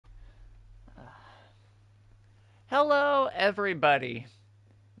Hello, everybody.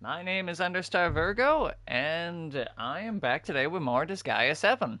 My name is Understar Virgo, and I am back today with more Disgaea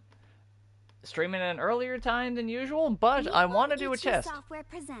 7. Streaming at an earlier time than usual, but I want to do a test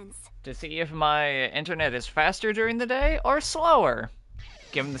to see if my internet is faster during the day or slower.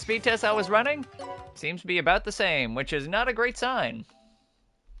 Given the speed test I was running, seems to be about the same, which is not a great sign.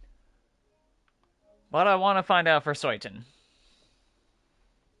 But I want to find out for certain.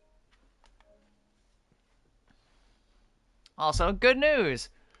 Also, good news!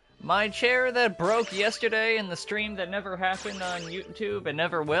 My chair that broke yesterday in the stream that never happened on YouTube and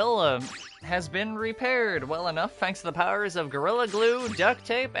never will, has been repaired well enough thanks to the powers of Gorilla Glue, duct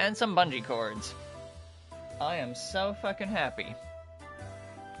tape, and some bungee cords. I am so fucking happy.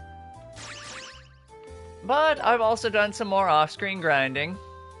 But I've also done some more off-screen grinding.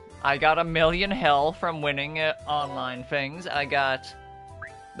 I got a million hell from winning online things. I got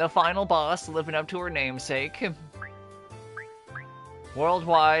the final boss living up to her namesake.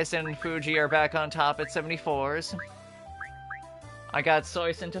 Worldwise and Fuji are back on top at 74s. I got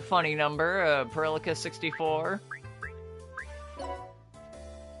Soyce into funny number, Perilica 64.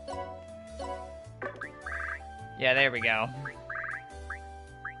 Yeah, there we go.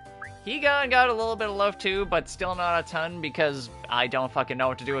 Hegon got a little bit of love too, but still not a ton because I don't fucking know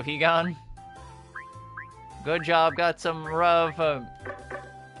what to do with Hegon. Good job, got some Ruv,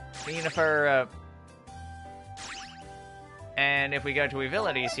 Yennefer, and if we go to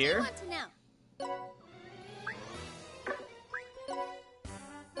abilities here...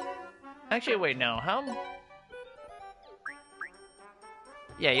 Actually, wait, no, how...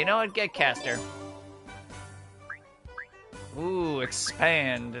 Yeah, you know what? Get Caster. Ooh,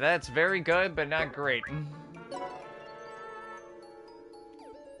 expand. That's very good, but not great.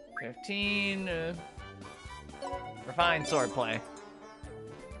 15... refined swordplay.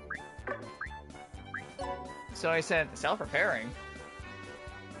 So I said, self-repairing?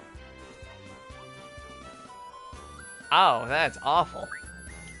 Oh, that's awful.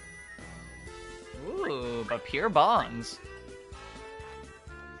 Ooh, but pure bonds.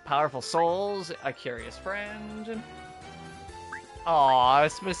 Powerful souls, a curious friend. Aw, a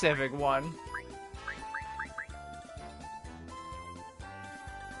specific one.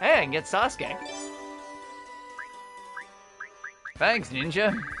 Hey, I can get Sasuke. Thanks,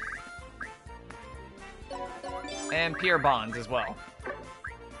 ninja. And pure bonds as well.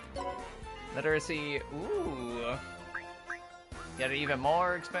 Literacy, ooh. Get it even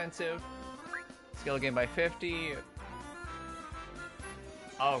more expensive. Skill gain by 50.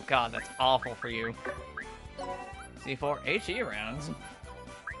 Oh god, that's awful for you. C4 HE rounds.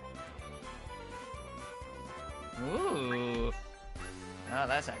 Ooh. Oh,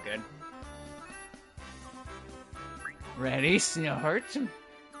 that's not good. Ready, snort.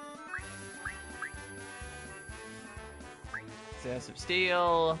 Success of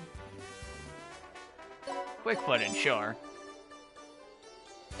steel. Quick-footed, sure.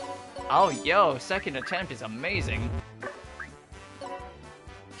 Oh, yo, second attempt is amazing.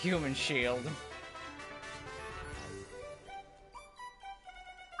 Human shield.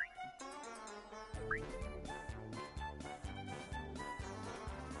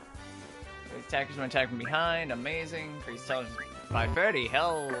 Attackers when attacked from behind, amazing. Increased intelligence by 30,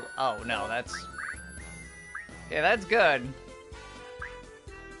 hell... Oh, no, that's... Yeah, that's good.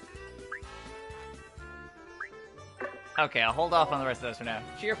 Okay, I'll hold off on the rest of those for now.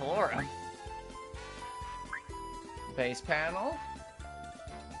 Cheerful aura. Base panel.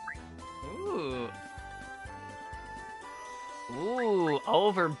 Ooh. Ooh,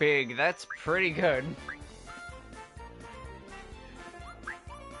 over big. That's pretty good.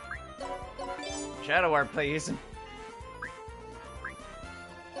 Shadow art, please.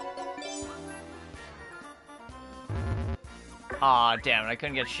 Aw, damn it, I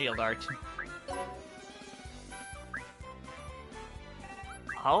couldn't get shield art.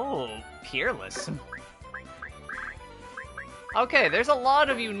 Oh, Peerless. Okay, there's a lot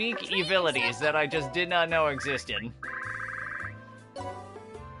of unique abilities that I just did not know existed.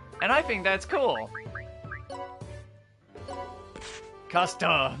 And I think that's cool.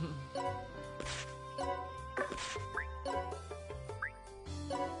 Custom.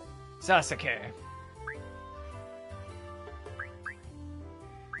 Sasuke.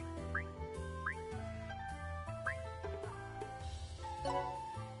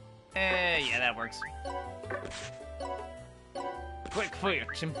 Yeah, that works. Quick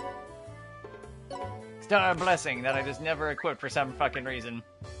foot. Star Blessing that I just never equipped for some fucking reason.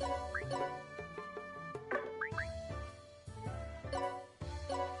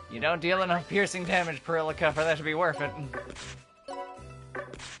 You don't deal enough piercing damage, Perilica, for that to be worth it.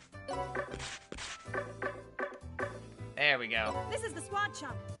 There we go. This is the squad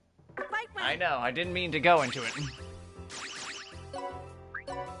shop. Fight way. I know, I didn't mean to go into it.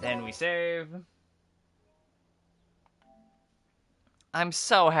 Then we save. I'm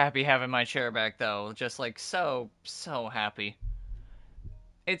so happy having my chair back, though. Just, like, so happy.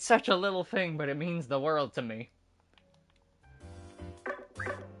 It's such a little thing, but it means the world to me.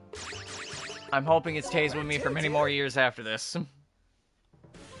 I'm hoping it stays with me for many more years after this.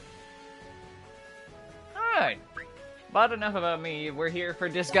 Alright. But enough about me. We're here for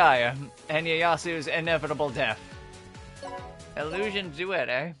Disgaea and Ieyasu's inevitable death. Illusion duet,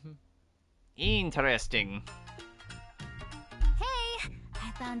 eh? Interesting. Hey,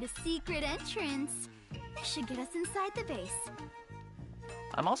 I found a secret entrance. This should get us inside the base.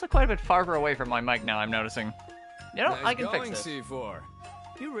 I'm also quite a bit farther away from my mic now, I'm noticing. You know, Nice I can fix going, this. C4.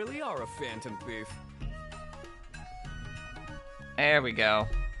 You really are a phantom thief. There we go.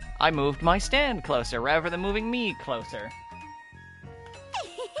 I moved my stand closer rather than moving me closer.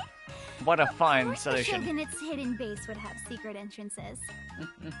 What a fine Of course solution. the Shogunate's hidden base would have secret entrances.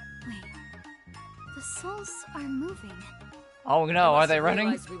 Wait, the souls are moving. Oh no, are they running?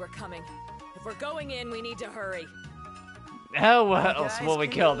 Realized we were coming. If we're going in, we need to hurry. How else will we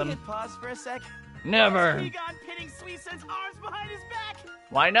kill them? Pause for a sec. Never. Egon pinning Suisun's arms behind his back.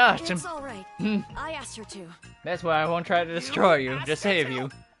 Why not? It's all right. I asked her to. That's why I won't try to destroy you, to save you.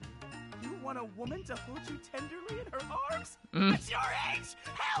 You want a woman to hold you tenderly in her arms? At your age?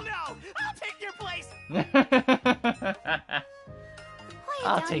 Hell no! I'll take your place. Quiet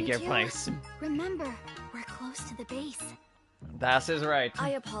I'll down, take you your two. place. Remember, we're close to the base. That is right. I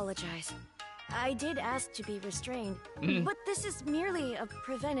apologize. I did ask to be restrained, but this is merely a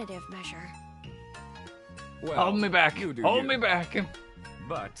preventative measure. Well, Hold me back. you do Hold you. me back.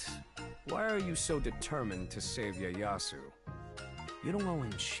 But why are you so determined to save Ieyasu? You don't owe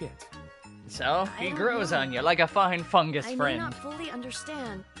him shit. So, I he don't grows know. on you like a fine fungus I may friend. not fully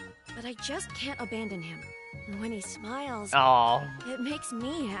understand, but I just can't abandon him. And when he smiles, Aw. it makes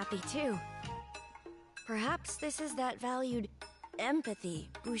me happy too. Perhaps this is that valued empathy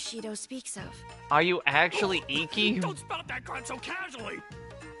Bushido speaks of. Are you actually Iki? Don't spout that crud so casually!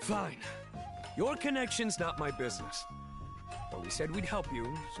 Fine. Your connection's not my business. But we said we'd help you,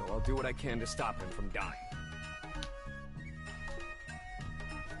 so I'll do what I can to stop him from dying.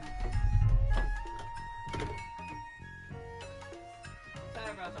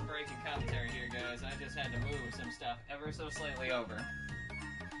 Sorry about the breaking commentary here, guys. I just had to move some stuff ever so slightly over.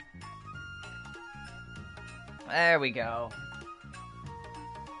 There we go.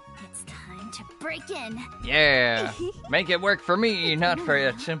 It's time to break in. Yeah. Make it work for me, not for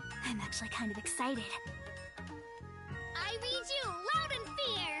it. I'm actually kind of excited. I read you loud and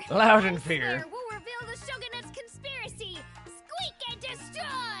fear. Loud and fear. We'll reveal the Shogunate's conspiracy. Squeak and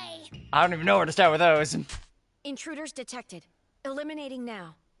destroy. I don't even know where to start with those. Intruders detected. Eliminating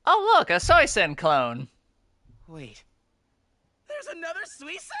now. Oh look, a Soisen clone. Wait. There's another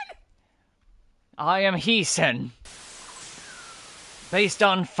Suisun? I am Hisen. Based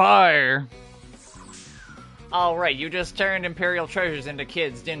on fire. Alright, you just turned Imperial treasures into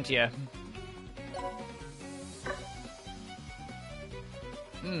kids, didn't you?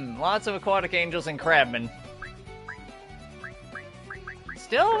 Lots of aquatic angels and crabmen.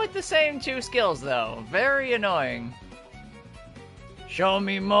 Still with the same two skills, though. Very annoying. Show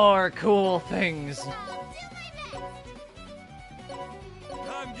me more cool things.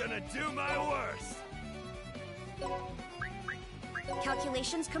 I'm gonna do my worst!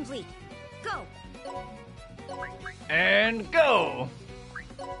 Calculations complete. Go! And go!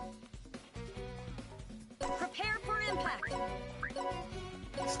 Prepare for impact.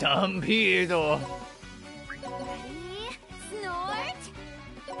 Stampedo. Ready? Snort.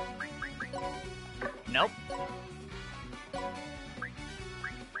 Nope.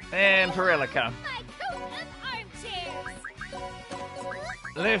 And Perilica. My coat of armchairs.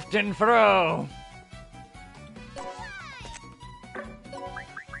 Lift and throw.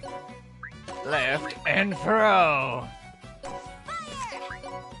 Left and throw.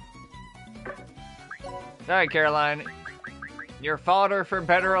 Sorry, Caroline. You're fodder for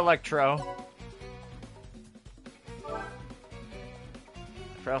better Electro.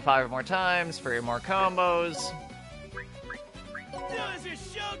 Throw 5 more times for more combos. Do as your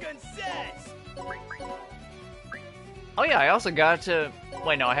Shogun says. Oh yeah, I also got to...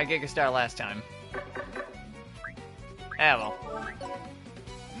 Wait, no, I had Giga Star last time. Ah, well.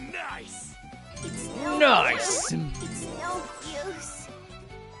 Nice. Nice! It's no use.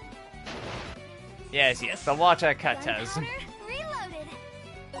 Yes, yes, the water katas. Gunpowder reloaded.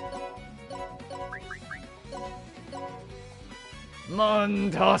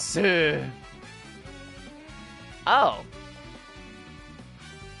 Montasu. Oh,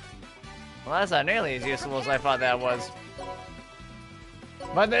 Well, that's not nearly as useful as I thought that was.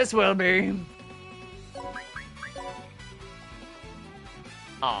 But this will be.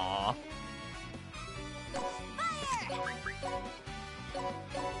 Aww.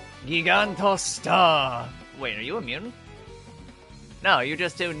 Giganto Star. Wait, are you immune? No, you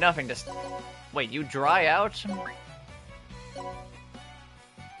just do nothing to... Wait, you dry out?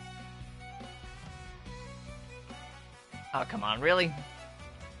 Oh, come on, really?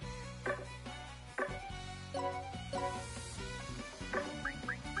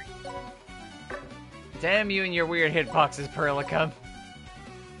 Damn you and your weird hitboxes, Perlica.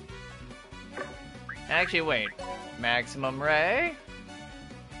 Actually, wait. Maximum Ray?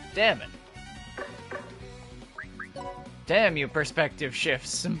 Damn it. Damn you, perspective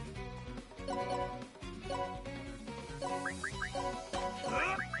shifts.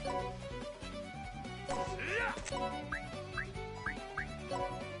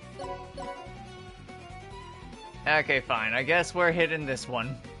 Okay, fine. I guess we're hitting this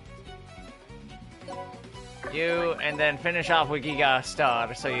one. You, and then finish off with Giga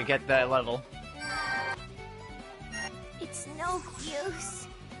Star, so you get that level. It's no use.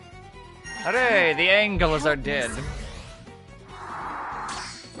 Hooray! The angles are dead.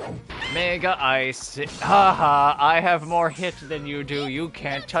 Mega Ice. Haha, I have more hit than you do. You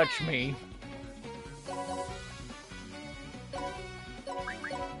can't touch me.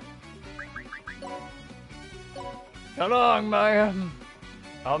 Come along, Maya.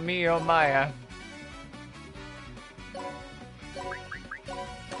 Oh, me, oh, Maya.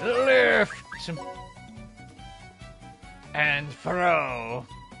 Lift! And throw.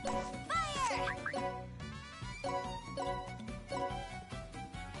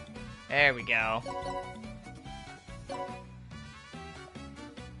 There we go.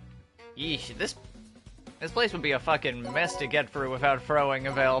 Yeesh, this place would be a fucking mess to get through without throwing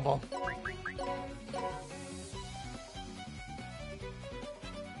available.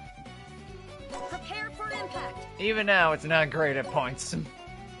 Prepare for impact. Even now, it's not great at points.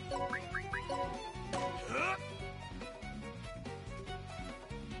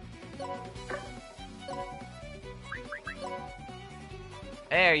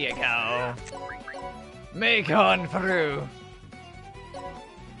 There you go. Make on through.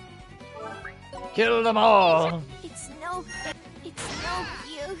 Kill them all. It's no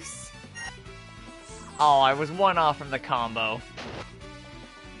use. Oh, I was one off from the combo.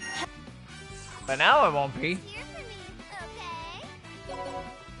 But now I won't be. Here for me, okay?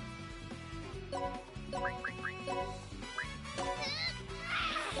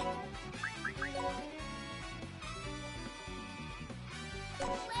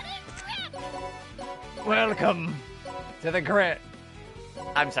 Welcome to the grit.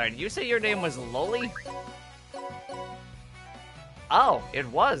 I'm sorry, did you say your name was Loli? Oh, it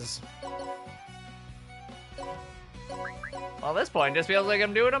was. Well, at this point, it just feels like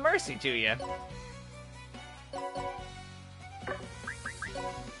I'm doing a mercy to you.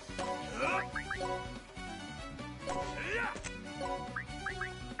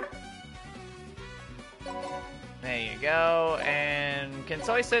 There you go, and can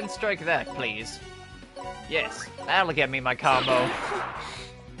Soysen strike that, please? Yes, that'll get me my combo.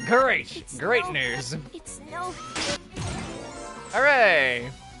 Great! Great news. It's no.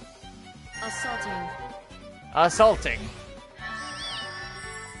 Hooray! Assaulting. Assaulting.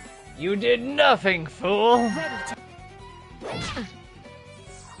 You did nothing, fool! Ready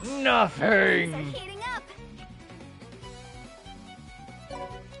to... Nothing! Heating up.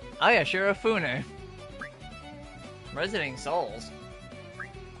 Aya Shirafune. Resonating Souls.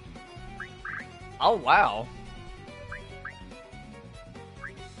 Oh, wow.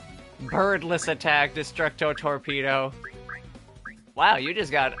 Birdless attack, Destructo Torpedo. Wow, you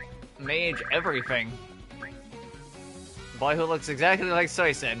just got mage everything. Boy who looks exactly like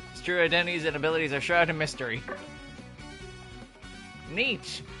Soysen. His true identities and abilities are shrouded in mystery.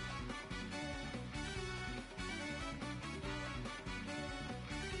 Neat.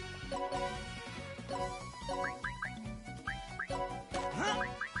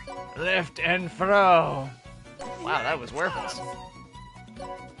 Lift and throw. Wow, that was worthless.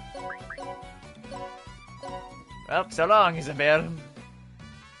 Well, so long, Isabel.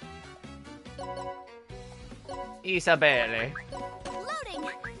 Isabelle. Loading.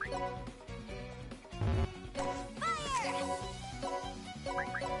 Fire.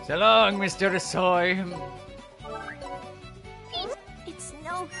 So long, Mr. Soy. It's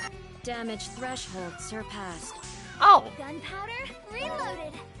no. Damage threshold surpassed. Oh, Gunpowder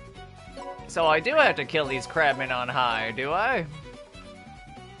reloaded. so I do have to kill these crabmen on high, do I?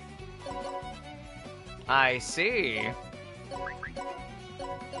 I see.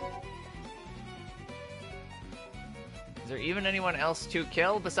 there even anyone else to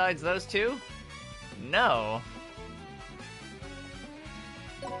kill besides those two? No.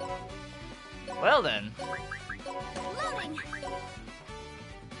 Well then. Loading!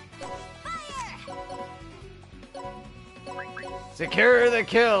 Fire! Secure the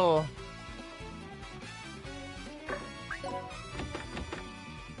kill!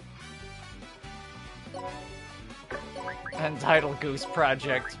 Entitled Goose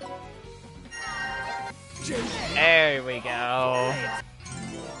Project. There we go.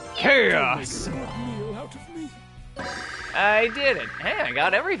 Chaos! I did it. Hey, I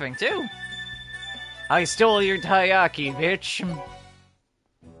got everything too. I stole your taiyaki, bitch.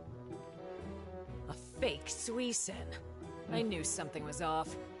 A fake Suisun. I knew something was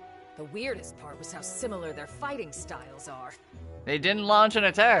off. The weirdest part was how similar their fighting styles are. They didn't launch an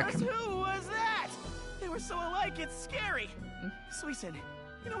attack. Just who was that? They were so alike, it's scary. Suisun,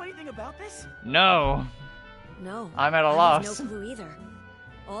 you know anything about this? No. No. I'm at a I loss. have no clue either.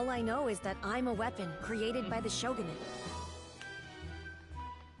 All I know is that I'm a weapon created by the Shogunate.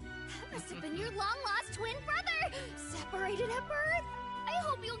 That must have been your long-lost twin brother! Separated at birth! I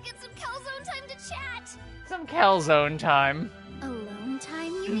hope you'll get some calzone time to chat! Some calzone time. Alone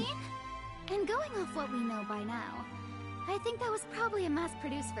time, you mean? And going off what we know by now, I think that was probably a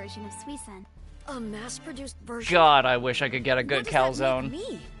mass-produced version of Suisun. A mass-produced version? God, I wish I could get a good What does that calzone. make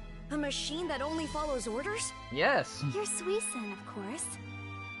me? A machine that only follows orders? Yes. You're Suisun, of course.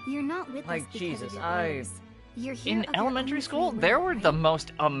 You're not with Like, us because Jesus, of your I- orders. You're here In of your elementary own school, free will, there were the right?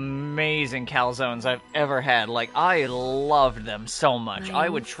 most amazing calzones I've ever had. Like, I loved them so much. My I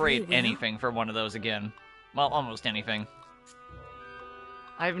own would free trade will? anything for one of those again. Well, almost anything.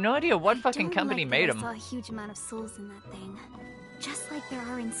 I have no idea what fucking Don't company like made that them. I saw a huge amount of souls in that thing. Just like there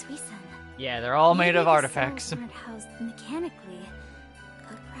are in Suisun. Yeah, they're all made Maybe of the artifacts. souls aren't housed mechanically,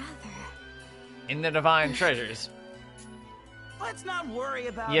 but rather... In the divine treasures. Let's not worry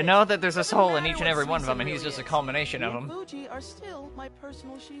about You it. know that there's a Doesn't soul in matter each and what every one of them, Suisun and he's really just a is. culmination of Me and them. Fuji are still my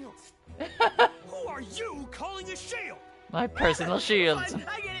personal shields. Who are you calling a shield? My personal shields. Fine,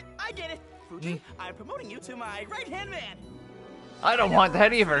 I get it. Fuji, I'm promoting you to my right-hand man. I don't want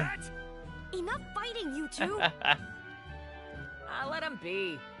that either. Enough fighting, you two! Let them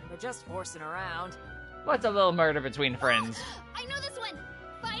be. They're just horsing around. What's a little murder between friends? I know this one!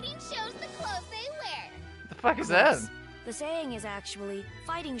 Fighting shows the clothes they wear! The fuck is that? The saying is actually,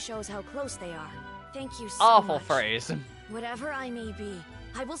 fighting shows how close they are. Thank you so Awful much. phrase. Whatever I may be,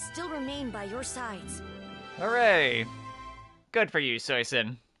 I will still remain by your sides. Hooray! Good for you,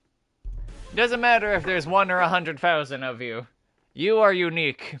 Soisin. Doesn't matter if there's 1 or 100,000 of you. You are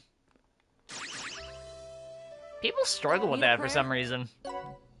unique. People struggle with Need a that for prayer? some reason.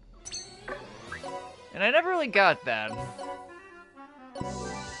 And I never really got that.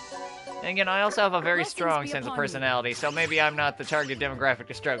 And again, I also have a very Blessings strong be sense of upon you. personality, so maybe I'm not the target demographic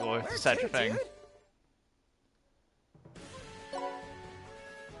to struggle with such a thing.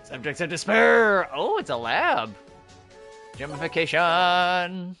 Subjects of despair! Oh, it's a lab!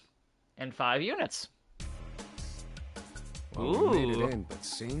 Gemification! And 5 units. Well, we made Ooh. it in, but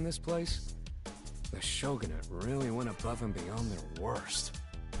seeing this place, the Shogunate really went above and beyond their worst.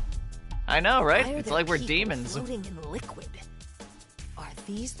 I know, right? Why are It's there like we're people demons. floating in liquid? Are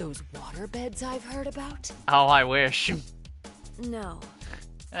these those water beds I've heard about? Oh, I wish. No.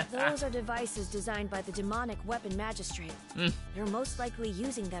 Those are devices designed by the demonic weapon magistrate. They're most likely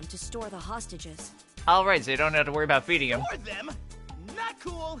using them to store the hostages. Alright, so you don't have to worry about feeding them. For them, not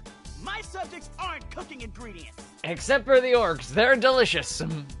cool. My subjects aren't cooking ingredients. Except for the orcs, they're delicious.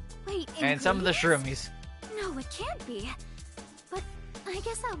 Wait, And some of the ingredients? shroomies. No, it can't be. But I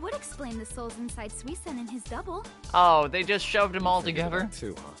guess that would explain the souls inside Suisun and his double. Oh, they just shoved them all Figured together? that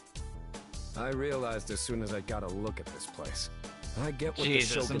too, huh? I realized as soon as I got a look at this place. I get what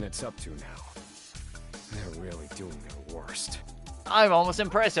Jesus. the Shogunate's up to now. They're really doing their worst. I'm almost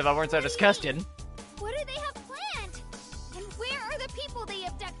impressed if I weren't so disgusted. What do they have planned? And where are the people they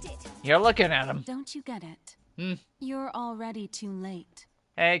abducted? You're looking at them. Don't you get it? You're already too late.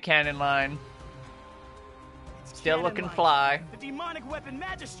 Hey, cannon line. Still Cannon looking Line, fly. The demonic weapon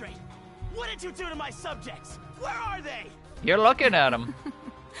magistrate. What did you do to my subjects? Where are they? You're looking at them.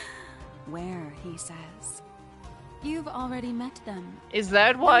 Where, he says. You've already met them. Is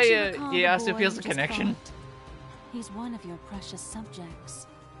that why Don't you recall he the asked if boy he has a you just connection? fought? He's one of your precious subjects.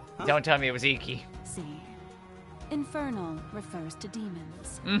 Don't tell me it was Iki. See, infernal refers to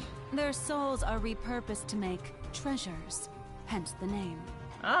demons. Mm. Their souls are repurposed to make treasures, hence the name.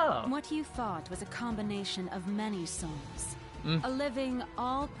 Oh. What you thought was a combination of many souls. Mm. A living,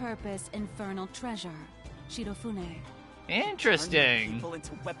 all-purpose infernal treasure, Shirofune. Turning Interesting. people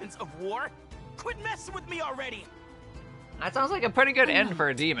into weapons of war? Quit messing with me already. That sounds like a pretty good end for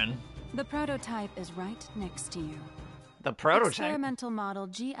a demon. The prototype is right next to you. The prototype? Experimental model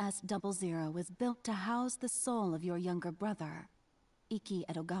GS00 was built to house the soul of your younger brother, Iki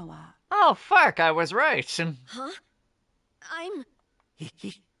Edogawa. Oh, fuck, I was right. Huh? I'm...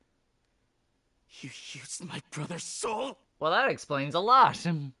 You used my brother's soul? Well, that explains a lot.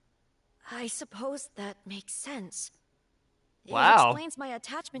 I suppose that makes sense. Wow. It explains my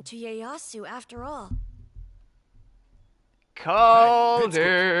attachment to Ieyasu after all. Called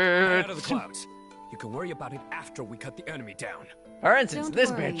Stay out of the it. clouds. You can worry about it after we cut the enemy down. For instance, Don't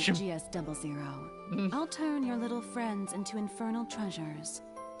this worry, bitch. GS00. I'll turn your little friends into infernal treasures,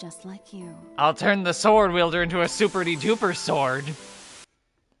 just like you. I'll turn the sword wielder into a super-de-duper sword.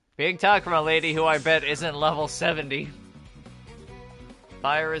 Big talk from a lady who I bet isn't level 70.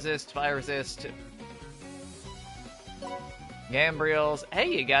 Fire resist, fire resist. Gambriels.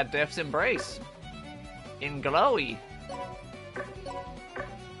 Hey, you got Death's Embrace. In glowy.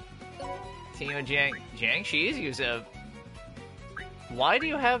 Team of Jiangxi's use a... Why do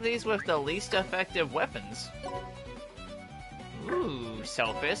you have these with the least effective weapons? Ooh,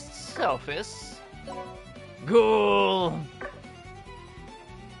 Sophists, Sophists. Ghoul!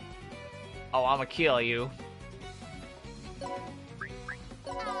 Oh, I'ma kill you.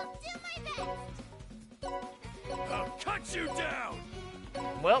 I'll do my best. I'll cut you down!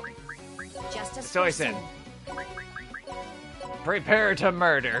 Well, Just as Soysen. Prepare to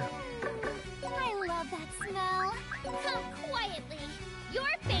murder. I love that smell. Come quietly. Your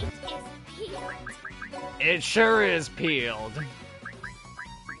fate is peeled. It sure is peeled.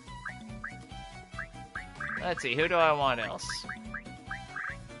 Let's see, who do I want else?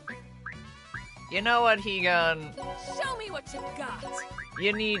 You know what, Higan? Show me what you got.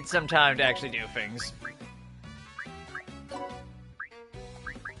 You need some time to actually do things.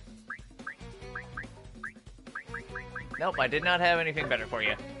 Nope, I did not have anything better for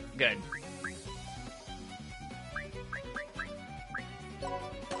you. Good.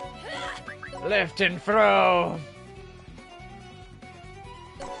 Lift and throw!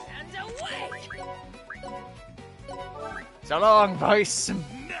 And away. So long, voice.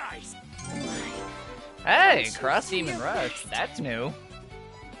 Nice! Hey, Cross Demon Rush. That's new.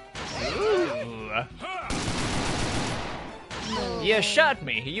 Ooh. You shot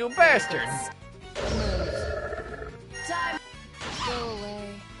me, you bastard! Time. Go away.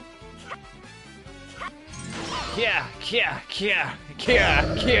 Kia.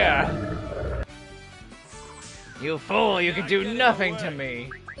 You fool, you can do nothing to me.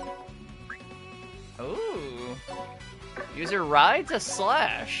 Ooh. User ride to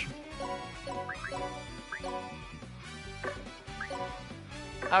slash.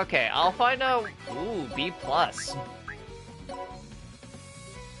 Okay, I'll find out. Ooh, B+.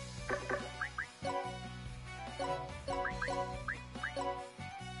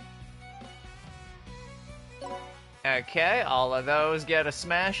 Okay, all of those get a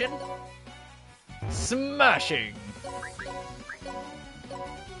smashing. Smashing!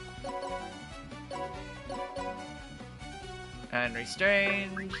 And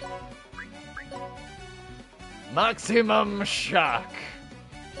restrained. Maximum shock.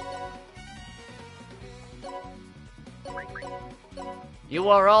 You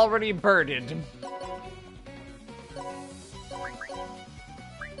are already burdened.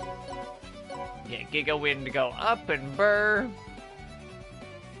 Yeah, Giga Wind go up and burr.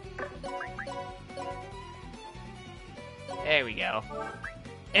 There we go.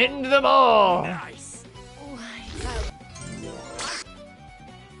 End them all! Nice!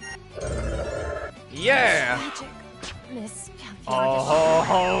 Yeah! Magic. Miscalculated.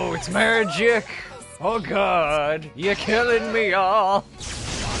 Oh, it's magic! Oh god, you're killing me all!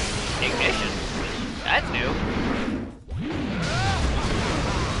 Ignition? That's new.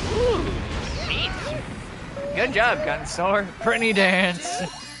 Ooh, neat. Good job, Gunsor. Pretty dance.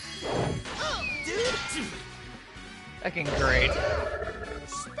 Fucking great.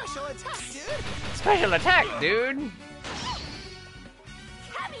 Special attack, dude! Special attack, dude!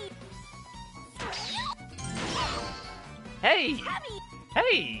 Hey!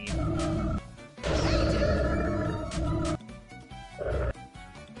 Hey!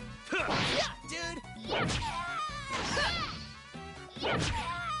 Yeah, dude!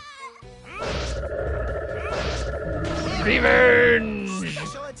 Revenge!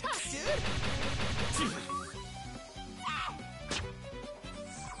 Special attack, dude!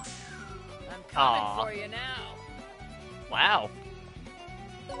 I'm coming Aw. for you now. Wow.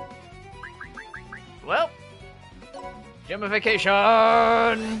 Well,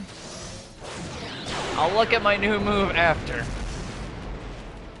 Gemification! I'll look at my new move after.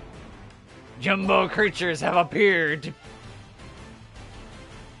 Jumbo creatures have appeared.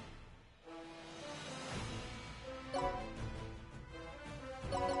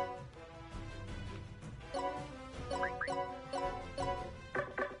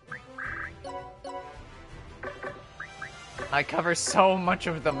 I cover so much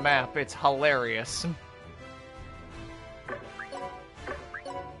of the map, it's hilarious.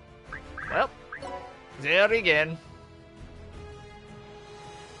 Well, there again.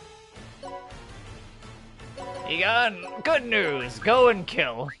 Egon, good news. Go and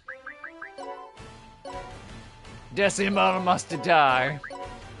kill. Decimal must die.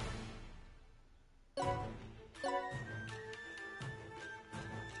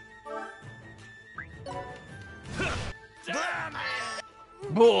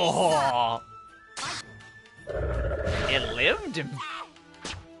 Whoa. It lived?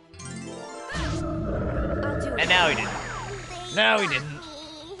 And now he didn't. Now he didn't.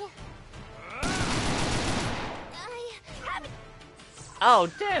 Oh,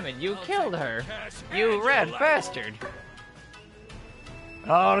 damn it, you killed her. You red bastard.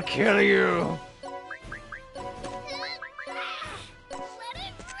 I'll kill you.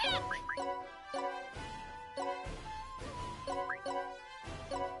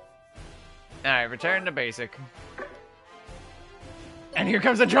 Alright, return to basic. And here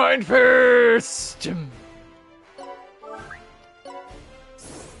comes a giant fist!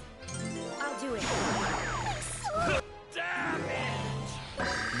 I'll do it.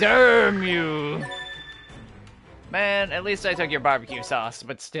 Damn you! Man, at least I took your barbecue sauce,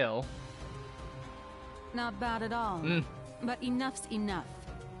 but still. Not bad at all. But enough's enough.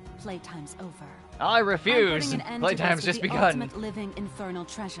 Playtime's over. I I'm refuse! putting an end to Playtime's this just with the begun. ultimate living infernal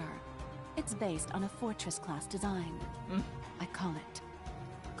treasure. It's based on a fortress-class design. I call it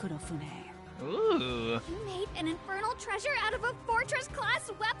Kurofune. Ooh, You made an infernal treasure out of a fortress-class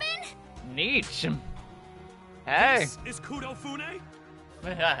weapon? neat. Hey! This is Kurofune?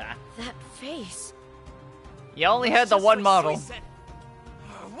 That face. You only had the Just one like model. Suicide.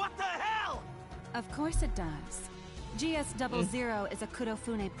 What the hell? Of course it does. GS00 is a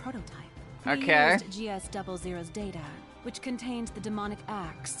Kurofune prototype. We Okay. used GS00's data, which contained the demonic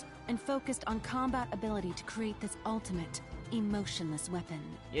axe, and focused on combat ability to create this ultimate, emotionless weapon.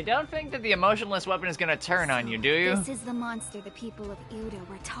 You don't think that the emotionless weapon is gonna turn on you, do you? This is the monster the people of Uda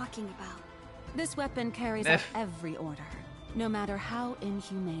were talking about. This weapon carries out every order, no matter how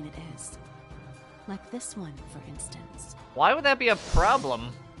inhumane it is. Like this one, for instance. Why would that be a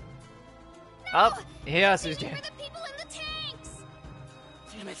problem? Oh, yes, he's For dead. the people in the tanks!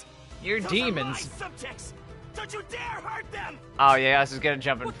 Damn it. You're Those demons. are my subjects. Don't you dare hurt them! Oh, yeah, this is gonna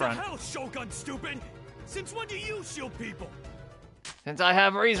jump in What front. the hell, Shogun stupid? Since when do you shield people? Since I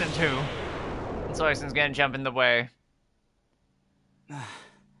have reason to. And Soysen's gonna jump in the way.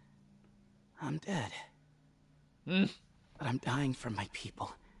 I'm dead. Hmm. But I'm dying for my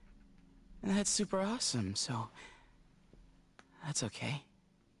people. And that's super awesome, so... That's okay.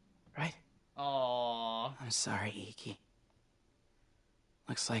 Right? Aww. I'm sorry, Iki.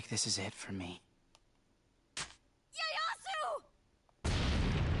 Looks like this is it for me. Ieyasu!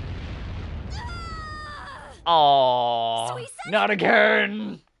 Aww. Suicide? Not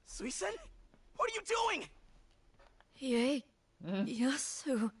again. Suisen? What are you doing? Yay.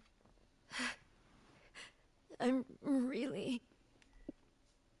 Yasu. I'm really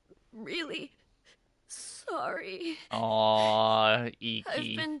sorry. Aww, I've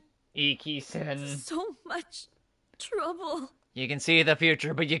Iki. been Iki-sen. so much trouble. You can see the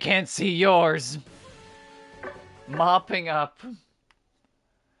future, but you can't see yours. Mopping up.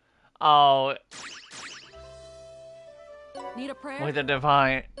 Oh, Need a prayer? with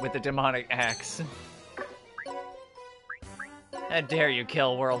the demonic axe. How dare you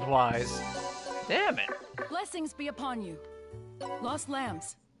kill Worldwise? Damn it. Blessings be upon you. Lost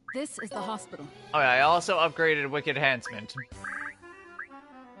lambs. This is the hospital. Oh yeah, I also upgraded Wicked Enhancement.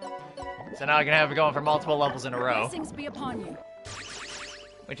 So now I can have it going for multiple levels in a row, Blessings be upon you.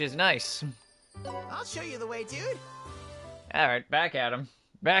 which is nice. I'll show you the way, dude. Alright, back at him.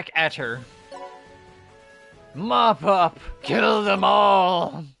 Back at her. Mop up! Kill them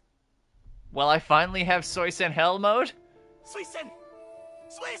all! Will I finally have Soysen Hell mode? Suisen!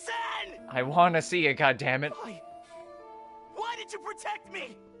 Suisen! I wanna see it, goddammit. Why did you protect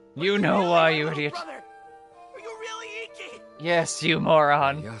me? You Were know really why, my you little idiot. brother? Were you really Iki? Yes, you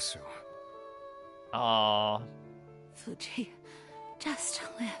moron. Yasu. Aww. Fuji, just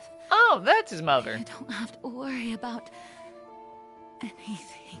live. Oh, that's his mother. I don't have to worry about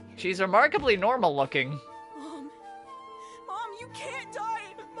anything. She's remarkably normal looking. Mom, you can't die!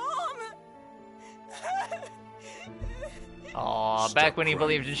 Mom! Aw, Stop back when he crying,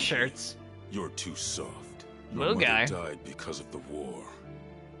 believed in Iki. shirts. You're too soft. Little Your mother guy. died because of the war.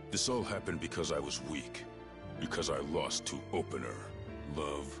 This all happened because I was weak. Because I lost to Opener.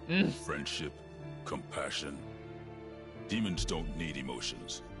 Love, friendship, compassion. Demons don't need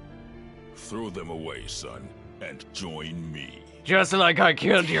emotions. Throw them away, son. and join me. Just like I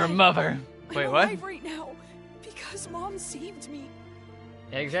killed your mother. Wait, I'm what? alive right now because Mom saved me.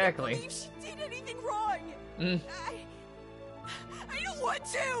 Exactly. I can't believe she did anything wrong. I don't want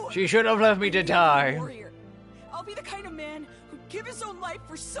to. She should have left me to I'm gonna be a die. warrior. I'll be the kind of man who'd give his own life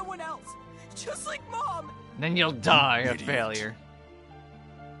for someone else, just like Mom. Then you'll die of Idiot. failure.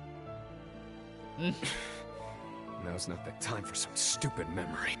 Now's not the time for some stupid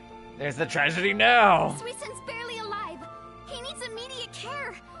memory. There's the tragedy now. Suisun's barely alive. He needs immediate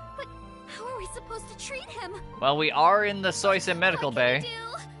care. But how are we supposed to treat him? Well, we are in the Soyson medical What can bay. we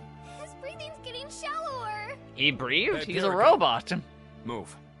do? His breathing's getting shallower. He breathed? Hey, He's a Perica. robot.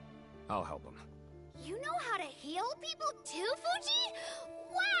 Move. I'll help him. You know how to heal people too, Fuji?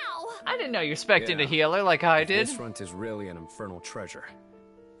 Wow! I didn't know you expected Yeah. a healer like I did. This front is really an infernal treasure.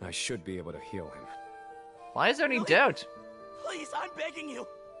 I should be able to heal him. Why is there any doubt? Please, I'm begging you.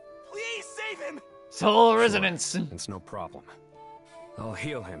 Please save him. Soul resonance. It's no problem. I'll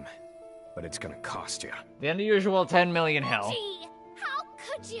heal him, but it's gonna cost you. The unusual 10 million hell. Fuji, how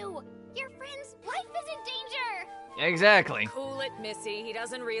could you? Your friend's life is in danger. Exactly. Cool it, Missy. He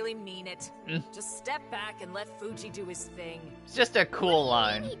doesn't really mean it. Just step back and let Fuji do his thing. It's just a cool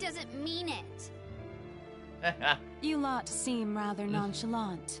line. He doesn't mean it. You lot seem rather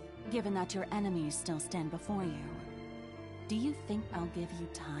nonchalant, given that your enemies still stand before you. Do you think I'll give you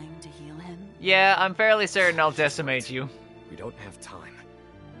time to heal him? Yeah, I'm fairly certain I'll decimate you. We don't have time.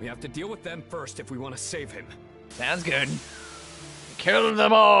 We have to deal with them first if we want to save him. Sounds good. Kill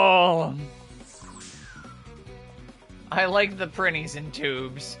them all! I like the printies in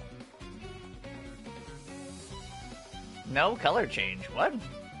tubes. No color change. What?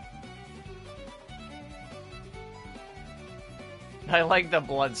 I like the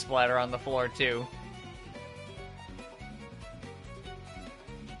blood splatter on the floor, too.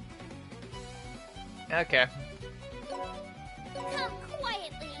 Okay. Come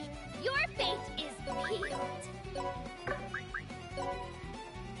quietly. Your fate is peeled.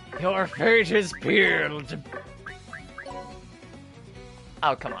 Your fate is peeled.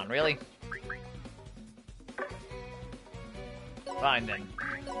 Oh, come on, really? Fine, then.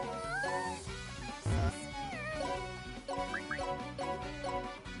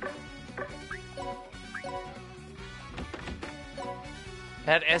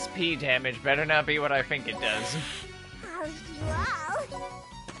 That SP damage better not be what I think it does.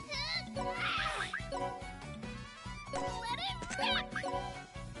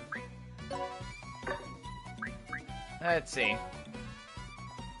 Let's see.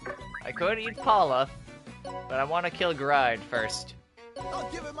 I could eat Paula, but I want to kill Gride first. I'll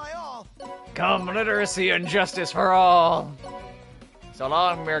give it my all. Come, literacy and justice for all. So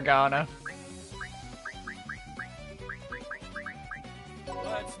long, Mirgana.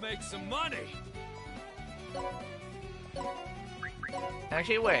 Let's make some money.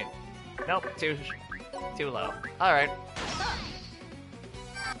 Actually, wait. Nope, too low. All right.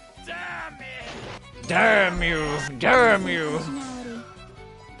 Damn it! Damn you! Damn you!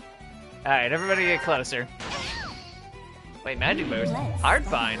 All right, everybody get closer. Wait, magic boost. Hard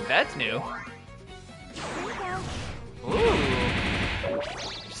find. That's new. Ooh.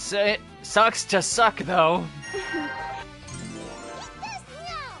 Sucks to suck though.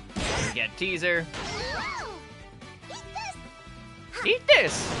 Get teaser. Eat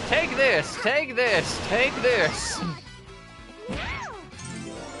this! Take this! Take this! Take this!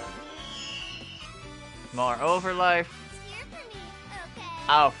 More overlife.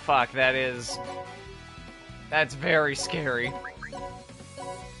 Oh fuck, that's very scary.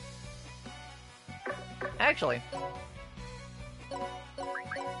 Actually.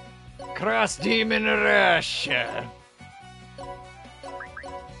 Cross Demon Russia.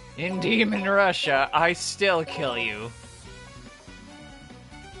 In Demon Russia, I still kill you.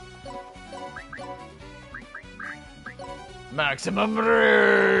 Maximum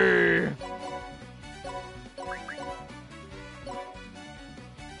Ray!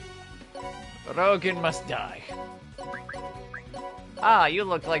 Rogan must die. Ah, you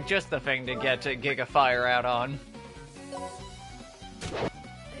look like just the thing to get Giga Fire out on.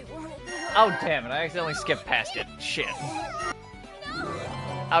 Oh damn it, I accidentally skipped past it. Shit.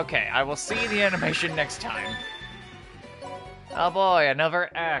 Okay, I will see the animation next time. Oh boy, another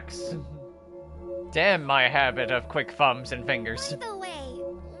axe. Damn my habit of quick thumbs and fingers. By the way,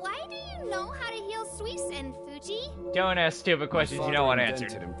 why do you know how to heal Suisun, Fuji? Don't ask stupid questions you don't want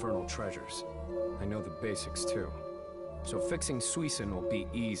answered. Invented infernal treasures. I know the basics too. So fixing Suisun will be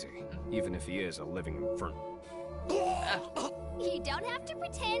easy, even if he is a living infernal. You don't have to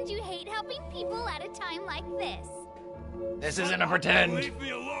pretend you hate helping people at a time like this. This isn't a pretend. Leave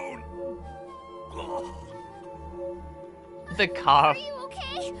me alone! The cough. Are you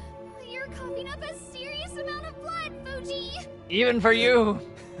okay? You're coughing up a serious amount of blood, Fuji. Even for you.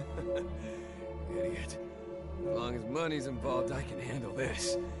 Idiot. As long as money's involved, I can handle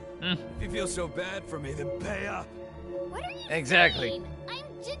this. If you feel so bad for me, then pay up. What are you Exactly. saying?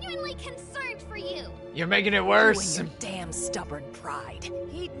 I'm genuinely concerned for you. You're making it You worse. and your damn stubborn pride.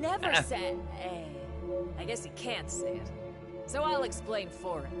 He'd never said, I guess he can't say it. So I'll explain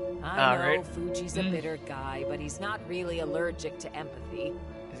for him. I know Alright. Fuji's a bitter guy, but he's not really allergic to empathy.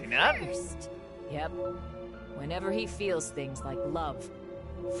 Is he not? First, Yep. Whenever he feels things like love,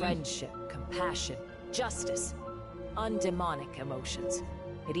 friendship, compassion, justice, undemonic emotions,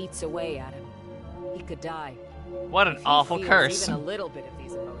 it eats away at him. He could die. What an If he awful feels curse. Even a little bit of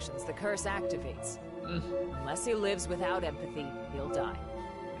these emotions, the curse activates. Unless he lives without empathy, he'll die.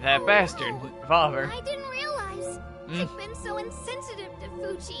 That bastard, father. I didn't realize. I've been so insensitive to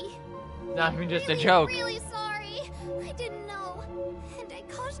Fuji. Not even just a Really, joke. really sorry. I didn't know. And I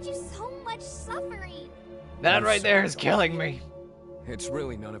caused you so much suffering. That I'm right there sorry, is dog. killing me. It's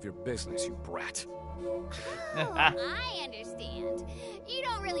really none of your business, you brat. Oh, I understand. You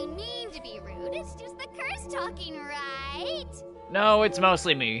don't really mean to be rude. It's just the curse talking, right? No, it's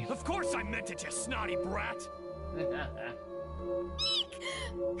mostly me. Of course I meant it, you snotty brat! Eek!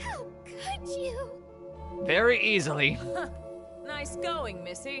 How could you? Very easily. Nice going,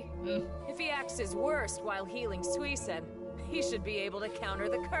 Missy. If he acts his worst while healing Suisen, he should be able to counter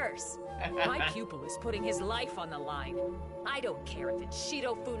the curse. My pupil is putting his life on the line. I don't care if it's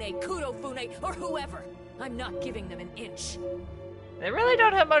Shidofune, Kudofune, or whoever. I'm not giving them an inch. They really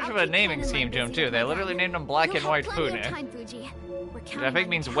don't have much I'll of a keep naming planning my scheme to him, busy too. They plan. literally named him Black You'll and have White plenty of Fune. time, Fuji. We're I counting think on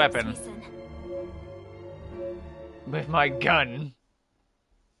means your weapon. talents, Suisen. With my gun.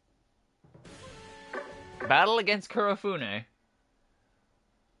 Battle against Kurofune.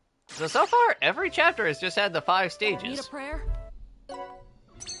 So far, every chapter has just had the 5 Need a stages. prayer?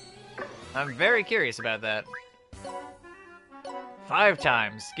 I'm very curious about that. 5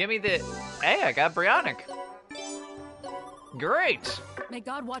 times. Give me the... Hey, I got Brionic. Great! May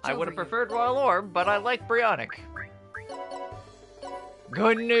God watch I would over have you. preferred Royal Orb, but I like Brionic.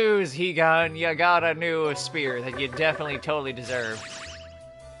 Good news, Hegon. You got a new spear that you definitely totally deserve.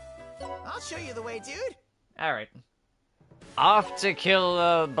 I'll show you the way, dude. Alright. Off to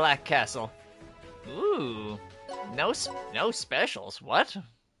kill Black Castle. Ooh. No specials. What?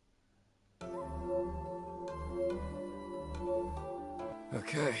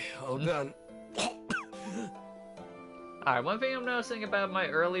 Okay, all done. Alright, one thing I'm noticing about my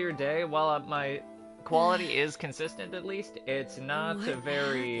earlier day, while my quality is consistent at least, it's not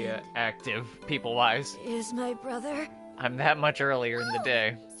very active, people-wise. Is my brother? I'm that much earlier in the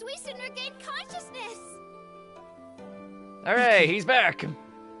day. Suisen regained consciousness. Alright, he's back!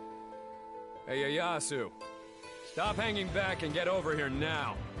 Hey, Yasu. Stop hanging back and get over here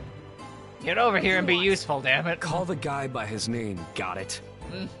now. Get over here and be useful, damn it. Call the guy by his name, got it?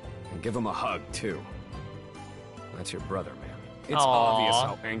 And give him a hug, too. That's your brother, man. It's Aw. obvious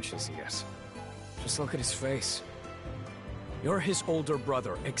how anxious he is. Just look at his face. You're his older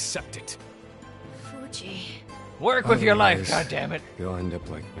brother, accept it. Fuji. Work with your life, Otherwise, goddammit. You'll end up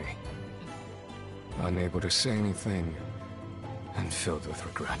like me. Unable to say anything, and filled with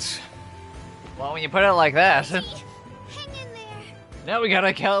regrets. Well, when you put it like that, Hang in there. now we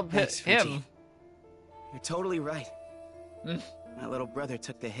gotta help Thanks, him. Fuji. You're totally right. My little brother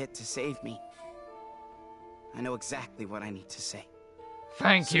took the hit to save me. I know exactly what I need to say.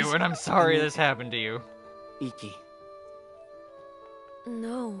 Thank you, and I'm sorry this happened to you. Iki,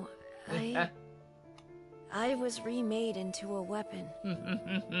 No, I was remade into a weapon.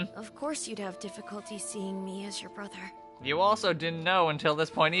 Of course you'd have difficulty seeing me as your brother. You also didn't know until this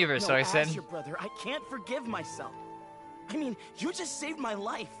point either, so I said, as your brother, I can't forgive myself. I mean, you just saved my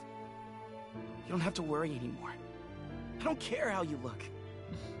life. You don't have to worry anymore. I don't care how you look.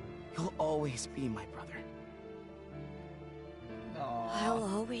 You'll always be my brother. I'll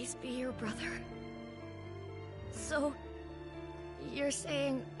always be your brother. So, you're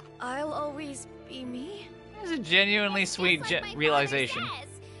saying I'll always be me? it's a genuinely sweet Just like my father realization. says,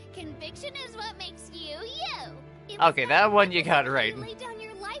 conviction is what makes you you. It Okay, was that not one you got because right. You laid down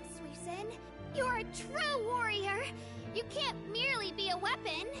your life, Suisen. You're a true warrior. You can't merely be a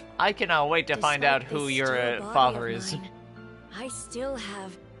weapon. I cannot wait to find Despite out who this your steel body father of is. mine, I still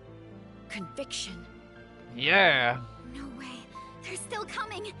have conviction. Yeah. No way. They're still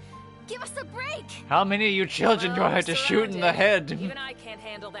coming. Give us a break. How many of you children do I have to shoot in the head? Even I can't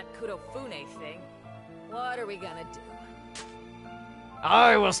handle that Kudofune thing. What are we gonna do?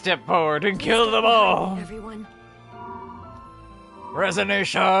 I will step forward and kill them all. Everyone,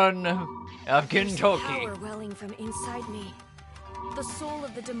 Resonation. of There's Kentucky. power welling from inside me. The soul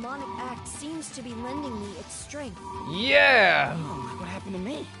of the demonic act seems to be lending me its strength. Yeah! Oh, what happened to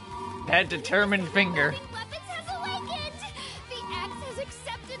me? That determined finger. Weapons has awakened! The axe has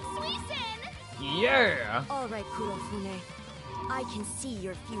accepted Suisen! Yeah! All right, Kurofune. I can see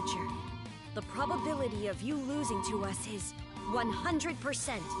your future. The probability of you losing to us is 100%.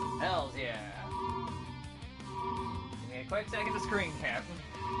 Hells yeah. Give me a quick second to screen cap.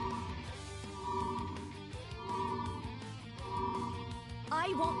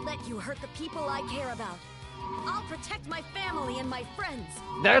 I won't let you hurt the people I care about. I'll protect my family and my friends.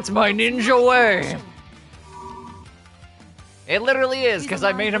 That's my ninja way! It literally is, because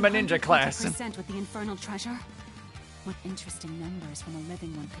I made him a ninja class. Percent with the infernal treasure. What interesting numbers from a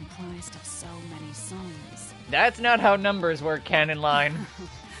living one comprised of so many souls. That's not how numbers work, canon line.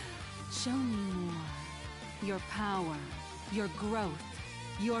 Show me more. Your power, your growth,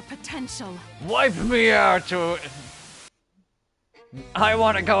 your potential. Wipe me out! I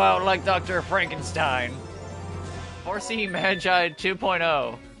want to go out like Dr. Frankenstein. Foresee Magi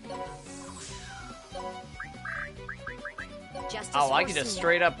 2.0. Oh, I can just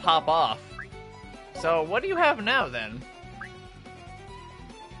straight up pop off. So, what do you have now, then?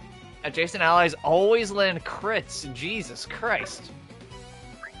 Adjacent allies always land crits. Jesus Christ.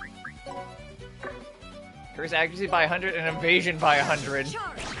 Increase accuracy by 100 and evasion by 100.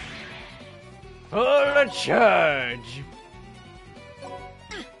 Full charge!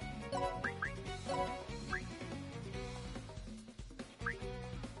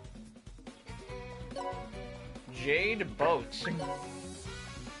 Jade Boat.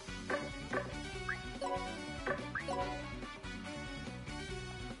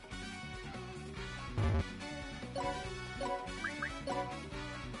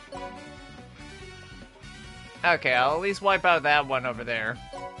 Okay, I'll at least wipe out that one over there.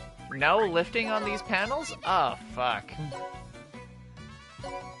 No lifting on these panels? Oh, fuck.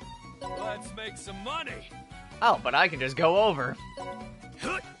 Let's make some money. Oh, but I can just go over.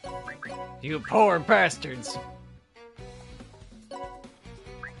 You poor bastards.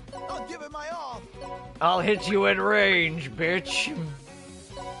 I'll give it my all. I'll hit you at range, bitch.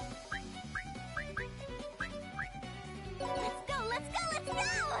 Let's go, let's go, let's go!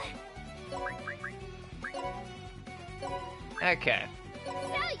 Okay. So,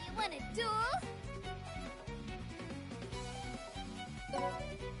 you want a duel?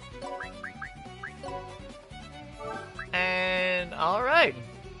 And alright.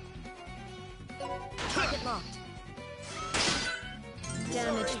 Target locked.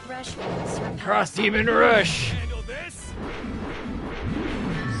 Damage threshold surpassed. Cross Demon Rush. Handle this.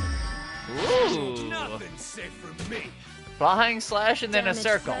 Ooh. Nothing safe from me. Flying slash and then a Damage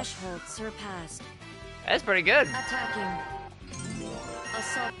circle. threshold surpassed. That's pretty good. Attacking.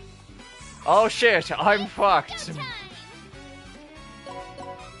 Assault. Oh shit, I'm fucked. Go time!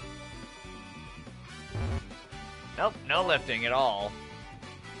 Nope, no lifting at all.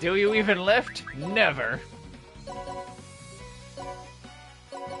 Do you even lift? Never.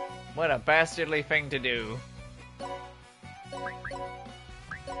 What a bastardly thing to do.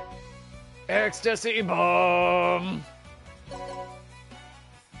 Ecstasy bomb!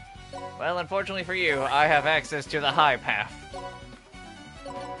 Well, unfortunately for you, I have access to the high path.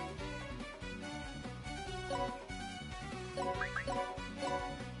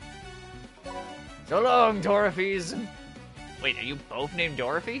 So long, Dorothy's. Wait, are you both named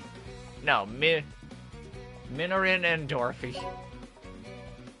Dorothy? No, Minorin and Dorothy.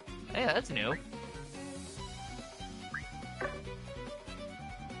 Hey, that's new.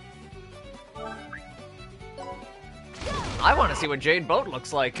 I want to see what Jade Boat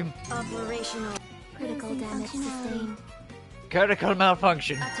looks like. Operational. Critical damage sustained. Critical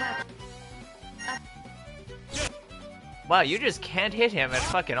malfunction. Attack. Wow, you just can't hit him at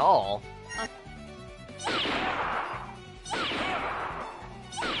fucking all.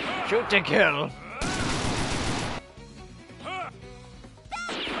 Shoot to kill.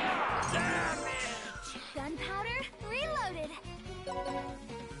 Gunpowder reloaded.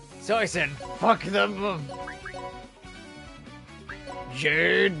 Soyson, fuck them.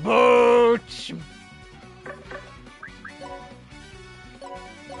 Jade Boat.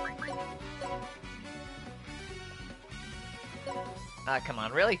 Ah, come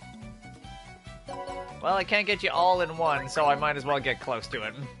on, really? Well, I can't get you all in one, so I might as well get close to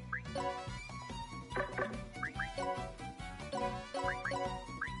it.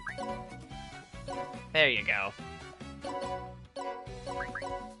 There you go.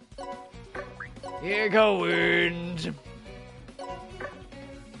 Here go wind.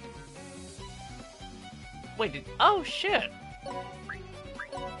 Wait, oh shit.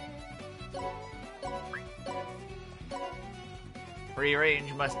 Free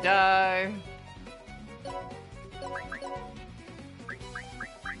range must die.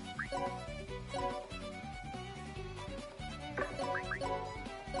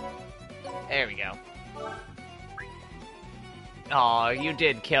 There we go. Aw, you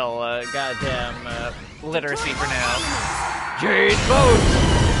did kill goddamn literacy for now. Jade boat!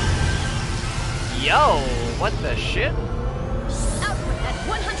 Yo, what the shit? Output at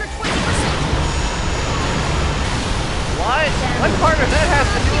 120%. What? What part of that has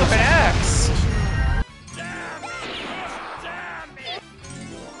to do with an axe?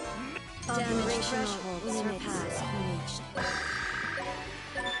 Operational limit has reached.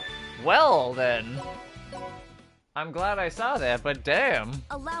 Well then. I'm glad I saw that, but damn.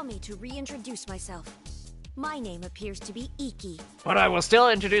 Allow me to reintroduce myself. My name appears to be Iki. But I will still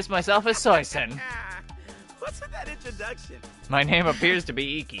introduce myself as Soisen. What's with that introduction? My name appears to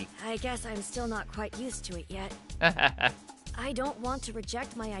be Iki. I guess I'm still not quite used to it yet. I don't want to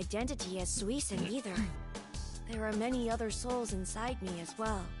reject my identity as Suisen either. There are many other souls inside me as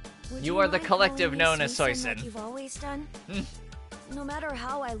well. Would You are the mind collective calling me known as Suisen Soisen. like you've always done? No matter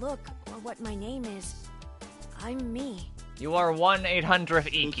how I look or what my name is, I'm me. You are 1-800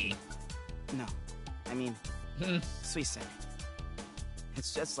 Iki. No, I mean, Suisen.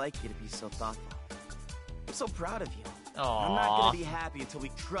 It's just like you to be so thoughtful. I'm so proud of you. Aww. I'm not gonna be happy until we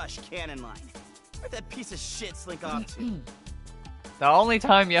crush Cannon Line. Where'd that piece of shit slink off to? The only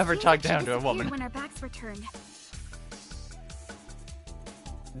time you ever Seems talk like she down to a disappeared woman. when our backs were turned.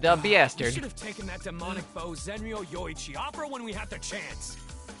 The You bastard. should have taken that demonic bow Zenryo Yoichi off her when we had the chance.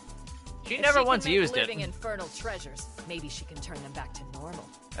 She If never she once can make used it. living infernal treasures, maybe she can turn them back to normal.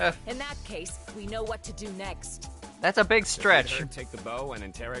 Uh, In that case, we know what to do next. That's a big Did stretch. her take the bow and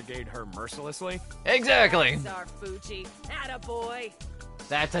interrogate her mercilessly? Exactly. Czar Fuji, attaboy.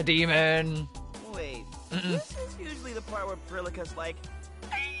 That's a demon. Wait, this is usually the part where Prilika's like,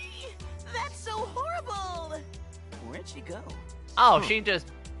 "Hey, that's so horrible!" Where'd she go? Oh, she just...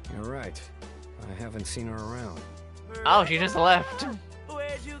 You're right. I haven't seen her around. Oh, she just left.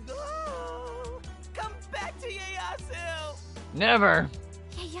 Where'd you go? Come back to Ieyasu! Never.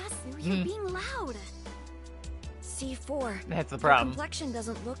 Ieyasu, you're being loud. C4. That's the Your problem. complexion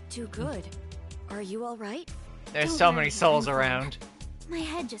doesn't look too good. Are you alright? There's Don't so worry, many souls I'm fine. around. My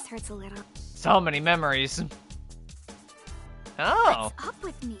head just hurts a little. So many memories. Oh. What's up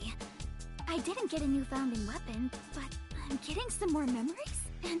with me? I didn't get a new founding weapon, but I'm getting some more memories,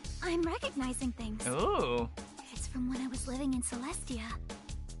 and I'm recognizing things. Ooh. It's from when I was living in Celestia.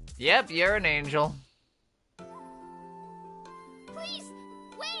 Yep, you're an angel. Please,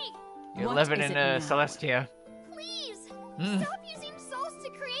 wait! You're What living is in it now? Celestia. Please! Mm. Stop using souls to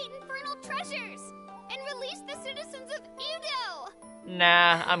create infernal treasures! And release the citizens of Udo!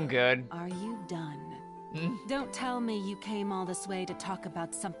 Nah, I'm good. Are you done? Mm. Don't tell me you came all this way to talk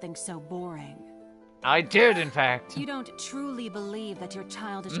about something so boring. I did, in fact. You don't truly believe that your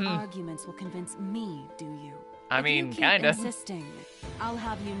childish arguments will convince me, do you? I If mean, you keep kinda. insisting, I'll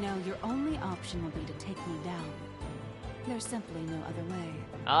have you know your only option will be to take me down. There's simply no other way.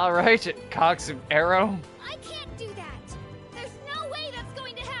 Alright, Cox Arrow. I can't do that! There's no way that's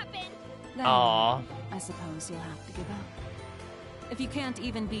going to happen! Then, Aw. I suppose you'll have to give up. If you can't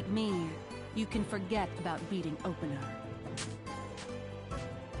even beat me, you can forget about beating Opener.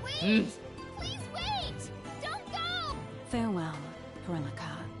 Wait! Please wait! Don't go! Farewell, Prilika.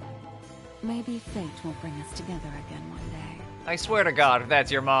 Maybe fate will bring us together again one day. I swear to God, if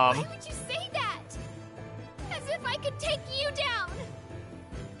that's your mom. Why would you say that? As if I could take you down!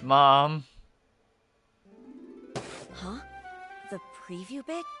 Mom. Huh? The preview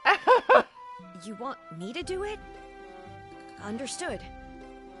bit? You want me to do it? Understood.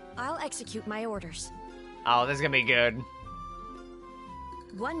 I'll execute my orders. Oh, this is gonna be good.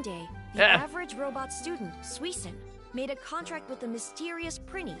 One day, the Yeah. average robot student, Suisen, made a contract with the mysterious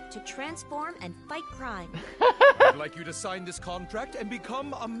Prinny to transform and fight crime. I'd like you to sign this contract and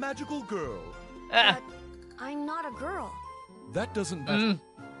become a magical girl. But I'm not a girl. That doesn't matter.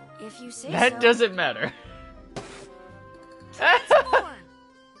 If you say That so. doesn't matter. Transform!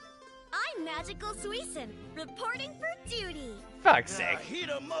 I'm Magical Suisen, reporting for duty. Fuck's sake.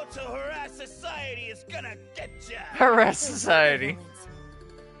 Hiramoto Harass Society is gonna get ya! Harass society.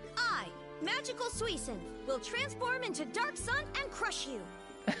 I, Magical Suisen, will transform into Dark Sun and crush you.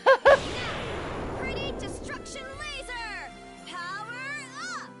 Pretty Destruction Laser! Power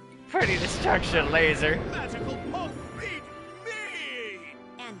up! Pretty destruction laser. Magical Pulse beat me!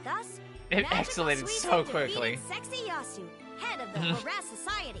 And thus, It Magical escalated Suisen so quickly. defeated Sexy Yasu, head of the Harass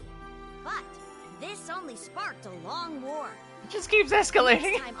Society. But this only sparked a long war. It just keeps escalating.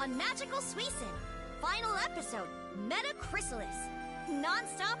 Next time on Magical Suisen, final episode, Meta Chrysalis.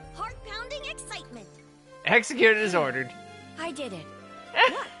 non-stop, heart-pounding excitement. Executed as ordered. I did it.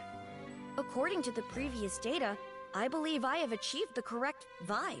 What? According to the previous data, I believe I have achieved the correct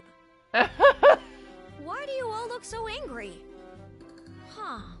vibe. Why do you all look so angry?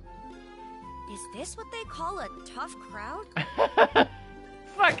 Huh. Is this what they call a tough crowd?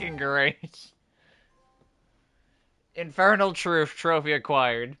 Fucking great. Infernal Truth trophy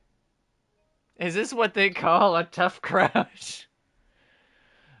acquired. Is this what they call a tough crowd?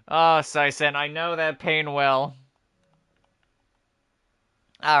 Oh, Saisen, I know that pain well.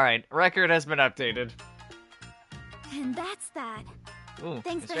 Alright, record has been updated. And that's that. Ooh,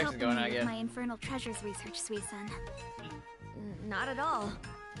 Thanks for construction's helping going me on with again. my infernal treasures research, Suisun. Not at all.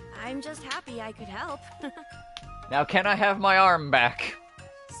 I'm just happy I could help. Now can I have my arm back?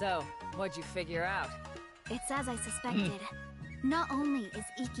 So, what'd you figure out? It's as I suspected. Not only is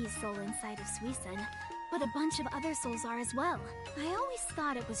Iki's soul inside of Suisun, but a bunch of other souls are as well. I always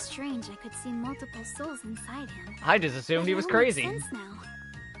thought it was strange I could see multiple souls inside him. I just assumed But he it was all crazy. makes sense now.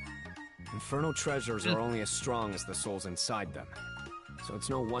 Infernal treasures are only as strong as the souls inside them. So it's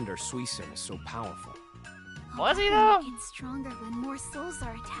no wonder Suisun is so powerful. Was he They though? make it stronger when more souls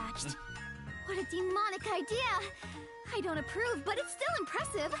are attached. What a demonic idea! I don't approve, but it's still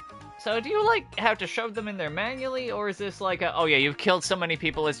impressive. So do you, like, have to shove them in there manually, or is this like a, oh yeah, you've killed so many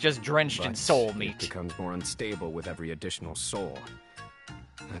people it's just drenched in But soul it meat? becomes more unstable with every additional soul.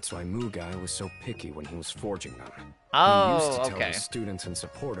 That's why Mugai was so picky when he was forging them. He used Oh, to tell okay. his students and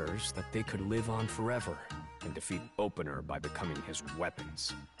supporters that they could live on forever and defeat Opener by becoming his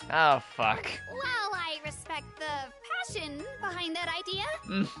weapons. Oh, fuck. Well, I respect the passion behind that idea.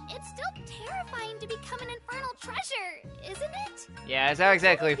 It's still terrifying to become an infernal treasure, isn't it? Yeah, it's not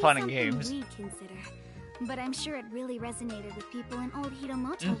exactly Be fun in something games. we'd consider. But I'm sure it really resonated with people in old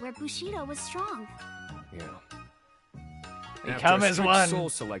Hidomoto where Bushido was strong. Yeah. Become After a as strict one. soul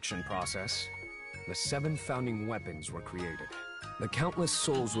selection process, the 7 founding weapons were created. The countless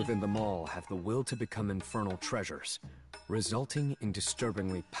souls within them all have the will to become infernal treasures, resulting in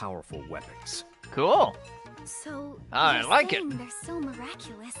disturbingly powerful weapons. Cool. So, I you're like it. saying they're so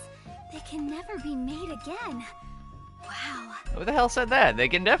miraculous, they can never be made again. Wow. Who the hell said that? They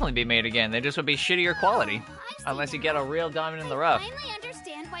can definitely be made again. They just would be shittier quality. Oh, I see Unless you now. get a real diamond in the I rough. finally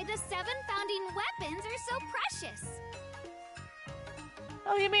understand why the 7 founding weapons are so precious.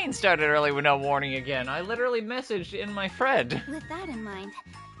 What do you mean started early with no warning again? I literally messaged in my thread. With that in mind,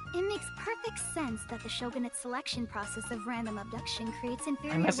 it makes perfect sense that the Shogunate selection process of random abduction creates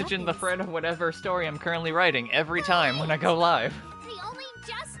inferior I message in the weapons. thread of whatever story I'm currently writing every time when I go live. They only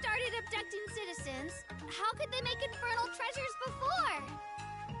just started abducting citizens. How could they make infernal treasures before?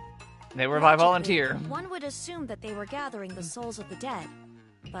 They were by Logically, volunteer. One would assume that they were gathering the souls of the dead,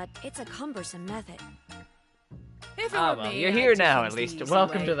 but it's a cumbersome method. If it Ah, were well, me, you're I'd here just now, use at the least. easy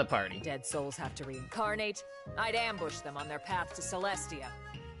Welcome way. to the party. Dead souls have to reincarnate. I'd ambush them on their path to Celestia.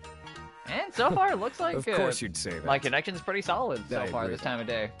 And so far, it looks like Of course you'd say that. my connection's pretty solid so I far agree. this time of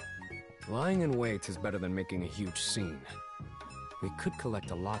day. Lying in wait is better than making a huge scene. We could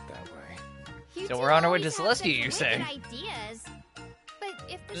collect a lot that way. You So two we're on our way to always have Celestia, such you say? wicked ideas. But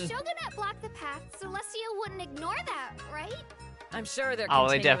if the Shogunate blocked the path, Celestia wouldn't ignore that, right? I'm sure they're Oh,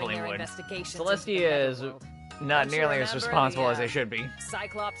 they continuing definitely their would. investigations into the Celestia is Netherworld. not Don't you nearly as remember responsible the, as they should be.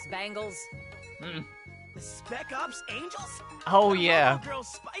 Cyclops bangles? The Spec Ops Angels? Oh, That yeah. Robo Girl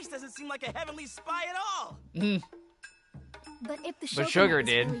Spice doesn't seem like a heavenly spy at all. But if the But Shogunate Sugar is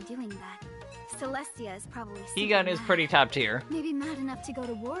did. really doing that, Celestia is probably He super got his mad. pretty top tier. Maybe mad enough to go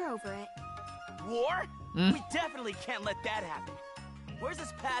to war over it. War? We definitely can't let that happen. Where's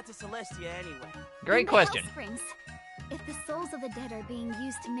this path to Celestia anyway? Great In the question. Hell Springs. If the souls of the dead are being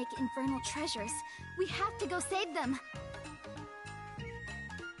used to make infernal treasures, we have to go save them.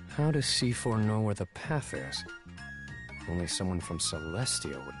 How does C4 know where the path is? Only someone from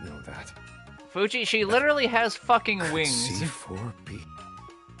Celestia would know that. Fuji, she literally has fucking Could wings. C4 be...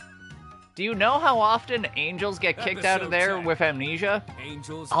 Do you know how often angels get kicked out of Episode there 10. with amnesia?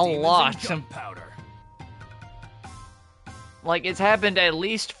 Angels, A demons, lot. and gunpowder. Like, it's happened at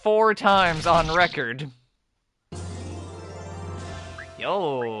least 4 times on record.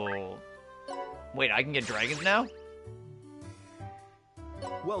 Yo. Wait, I can get dragons now?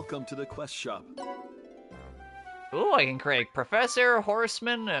 Welcome to the quest shop. Ooh, I can create Professor,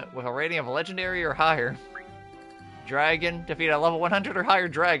 Horseman, with a rating of Legendary or higher. Dragon, defeat a level 100 or higher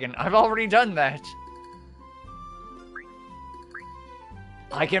dragon. I've already done that.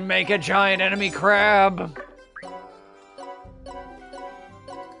 I can make a giant enemy crab.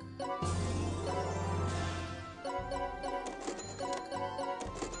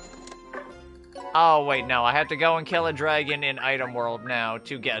 Oh, wait, no. I have to go and kill a dragon in Item World now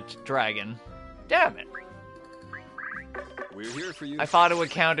to get dragon. Damn it. We're here for you. I thought it would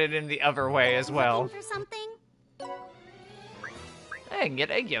count it in the other way as well. Looking for something? Hey, I can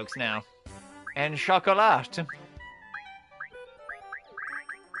get egg yolks now. And chocolat.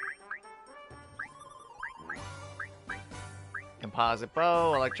 Composite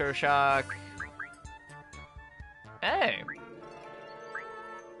bow, electroshock. Hey.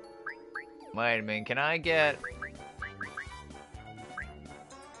 Wait a minute, can I get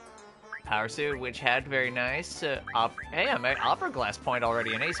power suit, which had very nice, hey, I'm at opera glass point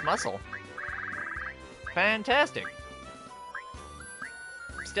already, an ace muscle. Fantastic.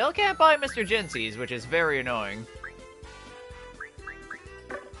 Still can't buy Mr. Jincy's, which is very annoying.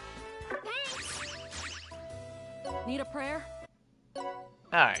 Need a prayer?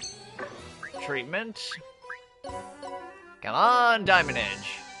 Alright. Treatment. Come on, Diamond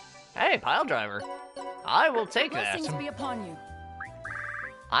Edge. Hey, pile driver. I will take that. Blessings be upon you.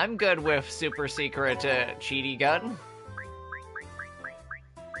 I'm good with super secret cheaty gun.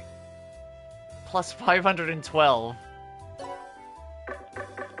 Plus 512.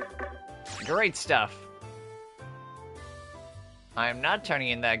 Great stuff. I am not turning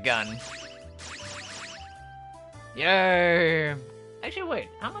in that gun. Yay! Actually, wait.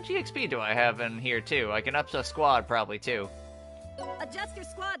 How much EXP do I have in here, too? I can up the squad, probably, too. Adjust your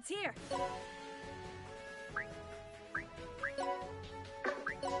squads here.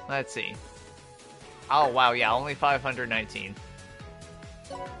 Let's see. Oh, wow, yeah, only 519.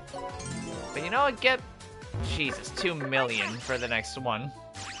 But you know what? Get... Jesus, 2 million for the next one.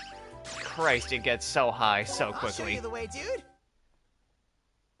 Christ, it gets so high so quickly. I'll show you the way, dude.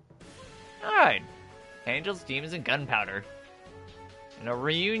 Alright. Angels, demons, and gunpowder. And a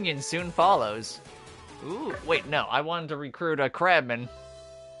reunion soon follows. Ooh, wait, no. I wanted to recruit a crabman.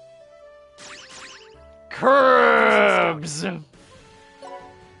 Crabs!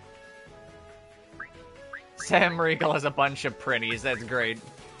 Sam Riegel has a bunch of pretties. That's great.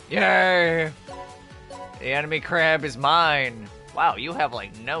 Yay! The enemy crab is mine. Wow, you have,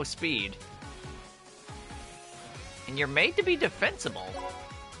 like, no speed. And you're made to be defensible.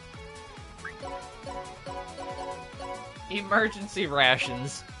 Emergency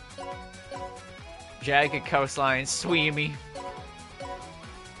rations. Jagged coastline, sweemy.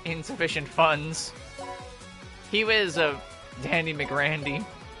 Insufficient funds. He was a Danny McRandy.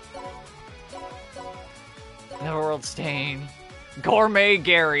 Neverworld Stain. Gourmet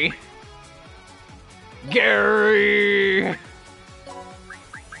Gary. Gary!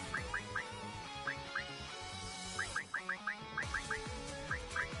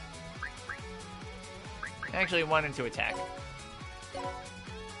 Actually wanted to attack.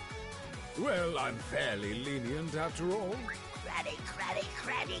 Well, I'm fairly lenient after all. Craddy.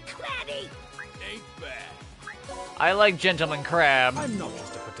 Ain't bad. I like Gentleman Crab. I'm not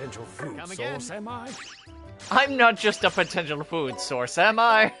just a potential food source, am I? I'm not just a potential food source, am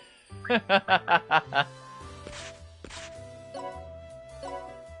I?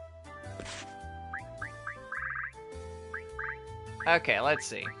 Okay, let's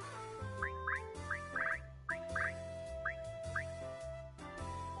see.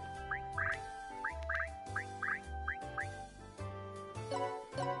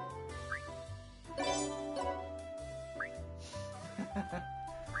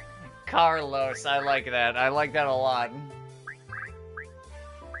 Carlos, I like that. I like that a lot.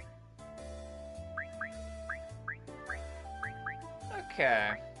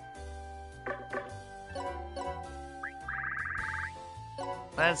 Okay.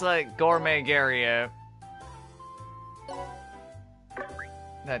 That's like Gourmet Garia.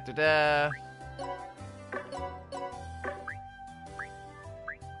 Da-da-da.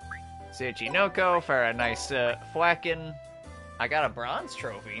 Tsuchinoko for a nice thwacking. I got a bronze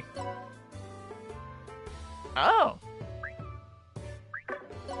trophy. Oh.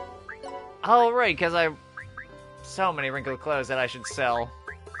 Oh, right, because I... So many wrinkled clothes that I should sell.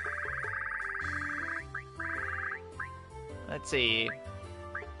 Let's see.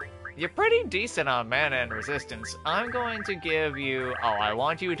 You're pretty decent on mana and resistance. I'm going to give you... Oh, I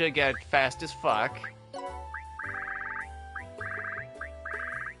want you to get fast as fuck.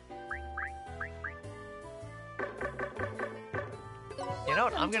 You know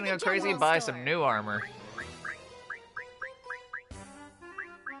what? I'm gonna go crazy and buy some new armor.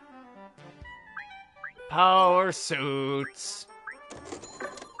 Power suits.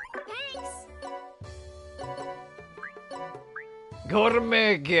 Thanks.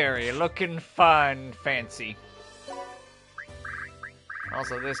 Gourmet Gary, looking fine, fancy.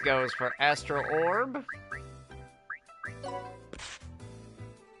 Also, this goes for Astral Orb.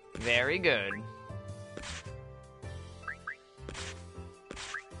 Very good.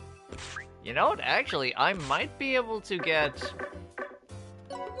 You know what? Actually, I might be able to get...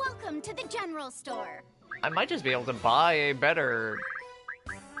 Welcome to the general store. I might just be able to buy a better...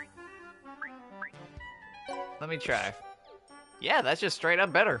 Let me try. Yeah, that's just straight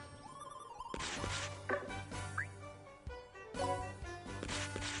up better.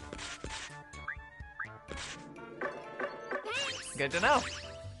 Thanks. Good to know.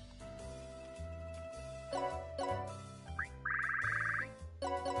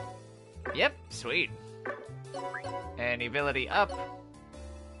 Yep, sweet. Any ability up.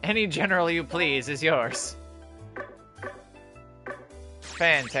 Any general you please is yours.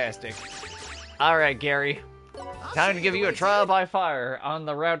 Fantastic. Alright, Gary. Time to give you a trial by fire on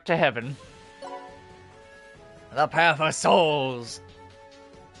the route to heaven. The Path of Souls.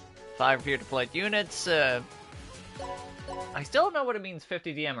 5 peer-to-plate units. I still don't know what it means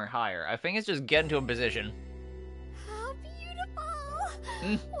 50 DM or higher. I think it's just get into a position. How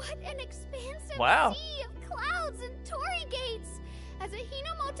beautiful! What an expansive Wow. sea of clouds and torii gates! As a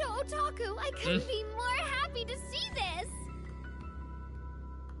Hinomoto otaku, I couldn't be more happy to see this!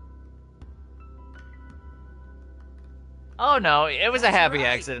 Oh no, it was a That's happy right.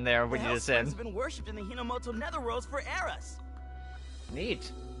 accident there when The you just said. Hellsprings have been worshipped in the Hinomoto Netherworlds for eras.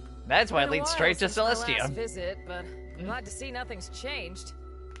 Neat. That's why it Been a leads while straight to since my Celestia. last visit, but glad to see nothing's changed.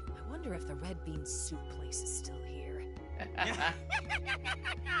 I wonder if the red bean soup place is still here.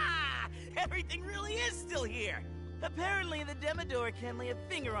 Everything really is still here. Apparently, the Demodor can't lay a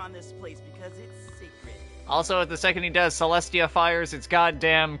finger on this place because it's secret. Also, the second he does, Celestia fires its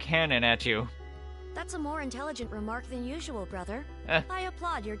goddamn cannon at you. That's a more intelligent remark than usual, brother. Eh. I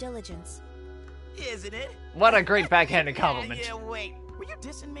applaud your diligence. Isn't it? What a great backhanded compliment. Yeah, wait. Were you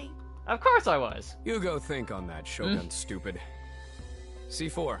dissing me? Of course I was. You go think on that, Shogun, stupid.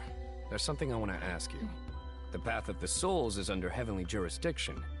 C4, there's something I want to ask you. The Path of the Souls is under heavenly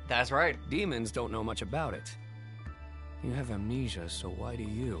jurisdiction. That's right. Demons don't know much about it. You have amnesia, so why do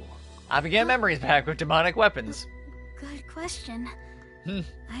you? I began memories back with demonic weapons. Good question.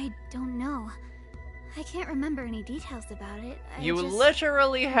 I don't know. I can't remember any details about it. You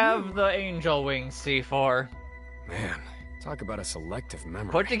literally have the angel wings, C4. Man, talk about a selective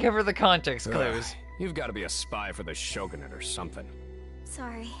memory. Put together the context Ugh, clues. you've got to be a spy for the Shogunate or something.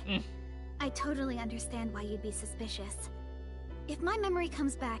 Sorry. I totally understand why you'd be suspicious. If my memory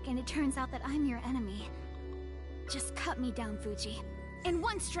comes back and it turns out that I'm your enemy, just cut me down, Fuji. In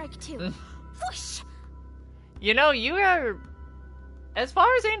one strike, too. Whoosh! You know, you are... As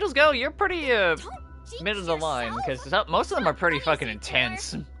far as angels go, you're pretty, mid of the line, because most of them are pretty fucking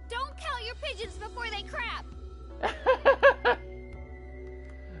intense. Don't count your pigeons before they crap!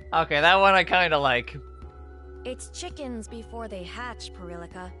 Okay, that one I kinda like. It's chickens before they hatch,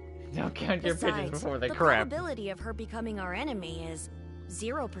 Perilika. Don't count your pigeons Besides, before they the crap. probability of her becoming our enemy is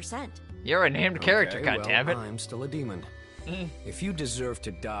 0%. You're a named character, Okay, goddammit. well, I'm still a demon. If you deserve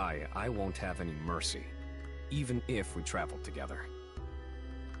to die, I won't have any mercy. Even if we travel together.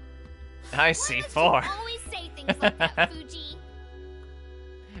 I see 4. Always say things like that, Fuji.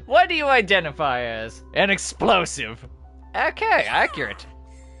 What do you identify as? An explosive. Okay, accurate.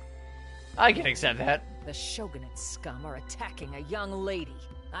 I can accept that. The Shogunate scum are attacking a young lady.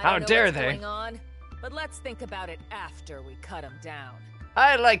 I How don't know dare what's they. going on, but let's think about it after we cut them down.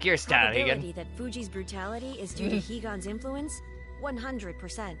 I like your style, Probability Higan. that Fuji's brutality is due to Higan's influence?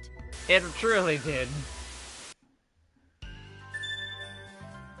 100%. It truly did.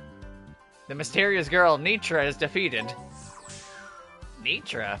 The mysterious girl, Nitra, is defeated.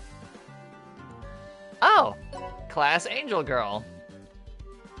 Nitra? Oh! Class Angel Girl.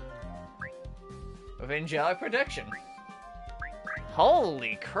 With angelic protection.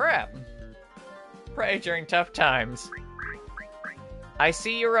 Holy crap! Pray during tough times. I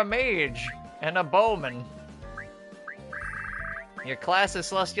see you're a mage and a bowman. Your class is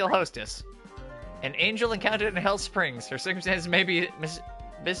Celestial Hostess. An angel encountered in Hell Springs. Her circumstances may be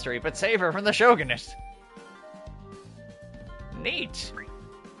mystery, but save her from the Shogunate. Neat.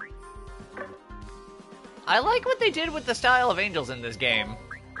 I like what they did with the style of angels in this game.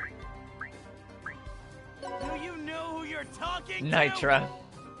 Do you know who you're talking to? Nitra.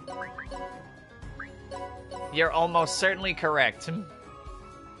 You're almost certainly correct. So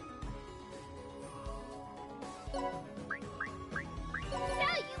you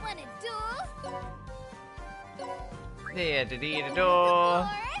want a duel? Da-da-dee-da-do.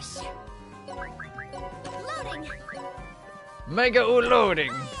 Loading. Mega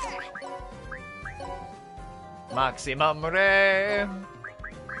loading. Maximum ray.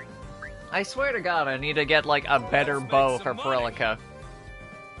 I swear to God, I need to get like a better bow for Perilika.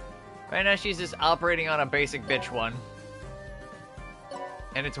 Right now, she's just operating on a basic bitch one,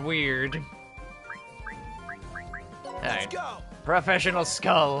 and it's weird. Alright. Let's go. Professional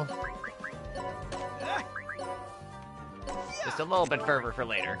skull. Just a little bit further for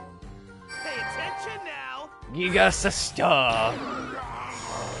later. Pay attention now. Giga Star.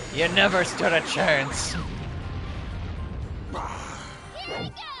 You never stood a chance. Here we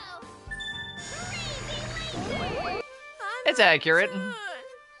go! It's accurate.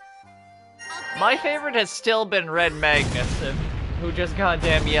 My favorite has still been Red Magnus, who just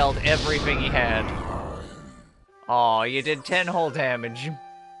goddamn yelled everything he had. Aw, you did 10 whole damage.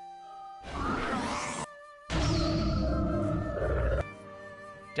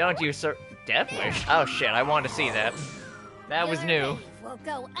 Don't you, sir? Death Wish? Oh shit, I want to see that. That was new. Your leave will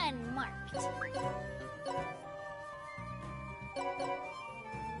go unmarked.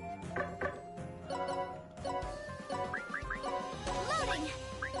 Loading!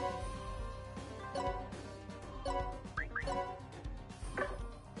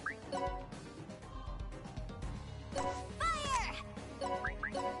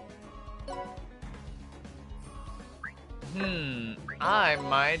 Fire! I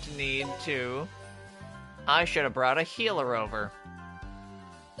might need to... I should have brought a healer over.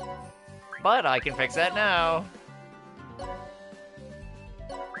 But I can fix that now.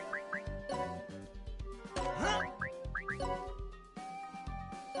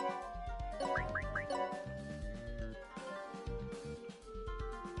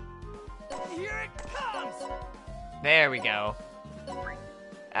 Here it comes. There we go.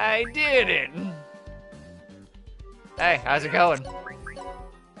 I did it! Hey, how's it going?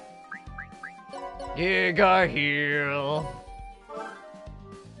 Giga heal.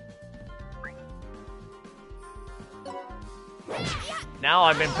 Now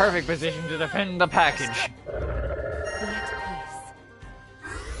I'm in perfect position to defend the package.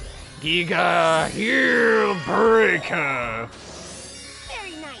 Giga heal breaker.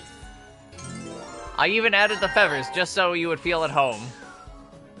 Very nice. I even added the feathers just so you would feel at home.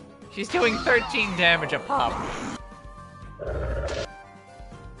 She's doing 13 damage a pop.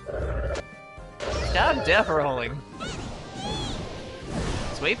 Stop death rolling.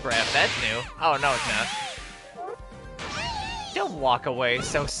 Sweet breath, that's new. Oh, no, it's not. Don't walk away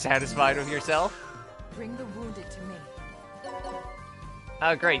so satisfied with yourself. Bring the wounded to me.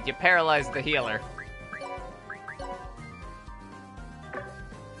 Oh, great, you paralyzed the healer.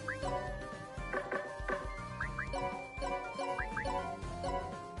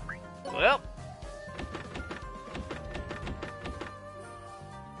 Well.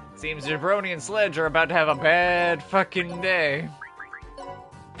 Seems Jabroni and Sledge are about to have a bad fucking day.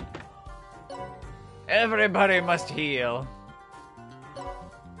 Everybody must heal.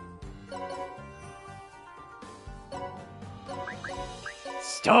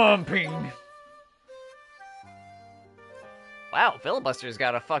 Stomping! Wow, Filibuster's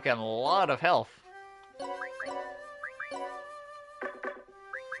got a fucking lot of health.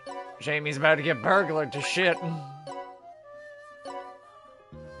 Jamie's about to get burglared to shit.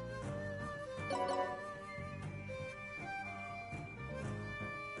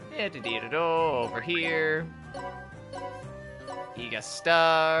 Over here. Giga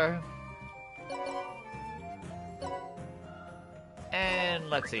Star. And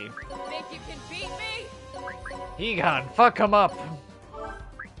let's see. Think you can beat me? Egon, fuck him up.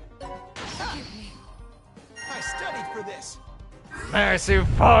 I studied for this. Massive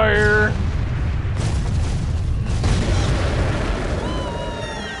fire.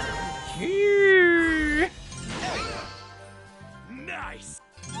 Nice.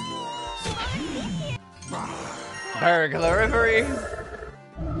 Burglary.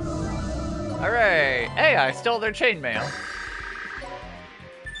 Hooray! Hey, I stole their chainmail.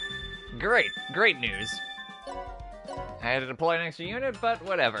 Great, great news. I had to deploy an extra unit, but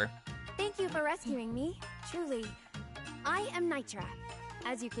whatever. Thank you for rescuing me. Truly. I am Nitra.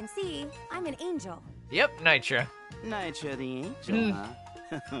 As you can see, I'm an angel. Yep, Nitra. Nitra the angel, huh?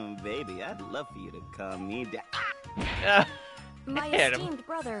 Baby, I'd love for you to calm me down. My Hit him. esteemed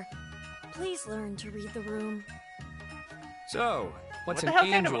brother, please learn to read the room. So, what's What the an hell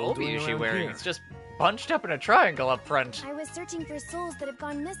kind of angel obi doing is she around wearing? here? It's just bunched up in a triangle up front. I was searching for souls that have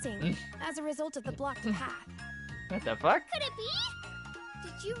gone missing as a result of the blocked path. What the fuck? Could it be?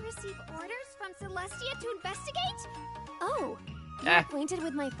 Did you receive orders from Celestia to investigate? Oh, you're acquainted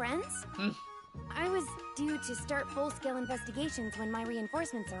with my friends? I was due to start full-scale investigations when my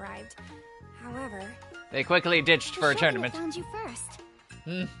reinforcements arrived. However, They quickly ditched for a tournament. Found you first.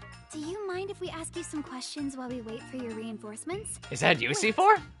 Do you mind if we ask you some questions while we wait for your reinforcements? Is that you,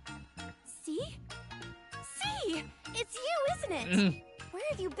 C4? see? See! It's you, isn't it? Where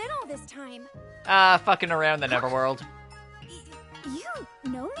have you been all this time? Fucking around the Neverworld. You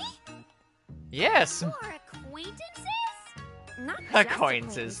know me? Yes. Our acquaintances? Not just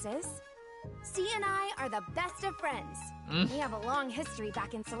Acquaintances. C and I are the best of friends. We have a long history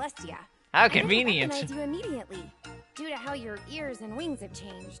back in Celestia. How I didn't convenient. recognize you immediately, due to how your ears and wings have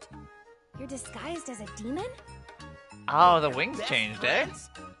changed. You're disguised as a demon? Oh, the wings Best changed, eh? friends?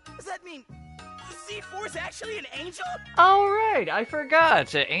 Does that mean C4's actually an angel? Oh, right, I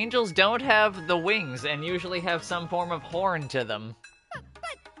forgot. Angels don't have the wings and usually have some form of horn to them.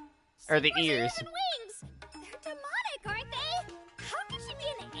 Or the ears. Wings! They're demonic, aren't they? How could she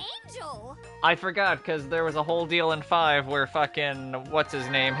be an angel? I forgot, because there was a whole deal in 5 where fucking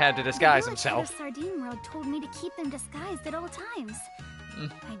what's-his-name had to disguise The village head himself. of Sardine World told me to keep them disguised at all times.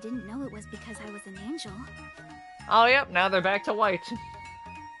 I didn't know it was because I was an angel. Oh, yep, now they're back to white.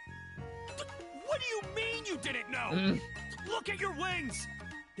 What do you mean you didn't know? Look at your wings!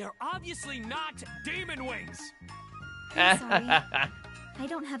 They're obviously not demon wings! I'm sorry. I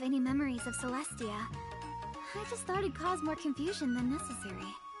don't have any memories of Celestia. I just thought it'd cause more confusion than necessary.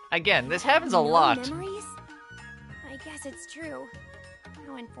 Again, this happens a No lot. memories? I guess it's true.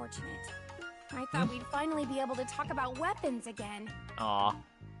 How unfortunate. I thought we'd finally be able to talk about weapons again. Aw.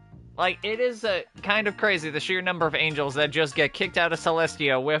 Like, it is kind of crazy, the sheer number of angels that just get kicked out of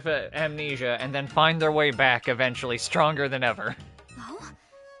Celestia with amnesia and then find their way back eventually, stronger than ever. Oh?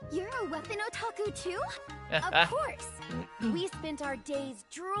 You're a weapon otaku too? Of course! We spent our days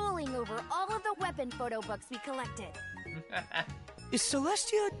drooling over all of the weapon photo books we collected. Is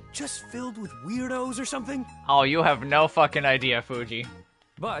Celestia just filled with weirdos or something? Oh, you have no fucking idea, Fuji.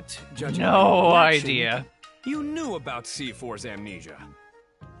 But, judging No by your reaction, idea. You knew about C4's amnesia.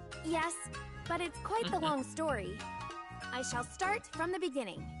 Yes, but it's quite the long story. I shall start from the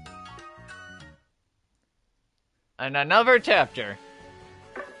beginning. And another chapter.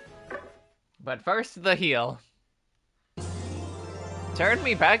 But first, the heal. Turned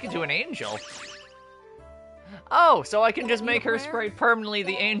me back into an angel. Oh, so I can just make her sprite permanently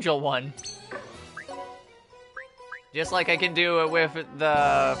the angel one. Just like I can do it with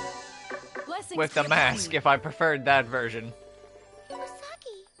the mask, if I preferred that version.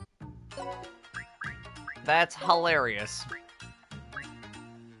 That's hilarious.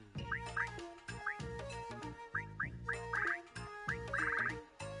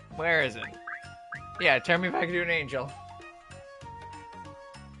 Where is it? Yeah, turn me back into an angel.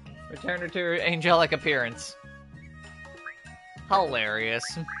 Return her to her angelic appearance. Hilarious.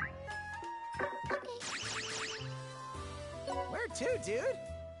 Where to, dude?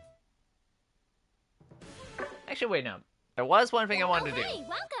 Actually, wait, no. There was one thing I wanted to do. Hey,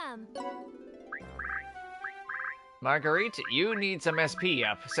 welcome! Marguerite, you need some SP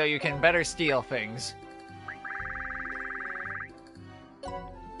up, so you can better steal things.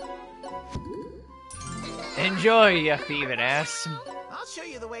 Enjoy, you thieving ass. I'll show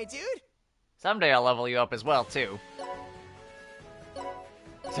you the way, dude. Someday I'll level you up as well, too.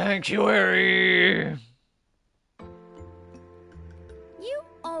 Sanctuary! You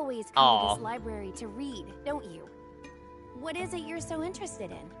always come Aw. to this library to read, don't you? What is it you're so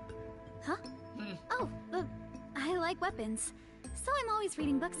interested in? Huh? Oh, I like weapons, so I'm always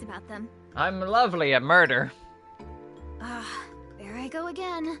reading books about them. I'm lovely at murder. There I go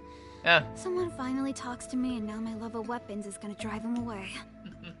again. Someone finally talks to me and now my love of weapons is gonna drive him away.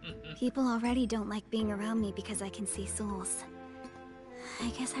 People already don't like being around me because I can see souls. I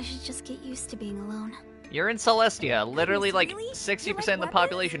guess I should just get used to being alone. You're in Celestia. Literally, like, Really? 60% You like of the weapons?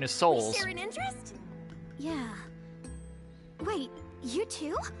 population is We souls. share an interest? Yeah. Wait, you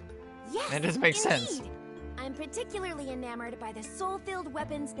too? Yes, That doesn't make sense. indeed. I'm particularly enamored by the soul-filled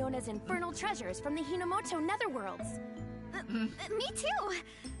weapons known as infernal treasures from the Hinomoto netherworlds. Me too!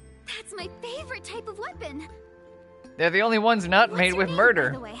 That's my favorite type of weapon! They're the only ones not What's made your with name, murder.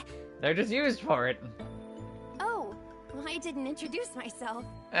 by the way? They're just used for it. Oh, well, I didn't introduce myself.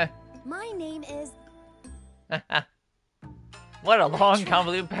 My name is... What a long,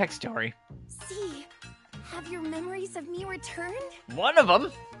 convoluted backstory. See, have your memories of me returned? One of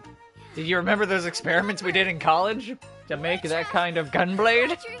them? Did you remember those experiments we did in college? To make that kind of gunblade?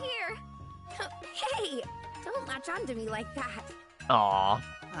 Glad you're here. Hey, don't latch onto me like that. Aww.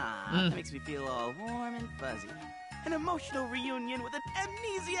 That makes me feel all warm and fuzzy. An emotional reunion with an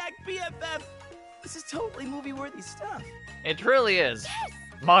amnesiac BFF. This is totally movie-worthy stuff. It truly is.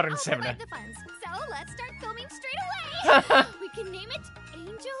 Modern I'll cinema. provide the funds, so let's start filming straight away! We can name it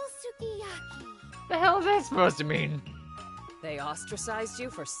Angel Sukiyaki. The hell is that supposed to mean? They ostracized you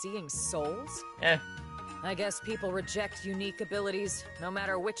for seeing souls? Eh, I guess people reject unique abilities, no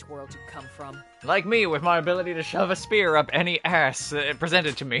matter which world you come from. like me with my ability to shove a spear up any ass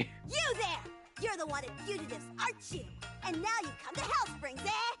presented to me. You there! You're the one at fugitives, aren't you? And now you come to Hell Springs,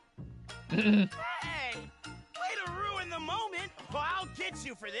 eh? Hey! Way to ruin the moment, I'll get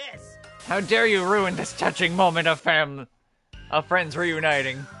you for this. How dare you ruin this touching moment of friends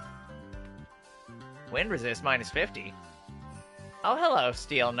reuniting. Wind resist -50. Oh, hello,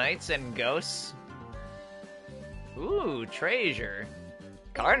 Steel Knights and Ghosts. Ooh, treasure.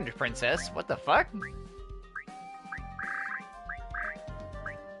 Garden Princess, what the fuck?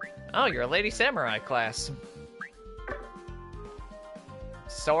 Oh, you're a Lady Samurai class.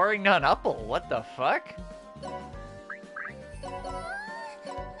 Soaring Non-Upple, what the fuck?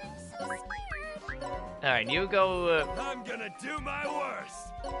 Alright, you go, I'm gonna do my worst.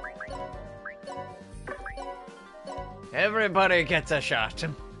 Everybody gets a shot.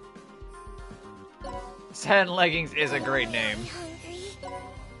 Sand Leggings is a great name.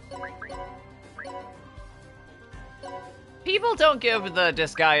 People don't give the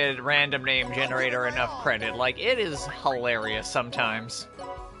Disgaea random name generator enough credit. Like, it is hilarious sometimes.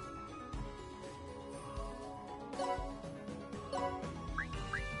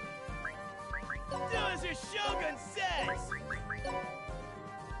 Do as your shogun says.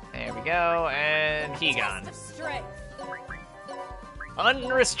 There we go, and he gone. Test of strength.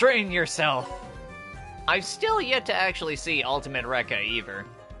 Unrestrain yourself. I've still yet to actually see Ultimate Rekka either.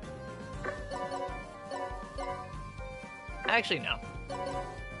 Actually, no.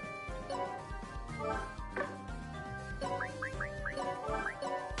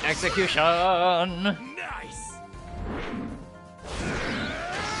 Execution! Nice!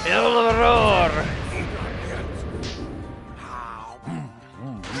 Il roar!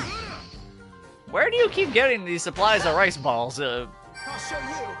 Where do you keep getting these supplies of rice balls? I'll show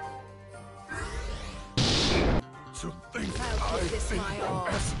you. To think I'll give this my all.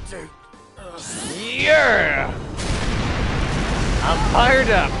 Yeah! I'm fired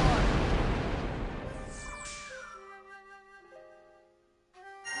up.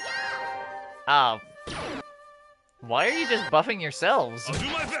 Oh. Why are you just buffing yourselves? I'll do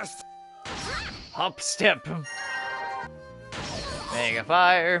my best. Hop step. Mega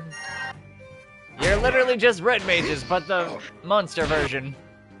fire. You're literally just red mages, but the monster version.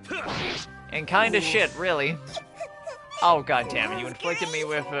 And kinda shit, really. Oh, god damn it, you inflicted me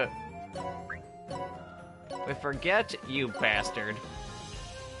with forget, you bastard.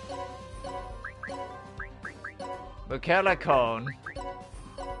 Bukela Cone.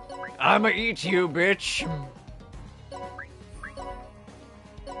 I'ma eat you, bitch.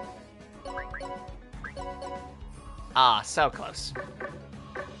 Ah, so close.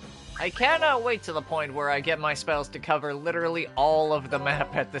 I cannot wait to the point where I get my spells to cover literally all of the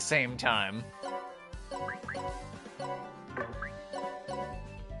map at the same time.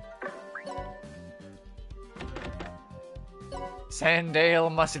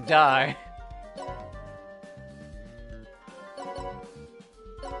 Sandale must die.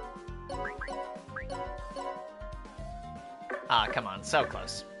 Ah, come on, so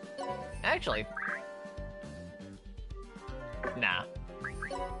close. Actually, nah.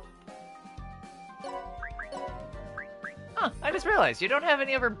 Huh, I just realized you don't have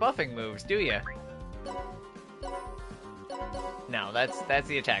any other buffing moves, do you? No, that's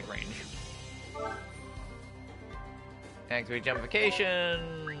the attack range. Activate jumpification.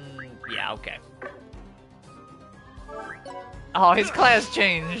 Yeah, okay. Oh, his class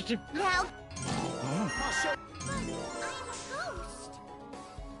changed. Now,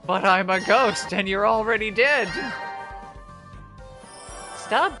 But I'm a ghost, and you're already dead.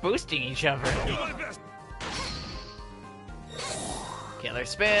 Stop boosting each other. Killer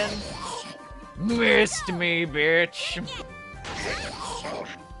spin. Missed me, bitch.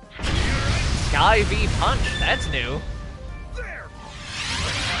 Sky V punch. That's new.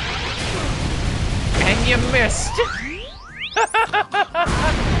 And you missed.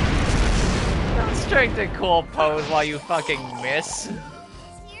 Strike the cool pose while you fucking miss.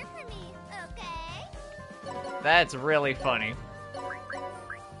 cheer for me, okay? That's really funny.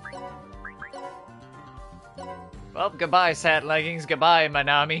 Well, goodbye, Sat Leggings. Goodbye,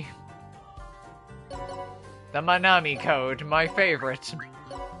 Manami. The Manami code, my favorite.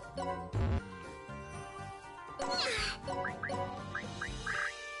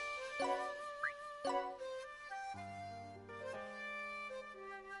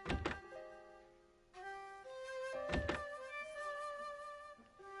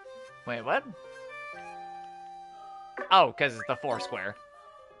 Wait, what? Oh, because it's the 4 square.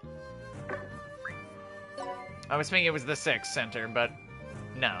 I was thinking it was the 6 center, but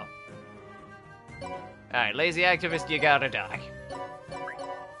no. Alright, lazy activist, you gotta die.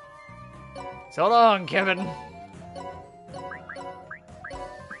 So long, Kevin.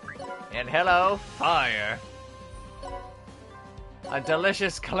 And hello, fire. A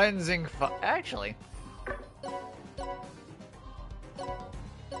delicious cleansing Actually,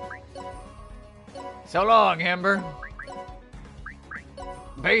 So long, Amber.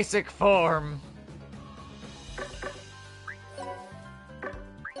 Basic form.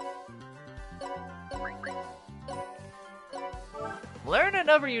 Learn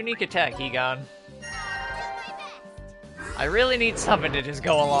another unique attack, Egon. I really need something to just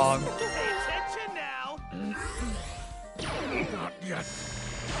go along. Attention now! Not yet.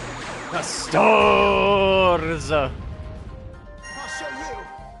 The stores! I'll show you.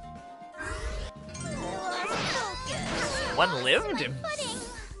 One lived?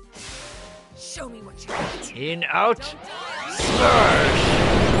 Show me what you got. In, out, smash!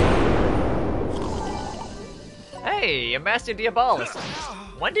 Hey, a Master Diabolus.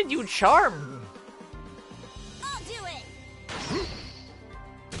 When did you charm? I'll do it.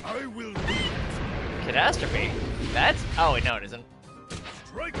 I will Catastrophe? That's... Oh, wait, no, it isn't.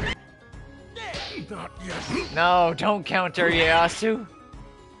 strike it. Not yet. No, don't counter, Ieyasu.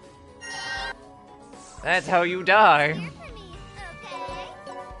 That's how you die. Here for me,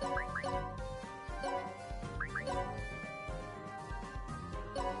 okay?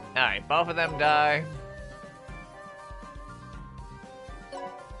 Alright, both of them die.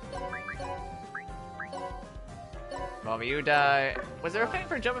 Both of you die. Was there a thing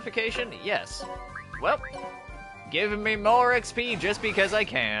for jumpification? Yes. Well, giving me more XP just because I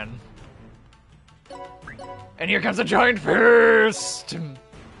can. And here comes a giant fist!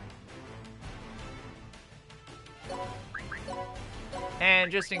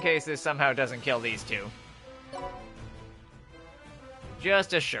 And just in case this somehow doesn't kill these two.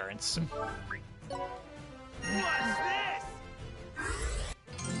 Just assurance. What's this?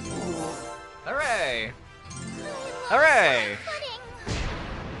 Hooray! Hooray!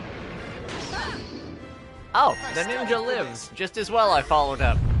 Oh, the ninja lives. Just as well I followed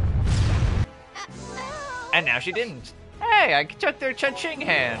up. And now she didn't. Hey, I took their cha-ching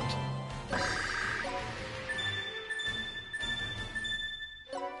hand.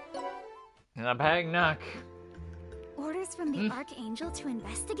 And a bag knock. Orders from the Archangel to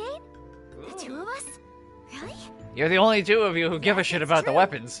investigate? The two of us? Really? You're the only two of you who give a shit about the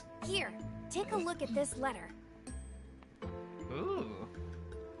weapons. Here, take a look at this letter. Ooh.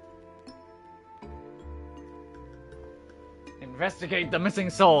 Investigate the missing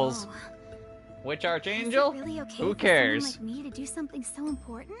souls. Oh. Which Is it Archangel? really okay Who for cares? someone like me to do something so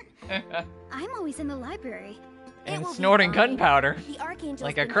important? I'm always in the library. And It will be snorting fine. gunpowder. The Archangel's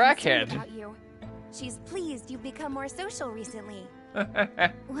Like a been concerned crackhead. about you. She's pleased you've become more social recently.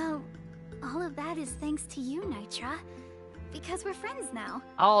 Well, all of that is thanks to you, Nitra. Because we're friends now.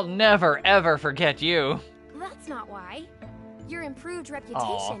 I'll never ever forget you. That's not why. Your improved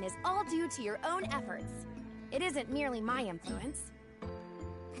reputation is all due to your own efforts. It isn't merely my influence.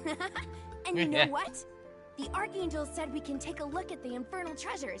 And you know what? The Archangel said we can take a look at the infernal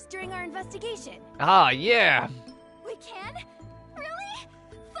treasures during our investigation. Ah, yeah. We can? Really?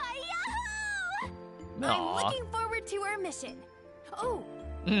 Fi-yahoo! I'm Aw. looking forward to our mission. Oh,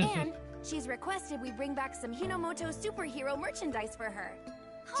 and she's requested we bring back some Hinomoto superhero merchandise for her.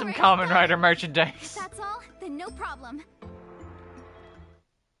 Some Alright, Kamen fine. Rider If merchandise. that's all, then no problem.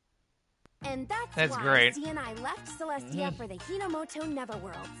 And That's why great. Z and I left Celestia for the Hinomoto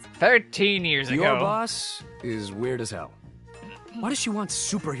Netherworlds. 13 years ago. Your boss is weird as hell. Why does she want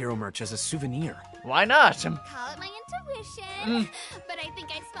superhero merch as a souvenir? Why not? Call it my intuition. But I think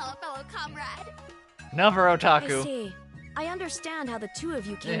I smell a fellow comrade. Another I otaku. see. I understand how the two of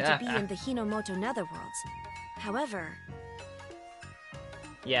you came to be in the Hinomoto Netherworlds. However,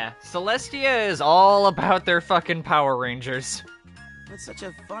 Yeah, Celestia is all about their fucking Power Rangers. It's such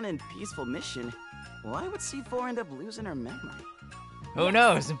a fun and peaceful mission. Why would C4 end up losing her memory? Who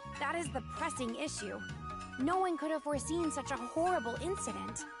knows? That is the pressing issue. No one could have foreseen such a horrible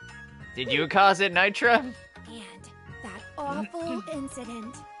incident. Did you cause it, Nitra? And that awful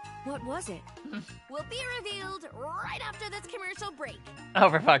incident what was it? will be revealed right after this commercial break. Oh,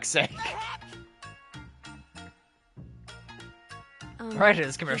 for fuck's sake. Right at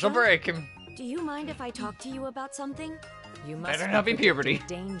this commercial Egon? break. Do you mind if I talk to you about something? You must Better not be predicting puberty.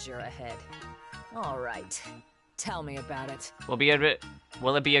 danger ahead. All right. Tell me about it.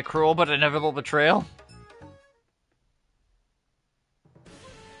 Will it be a cruel but inevitable betrayal?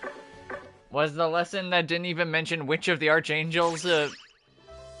 Was the lesson that didn't even mention which of the archangels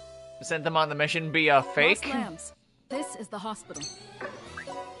sent them on the mission be a fake? Lost Lambs. This is the hospital.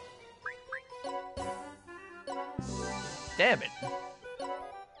 Damn it.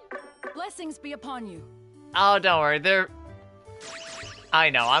 Blessings be upon you. Oh, don't worry. I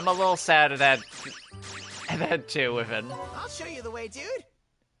know. I'm a little sad at that too with it. I'll show you the way,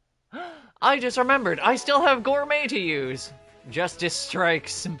 dude. I just remembered. I still have gourmet to use. Justice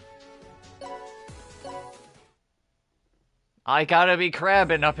strikes. I gotta be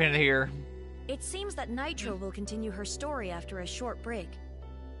crabbing up in here. It seems that Nitro will continue her story after a short break.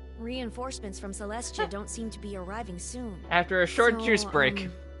 Reinforcements from Celestia don't seem to be arriving soon. After a short juice break.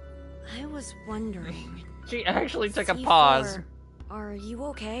 I was wondering... She actually took a pause. Are you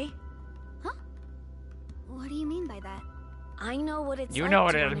okay? Huh? What do you mean by that? I know what it's you like know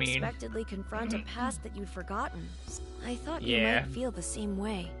what to I mean. unexpectedly confront a past that you'd forgotten. I thought you Yeah. might feel the same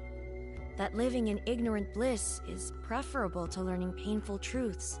way. That living in ignorant bliss is preferable to learning painful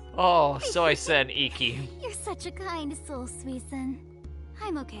truths. Oh, so I said, Iki. You're such a kind soul, Suisun.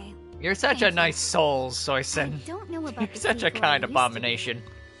 I'm okay. You're such a nice soul, Soysen. I don't know about You're the such a people I kind used to abomination. be,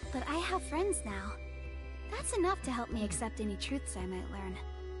 but I have friends now. That's enough to help me accept any truths I might learn.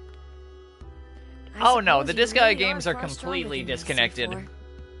 Oh no, the suppose you Disgaea really games are far stronger completely than me, disconnected. C4.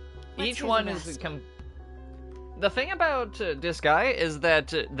 Let's Each hear one the is rest. the thing about Disgaea is that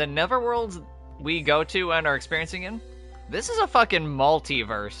the Neverworlds we go to and are experiencing in, this is a fucking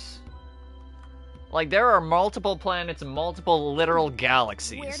multiverse. Like, there are multiple planets, multiple literal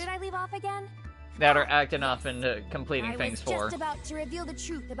galaxies Where did I leave off again? that are acting off and completing I things was for. just about to reveal the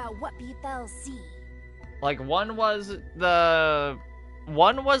truth about what befell C. Like, one was Laharl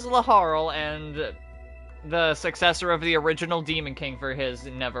and the successor of the original Demon King for his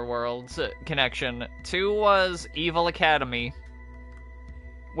Neverworlds connection. 2 was Evil Academy,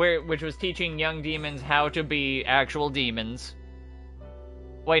 which was teaching young demons how to be actual demons.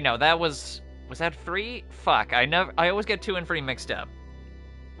 Wait, no, that was that 3? Fuck, I always get 2 and 3 mixed up.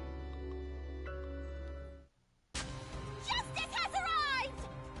 Justice has arrived!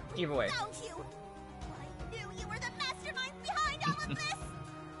 Either way. Don't you? I knew you were the mastermind behind all of this!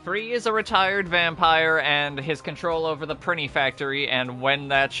 3 is a retired vampire and his control over the Prinny Factory and when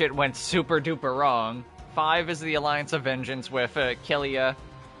that shit went super duper wrong. 5 is the Alliance of Vengeance with Killia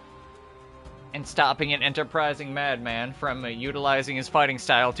and stopping an enterprising madman from utilizing his fighting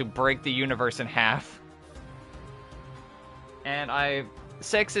style to break the universe in half. And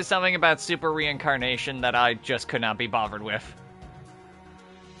 6 is something about super reincarnation that I just could not be bothered with.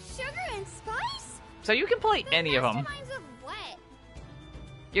 Sugar and spice? So you can play any of them. Masterminds of what?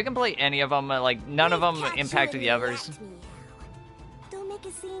 You can play any of them, like, none of them impacted the others. Don't make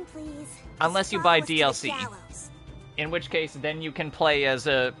a scene, please. Unless you buy DLC. In which case, then you can play as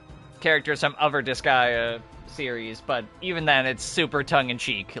a character some other Disgaea series, but even then, it's super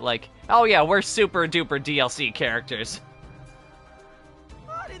tongue-in-cheek. Like, oh yeah, we're super-duper DLC characters.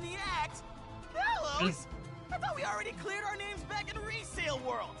 Not in the act. Hellos. I thought we already cleared our names back in Resale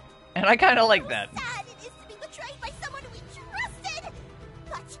World. And I kind of like that. Sad it is to be betrayed by someone we trusted.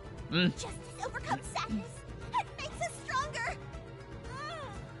 But justice overcomes sadness and makes us stronger.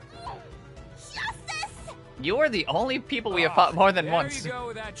 Justice! You are the only people we have fought more than once. There you go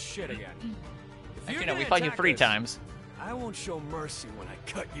with that shit again. If Actually, you're no, we gonna fought you attack 3 us, times. I won't show mercy when I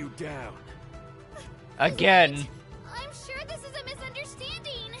cut you down. Again. I'm sure this is a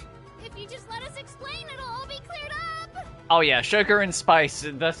misunderstanding. If you just let us explain, it'll all be cleared up. Oh yeah, Sugar and Spice,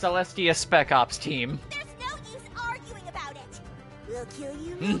 the Celestia Spec Ops team. There's no use arguing about it. We'll kill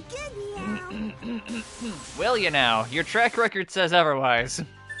you real good, meow. Will you now? Your track record says otherwise.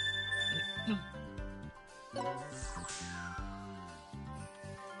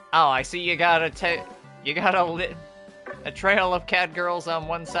 Oh, I see you got a trail of cat girls on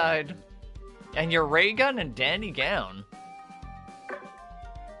one side, and your ray gun and dandy gown.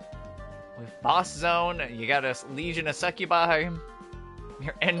 With Boss Zone, you got a Legion of Succubi,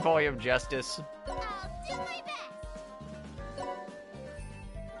 your Envoy of Justice. I'll do my best.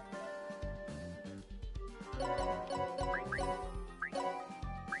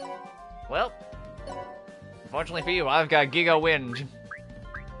 Well, fortunately for you, I've got Giga Wind.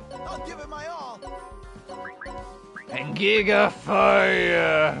 I'll give it my all. And Giga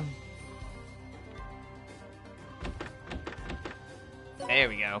Fire! There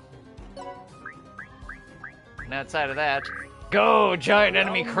we go. And outside of that, go, giant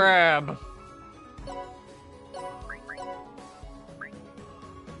enemy crab!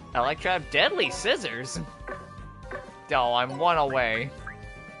 Electrap Deadly Scissors? Oh, I'm 1 away.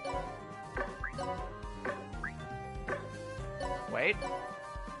 Wait.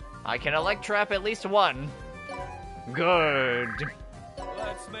 I can Electrap at least 1. Good.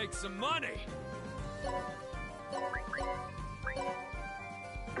 Let's make some money.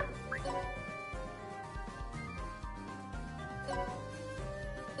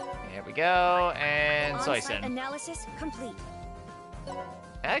 There we go, and On-site Soysen. analysis complete.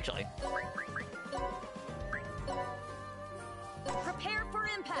 Actually, Prepare for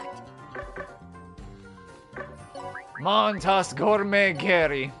impact. Montas Gourmet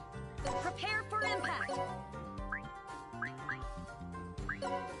Gary. Prepare for impact.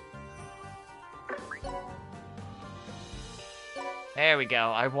 There we go.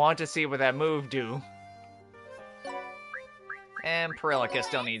 I want to see what that move do. And Perillica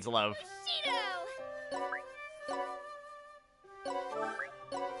still needs love.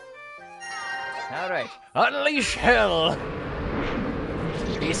 Alright. Unleash hell!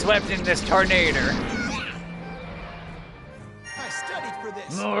 Be swept in this tornado. I studied for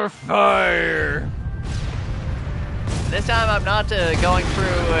this. More fire! This time I'm not going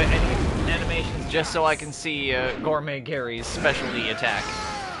through any animations just so I can see Gourmet Gary's specialty attack.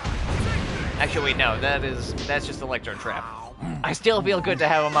 Actually, wait, no, that's just Electro Trap. I still feel good to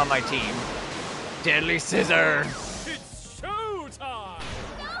have him on my team. Deadly Scissor! It's showtime!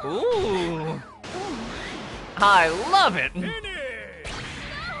 Ooh! I love it!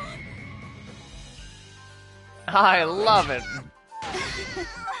 I love it!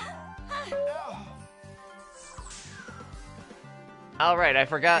 Alright, I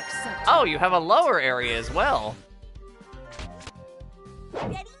forgot. Oh, you have a lower area as well.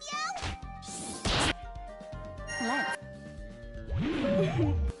 Ready,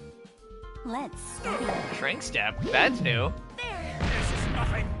 Let's Shrink Step, that's new. This is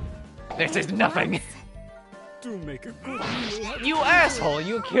nothing. This is nothing. Do make a good You asshole,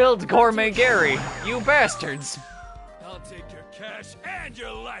 you killed Gourmet Gary. You bastards. I'll take your cash and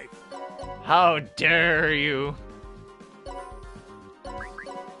your life. How dare you?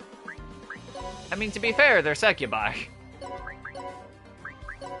 I mean, to be fair, they're succubi.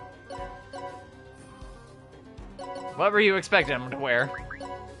 What were you expecting them to wear?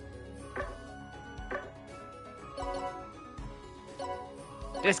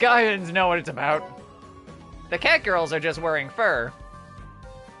 Disgaeans know what it's about. The cat girls are just wearing fur.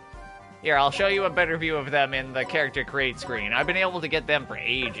 Here, I'll show you a better view of them in the character create screen. I've been able to get them for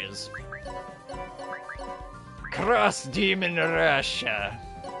ages. Cross Demon Russia.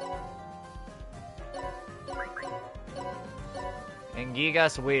 And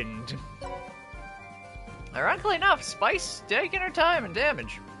Gigas Wind. Ironically enough, Spice taking her time and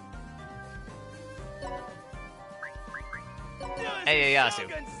damage. Hey, Yasu.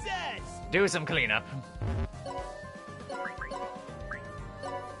 Do some cleanup.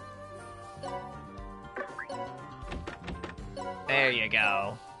 There you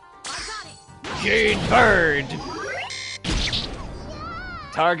go. Jade Bird!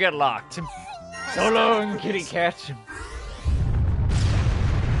 Target locked. So long, kitty cat.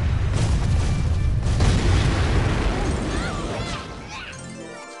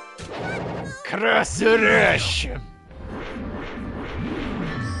 Cross rush!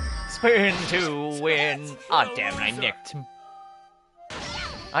 Spin to win. Ah, oh, damn it, I nicked.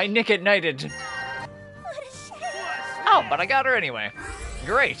 I nick it knighted. Oh, but I got her anyway.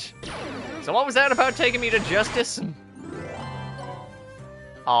 Great. So what was that about taking me to justice?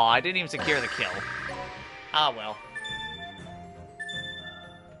 Oh, I didn't even secure the kill. Ah, well.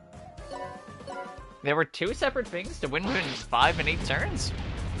 There were two separate things to win within 5 and 8 turns?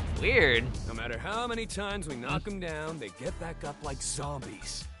 Weird. No matter how many times we knock them down, they get back up like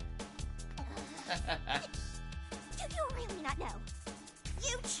zombies. Do you really not know?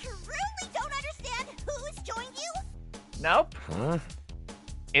 You truly don't understand who's joined you? Nope. Huh?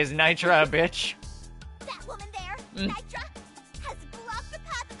 Is Nitra a bitch? That woman there, Nitra, has blocked the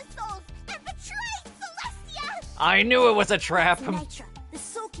path of the souls and betrayed Celestia! I knew it was a trap. Nitra, the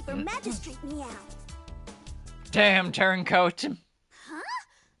Soulkeeper Magistrate meow. Damn turncoat. Huh?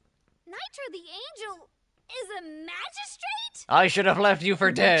 Nitra the Angel is a magistrate? I should have left you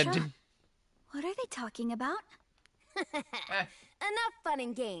for dead. Nitra? What are they talking about? Enough fun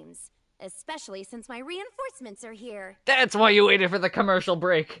and games. Especially since my reinforcements are here. That's why you waited for the commercial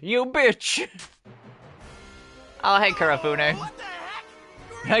break, you bitch! Oh, hey, Kurafune. What the heck?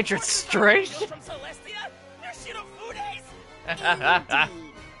 Nitra's straight? From Celestia? You're Indeed.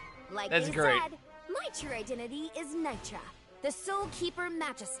 Like That's they great. said, my true identity is Nitra, the Soulkeeper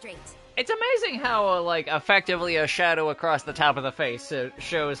Magistrate. It's amazing how, like, effectively a shadow across the top of the face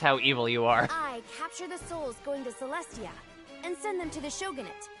shows how evil you are. I capture the souls going to Celestia and send them to the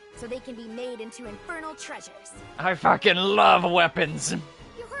Shogunate so they can be made into infernal treasures. I fucking love weapons.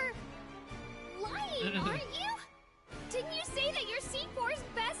 You're lying, aren't you? Didn't you say that you're C4's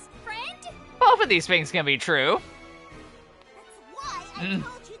best friend? Both of these things can be true. That's why I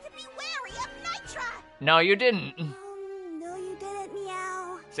told you to be wary of Nitra! No, you didn't. No, you didn't,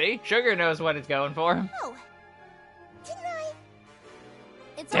 meow. See? Sugar knows what it's going for. Oh, didn't I?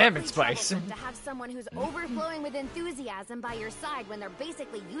 It's Damn awfully it, Spice. troublesome to have someone who's overflowing with enthusiasm by your side when they're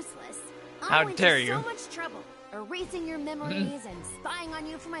basically useless. How I went dare to you. so much trouble, erasing your memories and spying on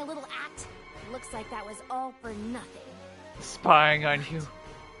you for my little act. Looks like that was all for nothing. Spying on you.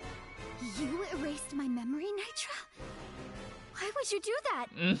 You erased my memory, Nitra? Why would you do that?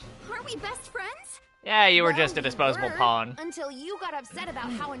 Aren't we best friends? Yeah, you were Well, just a we disposable were, pawn. Until you got upset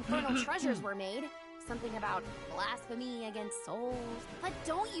about how infernal treasures were made. Something about blasphemy against souls. But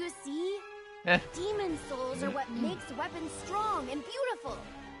don't you see? Demon souls are what makes weapons strong and beautiful.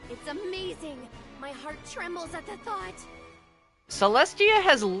 It's amazing. My heart trembles at the thought. Celestia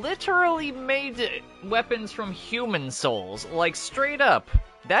has literally made weapons from human souls, like straight up.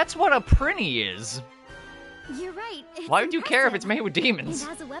 That's what a prinny is. You're right. It's Why would you care if impressive. it's made with demons?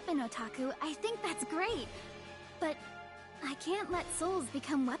 And as a weapon otaku, I think that's great. But I can't let souls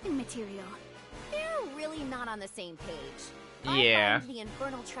become weapon material. They're really not on the same page. Yeah. I find the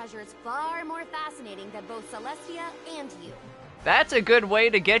infernal treasures far more fascinating than both Celestia and you. That's a good way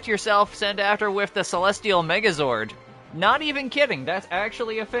to get yourself sent after with the Celestial Megazord. Not even kidding, that's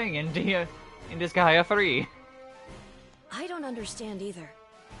actually a thing in Disgaea 3. I don't understand either.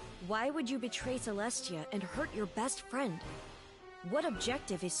 Why would you betray Celestia and hurt your best friend? What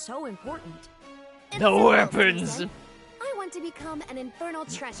objective is so important? The weapons! I want to become an infernal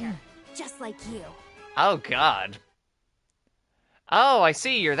treasure, just like you. Oh god. Oh, I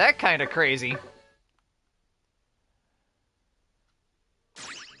see, you're that kind of crazy.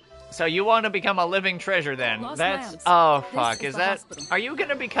 So you want to become a living treasure then? Lost That's... Lambs. Oh This fuck, is is the that... hospital. Are you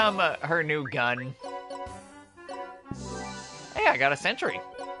gonna become her new gun? Hey, I got a sentry.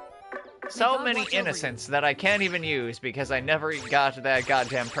 So God many watch over you. innocents that I can't even use because I never got that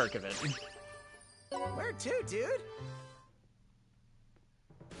goddamn perk of it. Where to, dude?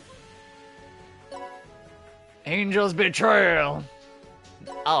 Angel's betrayal.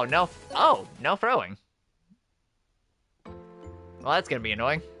 Oh, no. Oh, no throwing. Well, that's gonna be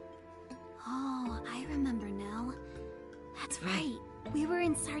annoying. Oh, I remember now. That's right. We were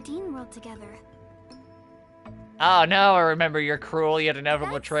in Sardine World together. Oh, no, I remember your cruel yet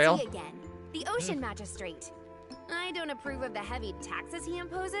inevitable That's betrayal. C again, the Ocean Magistrate. I don't approve of the heavy taxes he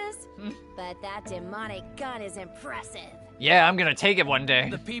imposes, but that demonic gun is impressive. Yeah, I'm gonna take it one day.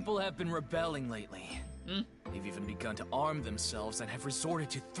 The people have been rebelling lately. They've even begun to arm themselves and have resorted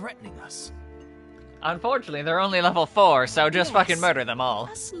to threatening us. Unfortunately, they're only level 4, so just Yes. fucking murder them all.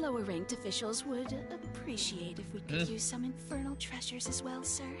 Us lower-ranked officials would appreciate if we could use some infernal treasures as well,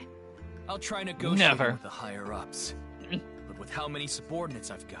 sir. I'll try negotiating Never. with the higher-ups. But with how many subordinates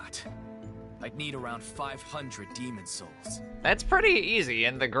I've got, I'd need around 500 demon souls. That's pretty easy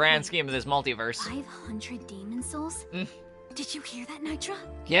in the grand scheme of this multiverse. 500 demon souls? Did you hear that, Nitra?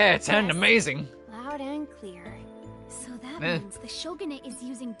 Yeah, it sounded Yes. amazing. Loud and clear. So that means the Shogunate is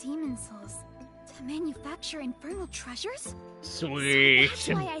using demon souls to manufacture infernal treasures? Sweet. That's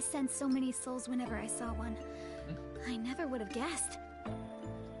why I sensed so many souls whenever I saw one. I never would have guessed.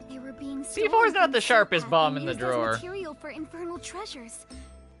 They were being C4 is stolen not from the sharpest Soulpath bomb and in the used as drawer. material for infernal treasures.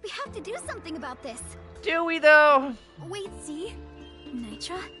 We have to do something about this. Do we, though? Wait, see?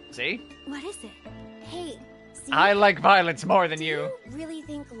 Nitra? See? What is it? Hey, see? I like violence more than Do you. you really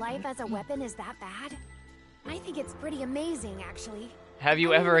think life as a weapon is that bad? I think it's pretty amazing, actually. Have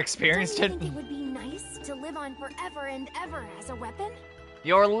you I ever mean, experienced don't it? you think it would be nice to live on forever and ever as a weapon?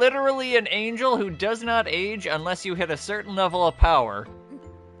 You're literally an angel who does not age unless you hit a certain level of power.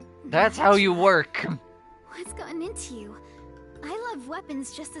 That's how you work. What's gotten into you? I love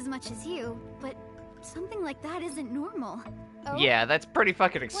weapons just as much as you, but something like that isn't normal. Oh, Yeah, that's pretty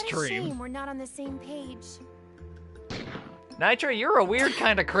fucking what a extreme. shame we're not on the same page. Nitra, you're a weird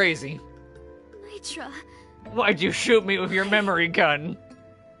kind of crazy. Nitra, Why'd you shoot me with your memory gun?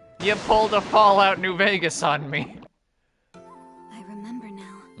 You pulled a Fallout New Vegas on me. I remember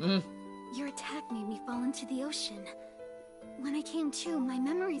now. Your attack made me fall into the ocean. When I came to, my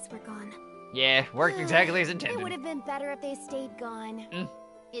memories were gone. Yeah, worked exactly as It would intended. have been better if they stayed gone.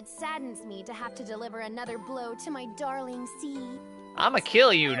 It saddens me to have to deliver another blow to my darling sea. I'ma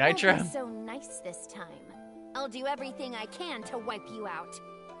kill you, It won't Nitra. be so nice this time. I'll do everything I can to wipe you out.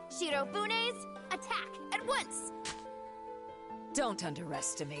 Shirofunes, attack at once! Don't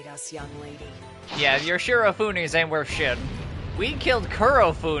underestimate us, young lady. Yeah, your Shirofunes ain't worth shit. We killed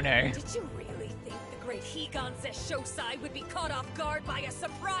Kurofune. Did you really think the great Higan Shosai would be caught off guard by a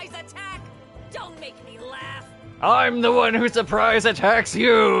surprise attack? Don't make me laugh. I'm the one who surprise attacks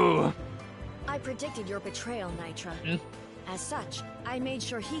you! I predicted your betrayal, Nitra. As such, I made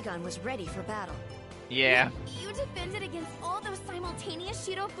sure Higan was ready for battle. Yeah. You defended against all those simultaneous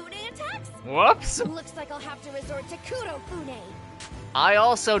Shirofune attacks? Whoops! Looks like I'll have to resort to Kurofune. I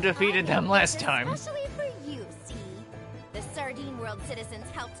also defeated them last time. Especially for you, see? The Sardine World citizens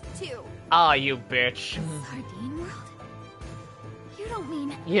helped too. Ah, you bitch. Sardine World? You don't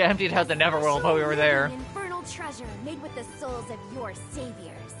mean... You emptied out the Neverworld while we were there. An infernal treasure made with the souls of your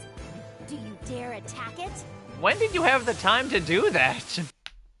saviors. Do you dare attack it? When did you have the time to do that?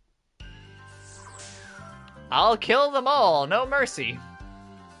 I'll kill them all, no mercy.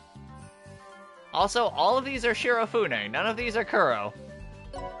 Also, all of these are Shirofune, none of these are Kuro.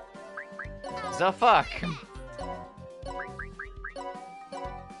 The fuck?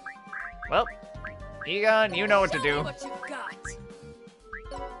 Well, Egon, you know what to do. What you got?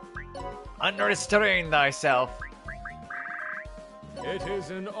 Unrestrain thyself. It is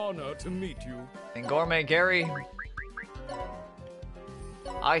an honor to meet you. And Gourmet Gary,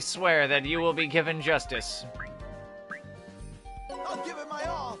 I swear that you will be given justice. I'll give it my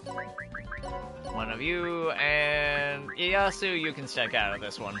all. One of you and Ieyasu, you can stick out of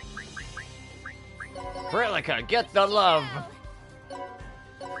this one. Brillica, get the love.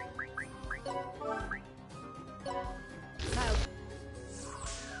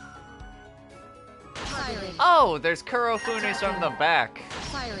 Firing. Oh, there's Kurofunes from the back.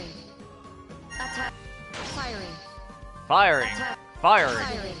 Firing. Attack. Firing. Firing. Attack. Firing.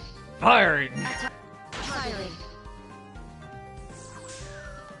 Firing. Firing. Attack. Firing.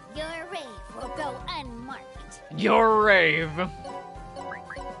 Your rave will go unmarked. Your rave.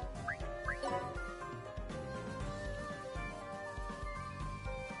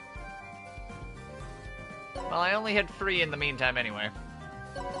 Well, I only hit 3 in the meantime anyway.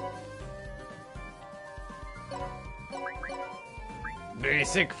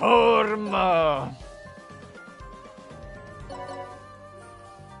 Basic form.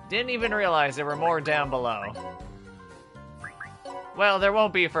 Didn't even realize there were more down below. Well, there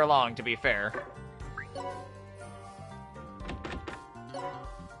won't be for long, to be fair.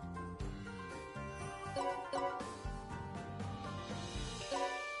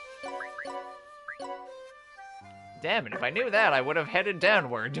 Damn it, if I knew that, I would have headed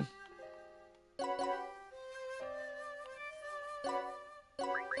downward.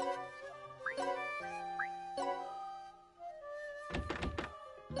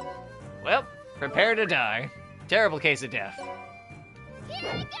 Well, prepare to die. Terrible case of death.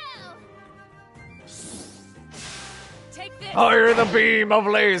 Here we go. Take this. Fire the beam of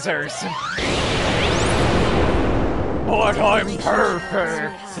lasers! But I'm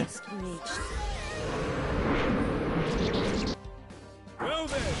perfect! Well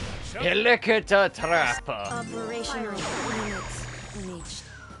then, shall Helicata Trappa. Operational limits reached.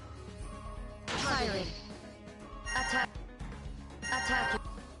 Firing. Attack. Attacking.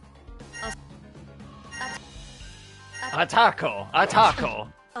 Attacco!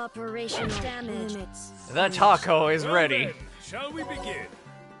 Attacco! Operational damage limits. The taco is well ready. then, shall we begin?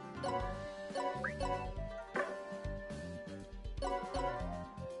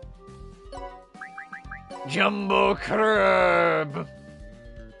 Jumbo crab!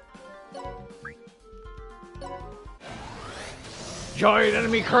 Giant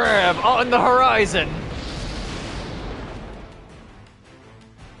enemy crab on the horizon!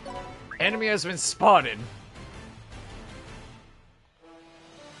 Enemy has been spotted.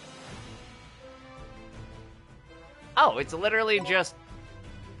 Oh, it's literally just...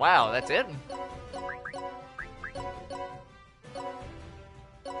 Wow, that's it?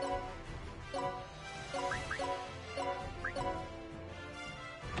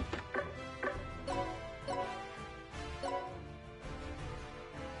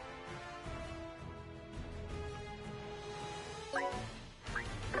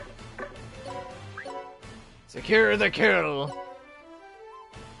 Secure the kill!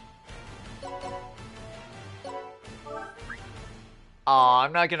 Aw,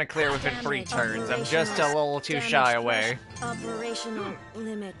 I'm not gonna clear within 3 turns. I'm just a little too shy away. Operational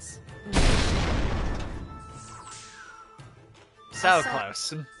limits. So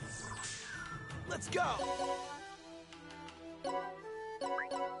close. Let's go.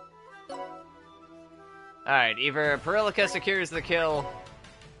 Alright, either Perillica secures the kill,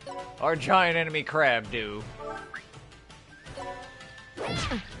 or giant enemy crab do.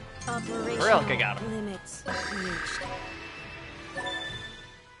 Perillica got him. Limits reached.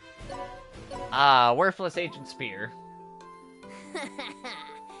 Ah, worthless Agent Spear.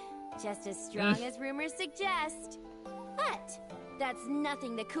 Just as strong as rumors suggest. But that's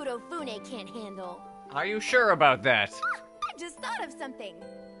nothing the Kurofune can't handle. Are you sure about that? I just thought of something.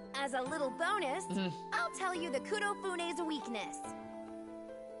 As a little bonus, I'll tell you the Kurofune's weakness.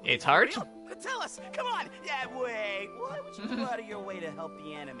 It's hard? Tell us. Come on. Yeah, wait. Why would you go out of your way to help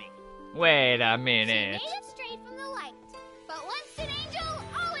the enemy? Wait a She minute. made it straight from the light. But once an angel,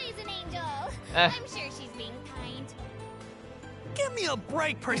 always an angel. I'm sure she's being kind. Give me a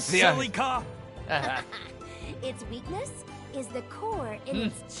break, Yeah. Priscillica! Its weakness is the core in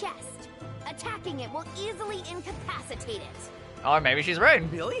its chest. Attacking it will easily incapacitate it. Or maybe she's right.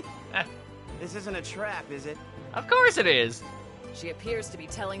 Really? This isn't a trap, is it? Of course it is. She appears to be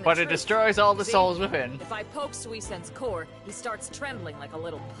telling the But truth. it destroys all the See, souls within. If I poke Suisen's core, he starts trembling like a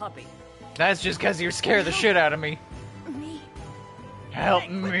little puppy. That's just because you scare the shit out of me. Me. Help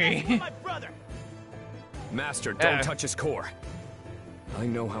Hey, me. my brother. Master, don't touch his core. I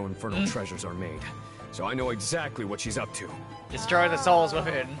know how infernal treasures are made, so I know exactly what she's up to. Destroy the souls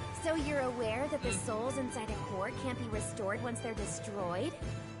within. So you're aware that the souls inside a core can't be restored once they're destroyed?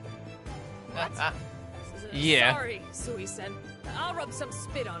 Yeah. Sorry, Suisen. I'll rub some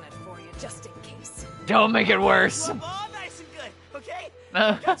spit on it for you, just in case. Don't make it worse. Well, all nice and good, okay?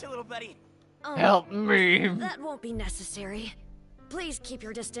 Gotcha, little buddy. Help me. That won't be necessary. Please keep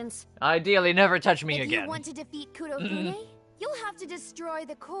your distance. Ideally, never touch me If again. you want to defeat Kurofune, you'll have to destroy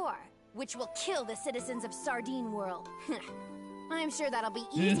the core, which will kill the citizens of Sardine World. I'm sure that'll be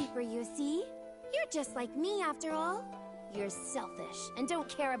easy for you, see? You're just like me, after all. You're selfish and don't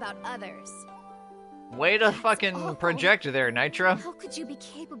care about others. Way to fucking project there, Nitro. How could you be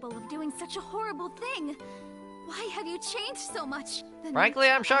capable of doing such a horrible thing? Why have you changed so much? The Frankly,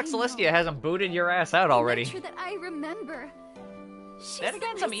 Nitra I'm shocked I know. Celestia hasn't booted your ass out The already. Nitra that I remember. She's Then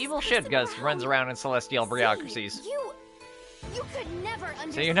again, the some nicest evil shit person runs around. around in celestial See, bureaucracies. You could never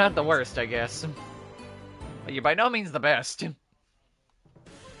understand. So you're not the worst, I guess. But you're by no means the best.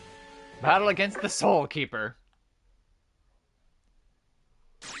 Battle against the Soul Keeper.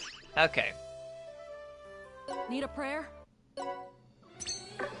 Okay. Need a prayer?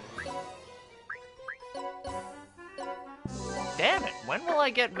 Damn it, when will I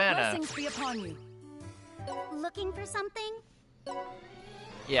get mana? Blessings be upon you. Looking for something?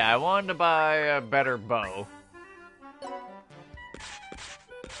 Yeah, I wanted to buy a better bow.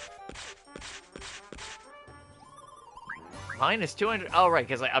 Mine is 200. Oh, right,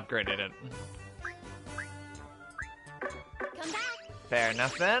 because I upgraded it. Come back. Fair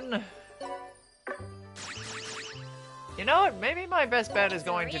enough then. You know what? Maybe my best bet is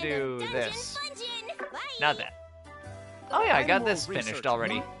going to do this. Not that. Oh yeah, I got this finished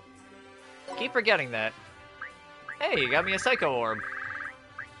already. Keep forgetting that. Hey, you got me a Psycho Orb.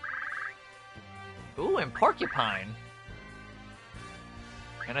 Ooh, and Porcupine.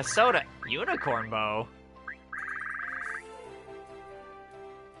 And a Soda Unicorn Bow.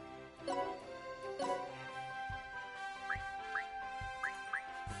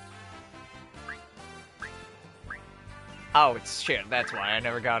 Oh, it's shit, that's why I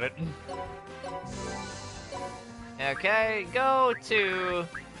never got it. Okay, go into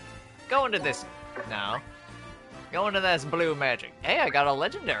this now. Go into this blue magic. Hey, I got a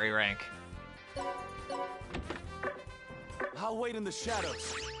legendary rank. I'll wait in the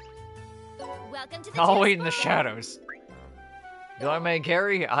shadows. Welcome to the I'll wait in the chess shadows. Gourmet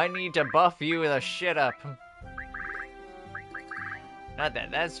Gary, I need to buff you the shit up. Not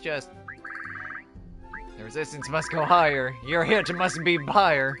that, that's just... The resistance must go higher. Your hit must be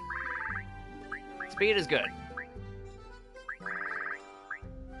higher. Speed is good.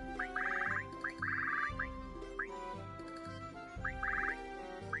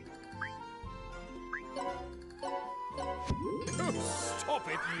 Stop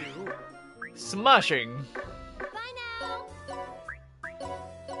it, you! Smushing. Bye now.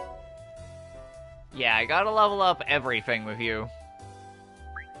 Yeah, I gotta level up everything with you.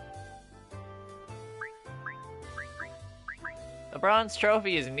 The bronze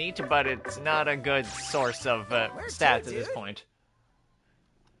trophy is neat, but it's not a good source of stats at this point.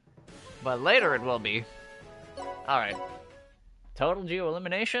 But later it will be. Alright. Total Geo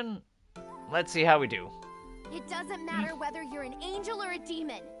elimination? Let's see how we do. It doesn't matter whether you're an angel or a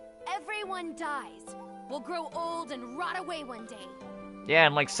demon. Everyone dies. We'll grow old and rot away one day. Yeah,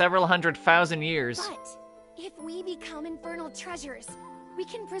 in like several 100,000 years. But if we become infernal treasures, we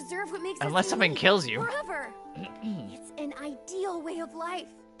can preserve what makes Unless us something unique kills you. forever. It's an ideal way of life.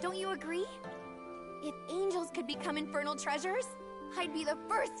 Don't you agree? If angels could become infernal treasures, I'd be the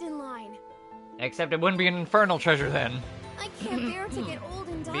first in line. Except it wouldn't be an infernal treasure then. I can't bear to get old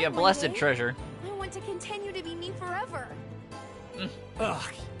and die Be a one blessed day. treasure. I want to continue to be me forever. Ugh,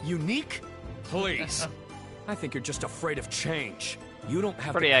 unique? Please. I think you're just afraid of change. You don't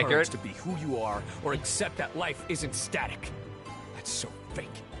have Pretty the courage accurate. to be who you are or accept that life isn't static. That's so fake.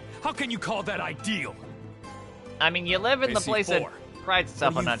 How can you call that ideal? I mean, you live in the place that BC4. prides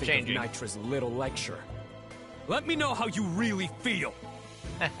itself What on do you not think changing. of Nitra's little lecture? Let me know how you really feel.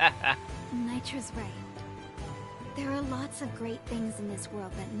 Nitra's right. There are lots of great things in this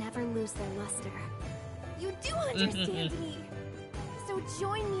world that never lose their luster. You do understand me. So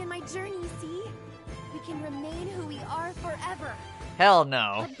join me in my journey, see? We can remain who we are forever. Hell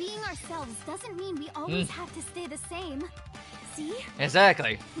no. But being ourselves doesn't mean we always have to stay the same. See?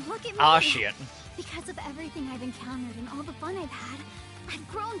 Exactly. Look at me. Aw, shit. Because of everything I've encountered and all the fun I've had, I've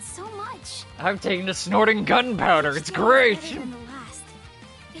grown so much. I've taken to snorting gunpowder. It's Each day is great. better than the last.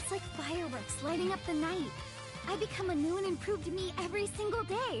 It's like fireworks lighting up the night. I become a new and improved me every single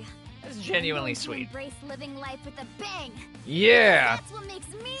day. That's genuinely I'm going to sweet. embrace living life with a bang. Yeah. That's what makes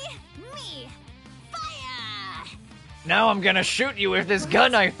me, me. Fire! Now I'm gonna shoot you with this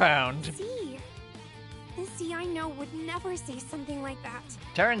gun I found. See, I know would never say something like that.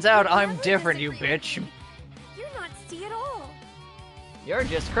 Turns out I'm different, you bitch. You're not C at all. You're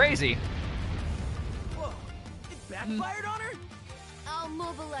just crazy. Whoa, it backfired on her? I'll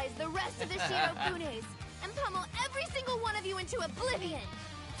mobilize the rest of the Shirofunes and pummel every single one of you into oblivion.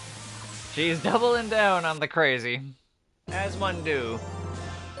 She's doubling down on the crazy. As one do.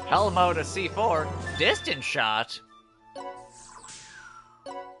 Helmo to C4. Distance shot.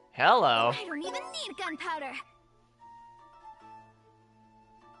 Hello. I don't even need gunpowder.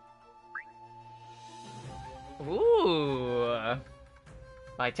 Ooh.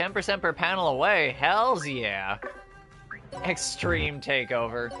 By 10% per panel away. Hells yeah. Extreme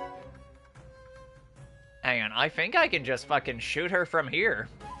takeover. Hang on, I think I can just fucking shoot her from here.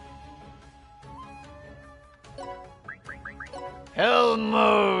 Hell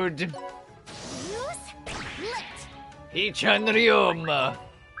mode! Hichanrium!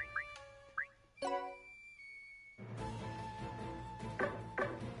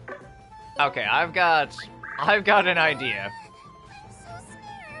 Okay, I've got an idea.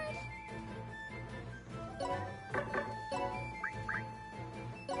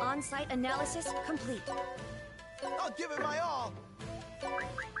 On-site analysis complete. I'll give it my all.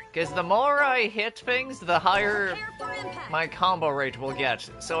 Because the more I hit things, the higher my combo rate will get.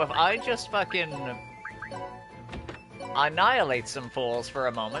 So if I just fucking annihilate some fools for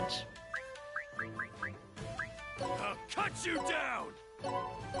a moment. I'll cut you down!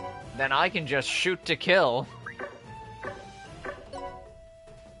 Then I can just shoot to kill.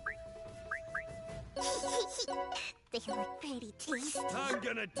 They look pretty tasty. I'm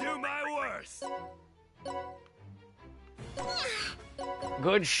gonna do my worst!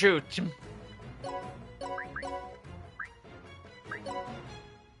 Good shoot.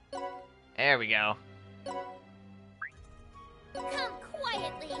 There we go. Come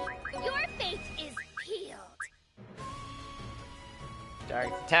quietly. Your fate is peeled.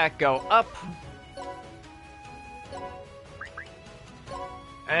 Direct attack, go up.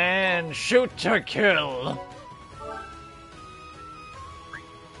 And shoot to kill.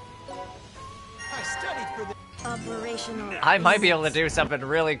 I studied for this. Operational. I might be able to do something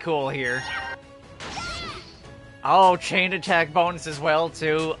really cool here. Oh, chain attack bonus as well,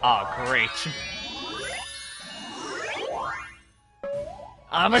 too. Oh, great.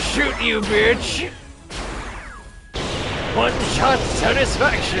 I'ma shoot you, bitch! One shot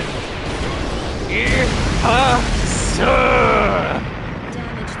satisfaction!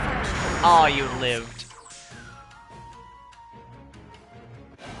 Oh, you lived.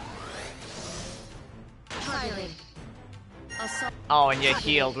 Oh, and you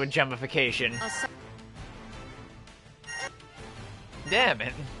healed with gemmification. Damn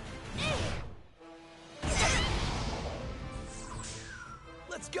it.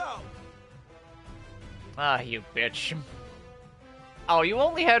 Let's go. Ah, you bitch. Oh, you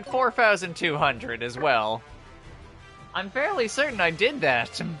only had 4,200 as well. I'm fairly certain I did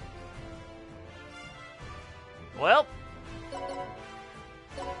that. Well.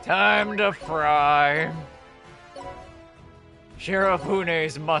 Time to fry.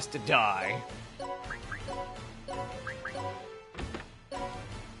 Shirafunes must die.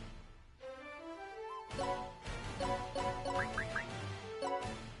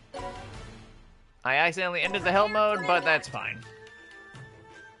 I accidentally ended the hell mode, but that's fine.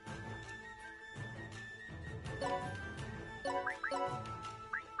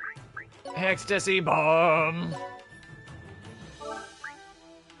 Ecstasy bomb!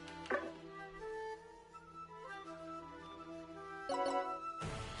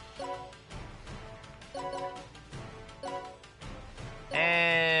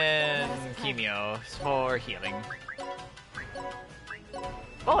 And Chemio for healing.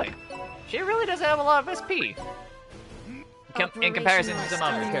 Boy, she really does have a lot of SP. In comparison to some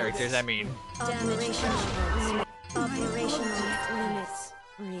other characters, I mean.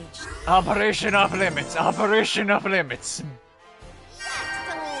 Operation off limits. Operation off limits.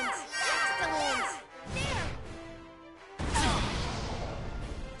 Excellent! Excellent!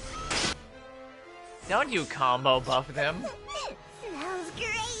 Don't you combo buff them? Smells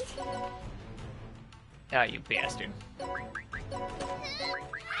great! Ah, you bastard. Let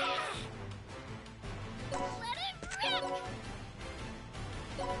it rip!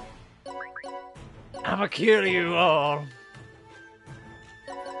 I'ma kill you all.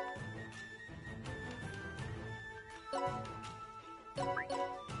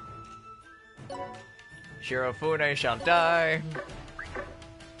 Shirofune shall die.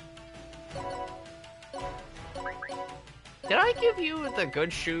 Did I give you the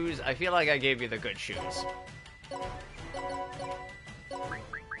good shoes? I feel like I gave you the good shoes.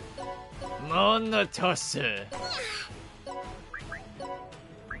 Monotose.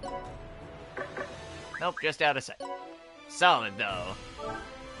 Nope, just out of sight. Solid though.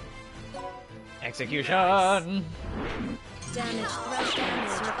 Execution. Damage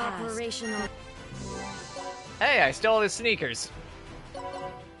threshold operational. Hey, I stole his sneakers.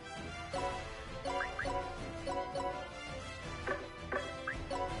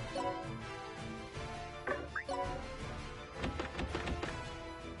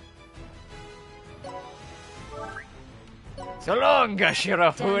 So long,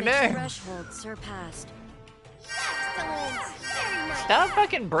 Shirofune. Damage threshold surpassed. Excellent! Very nice. Stop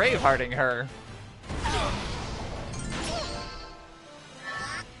fucking bravehearting her. I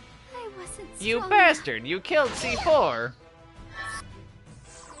wasn't You strong bastard! You killed C4.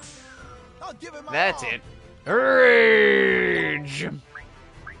 I'll give it my That's all. it. Rage!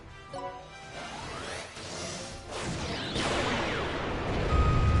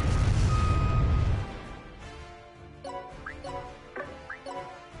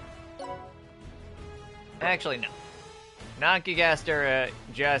 Actually, no. Not Gigaster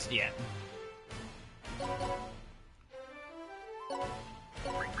just yet.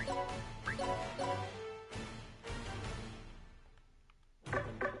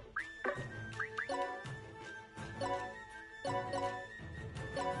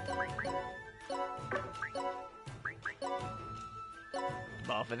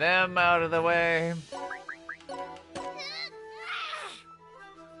 Both of them out of the way.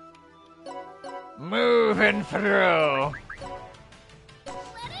 Move and throw.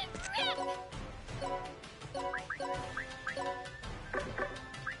 Let it rip!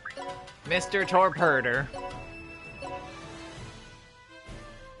 Mr. Torpurder.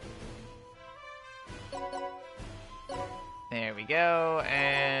 There we go,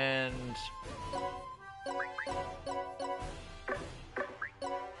 and...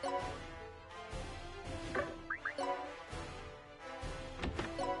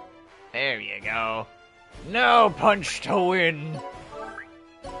 there you go. No punch to win.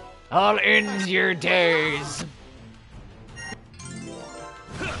 I'll end your days.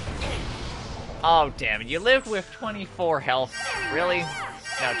 Oh, damn it. You lived with 24 health. Really?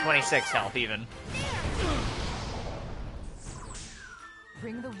 No, 26 health, even.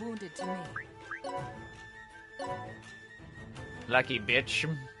 Bring the wounded to me. Lucky bitch.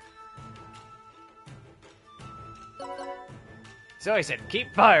 So I said,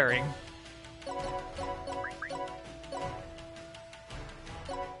 keep firing.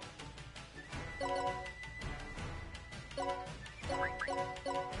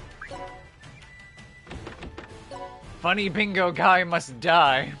 Funny bingo guy must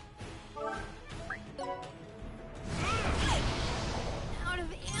die. Out of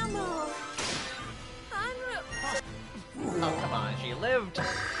ammo. Oh, come on, she lived.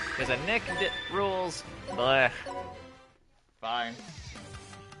 There's a Nick rules. Blech. Fine.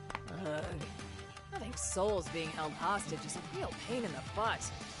 I think Soul's being held hostage is a real pain in the butt.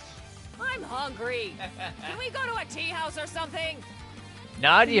 I'm hungry. Can we go to a tea house or something?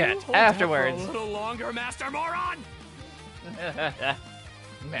 Not yet. Afterwards. A little longer, Master Moron.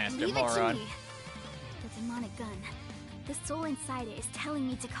 Master Leave moron. it to me. The demonic gun. The soul inside it is telling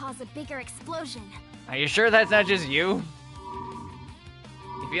me to cause a bigger explosion. Are you sure that's not just you?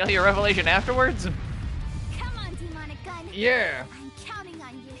 You feel your revelation afterwards? Come on, demonic gun. Yeah. I'm counting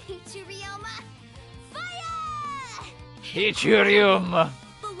on you, Ichirioma. Fire! Ichirium.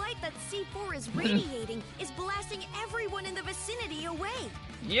 The light that C4 is radiating is blasting everyone in the vicinity away.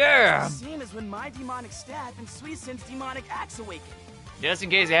 Yeah. Same as when my demonic staff and Suisun's demonic axe awakened. Just in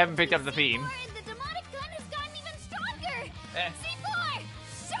case you haven't picked up the theme. And the demonic gun has gotten even stronger! Eh. C4!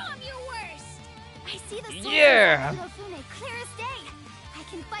 Show him your worst! I see the soul Yeah. inside Hirofune clear as day. I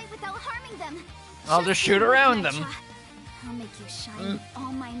can fight without harming them. I'll just shoot do it, around them. Nitra. I'll make you shine with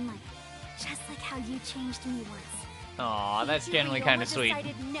all my might, just like how you changed me once. Aw, that's generally kind of sweet.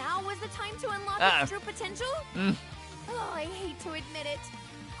 Decided now was the time to unlock Ah. its true potential? Mm. Oh, I hate to admit it,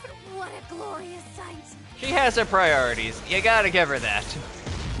 but what a glorious sight. She has her priorities. You gotta give her that.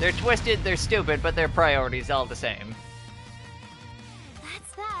 They're twisted, they're stupid, but their priorities all the same.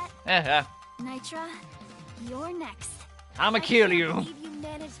 That's that. Nitra, you're next. I'ma kill I you. can't believe you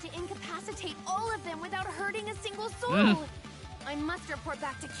managed to incapacitate all of them without hurting a single soul. Mm. I must report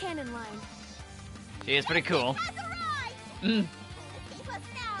back to Cannon Line. She is pretty cool.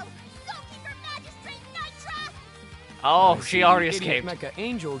 Oh, she already escaped. Mecha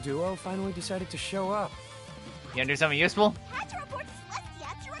Angel duo finally decided to show up. You gonna do something useful? Had to report to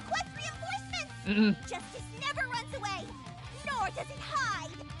Celestia to request reinforcements. Justice never runs away, nor does it hide.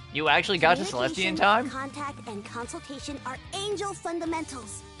 You actually got to Celestia in time? Contact and consultation are angel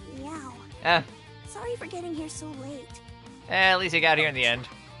fundamentals. Meow. Sorry for getting here so late. At least you got here in the end.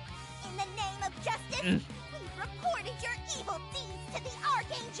 In the name of justice, we've reported your evil deeds to the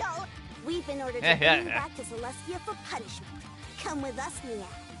Archangel. We've been ordered to bring you back to Celestia for punishment. Come with us, Meow.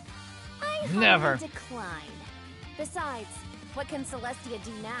 I Never decline. Besides, what can Celestia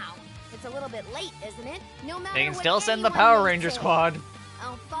do now? It's a little bit late, isn't it? No matter they can what still send the anyone Power may Ranger say, squad.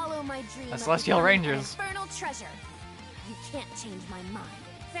 I'll follow my dream. The of Celestial becoming Rangers. an infernal treasure. You can't change my mind.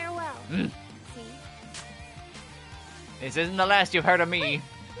 Farewell. See? This isn't the last you've heard of me.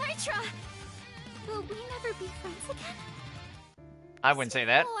 Nitra! Will we never be friends again? I wouldn't say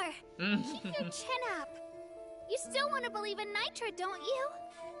that. Keep your chin up. You still want to believe in Nitra, don't you?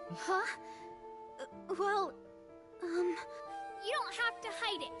 Huh? Well, you don't have to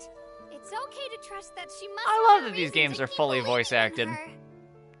hide it. It's okay to trust that she must. I love that these games are fully voice acted. Those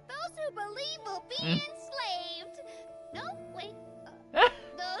who believe will be enslaved. No, wait.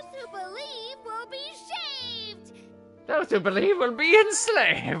 Those who believe will be shaved. Those who believe will be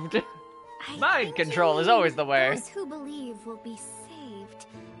enslaved. Mind control is always the way. Those who believe will be saved.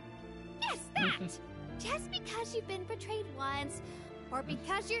 Yes, that. Just because you've been betrayed once, or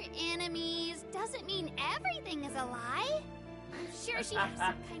because you're enemies, doesn't mean everything is a lie. I'm sure she has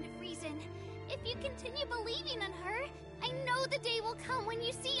some kind of reason. If you continue believing in her, I know the day will come when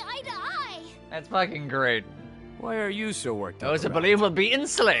you see eye to eye. That's fucking great. Why are you so worked up? Those who believe will be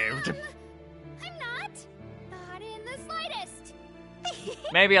enslaved. I'm not. Not in the slightest.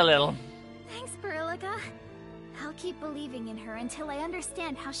 Maybe a little. Thanks, Berilica. I'll keep believing in her until I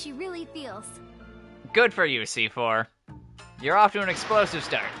understand how she really feels. Good for you, C4. You're off to an explosive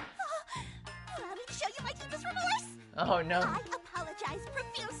start. Allow me to show you my deepest remorse. Oh no. I apologize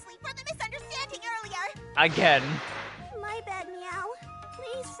profusely for the misunderstanding earlier. Again. My bad, Meow.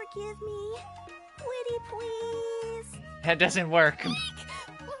 Please forgive me. Witty, please. That doesn't work.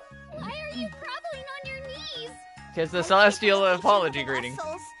 Why are you groveling on your knees? It's the celestial apology greeting.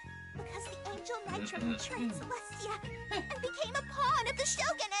 Because the angel Nitra betrayed Celestia and became a pawn of the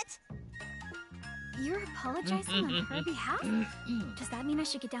Shogunate. You're apologizing on her behalf? Does that mean I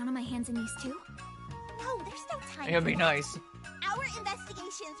should get down on my hands and knees too? No, there's no time. It would be nice. Our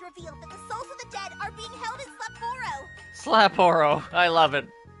investigations revealed that the souls of the dead are being held in Sleporo. Slaporo. I love it.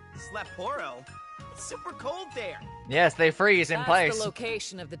 Sleporo? It's super cold there. Yes, they freeze in That's place. the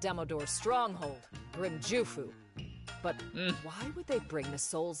location of the Demodor stronghold, Grimjufu. But why would they bring the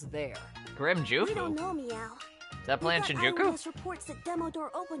souls there? We don't Grimjufu? know, Meow. Is that Plan We got Shinjuku? eyewitness reports that Demodor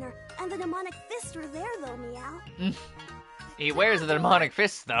Opener and the Demonic Fist are there, though, Meow. He wears the demonic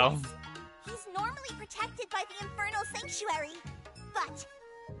fists, though. He's normally protected by the Infernal Sanctuary. But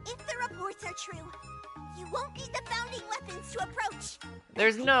if the reports are true, you won't need the founding weapons to approach.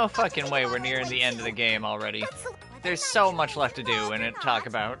 There's no fucking way we're near the end of the game already. There's so much left to do and talk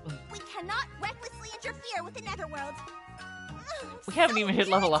about. We cannot recklessly interfere with the Netherworld. We haven't even hit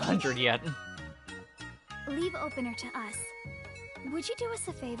level 100 yet. Leave Opener to us. Would you do us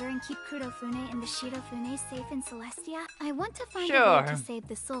a favor and keep Kurofune and the Shirofune safe in Celestia? I want to find a way to save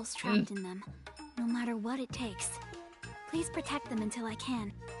the souls trapped in them, no matter what it takes. Please protect them until I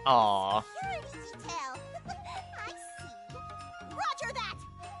can. Aww. Security detail. I see. Roger that.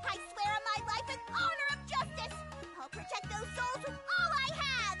 I swear on my life and honor of justice, I'll protect those souls with all I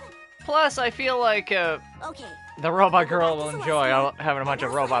have. Plus, I feel like Okay. the robot girl will enjoy having a bunch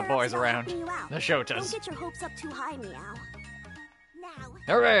of robot boys around. The show Don't does. get your hopes up too high, Meow. Now,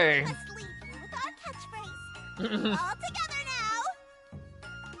 Hooray! let's leave you with our catchphrase. All together now.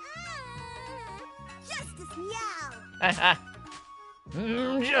 Justice,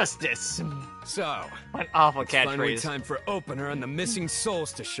 Meow. Justice. So, What awful finally catchphrase. time for Opener and the missing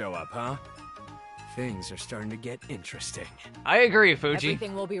souls to show up, huh? Things are starting to get interesting. I agree, Fuji.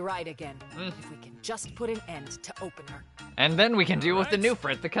 Everything will be right again if we can just put an end to Opener. And then we can deal with the new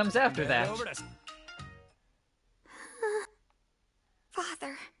threat that comes after that.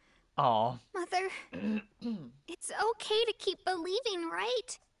 Father, Aw. Mother, it's okay to keep believing,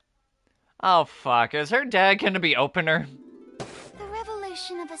 right? Oh fuck, is her dad gonna be Opener? The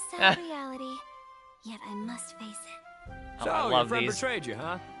revelation of a sad reality. Yet I must face it. Oh, So, I your love friend these. betrayed you,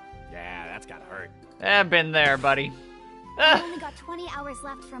 huh? Yeah, that's gotta hurt. I've been there, buddy. I only got 20 hours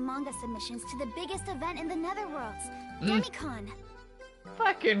left for manga submissions to the biggest event in the Netherworlds, Demicon.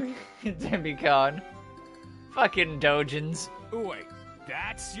 Fucking Demicon. Fucking Dojins. Wait,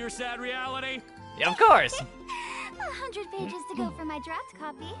 that's your sad reality? Yeah, of course. 100 pages to go for my draft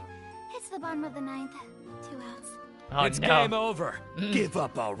copy. It's the bottom of the 9th. 2 outs. Oh, It's no. game over. Give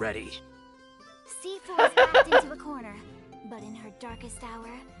up already. C4 is backed into a corner, but in her darkest hour,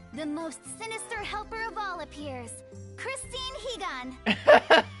 the most sinister helper of all appears. Christine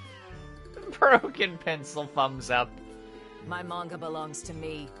Higan. Broken pencil thumbs up. My manga belongs to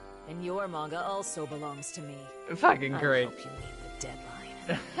me, and your manga also belongs to me. Fucking great. I'll help you meet the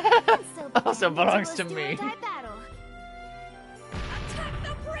deadline. Also belongs to me. Battle. Attack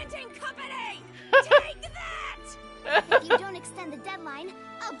the printing company! Take that! If you don't extend the deadline,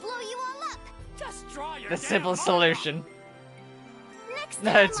 I'll blow you all up. Just draw your The damn simple manga. solution. Next time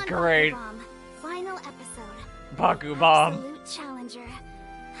That's on great. Bakubomb, final episode. Baku Bomb. Absolute challenger.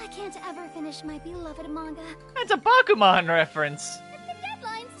 I can't ever finish my beloved manga. That's a Bakuman reference. If the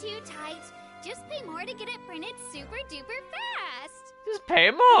deadline's too tight, just pay more to get it printed super duper fast. Just pay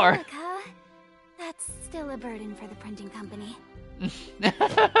more. Look, huh? That's still a burden for the printing company.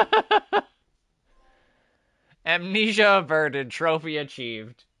 Amnesia averted. Trophy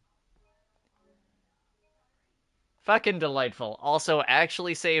achieved. Fucking delightful. Also,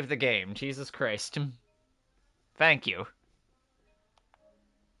 actually save the game. Jesus Christ. Thank you.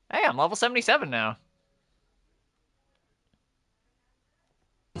 Hey, I'm level 77 now.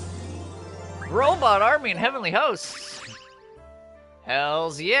 Robot army and heavenly hosts.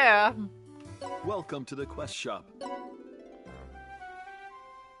 Hells yeah. Welcome to the quest shop.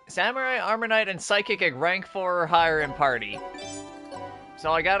 Samurai, Armor Knight, and Psychic at rank 4 or higher in party.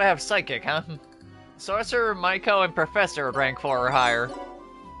 So I gotta have Psychic, huh? Sorcerer, Maiko, and Professor at rank 4 or higher.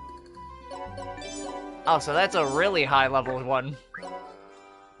 Oh, so that's a really high level one.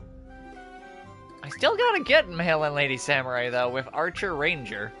 I still gotta get Male and Lady Samurai, though, with Archer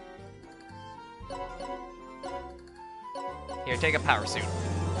Ranger. Here, take a power suit.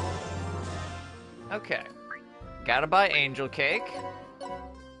 Okay. Gotta buy Angel Cake.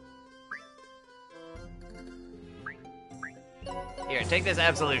 Here, take this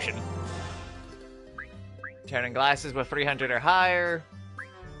Absolution. Turning glasses with 300 or higher.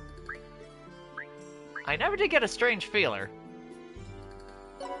 I never did get a strange feeler.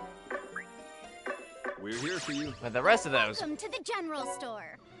 We're here for you. But the rest of those, Welcome to the general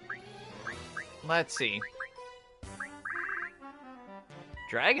store. let's see.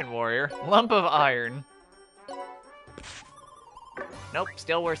 Dragon Warrior, Lump of Iron. Nope,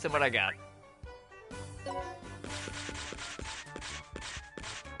 still worse than what I got.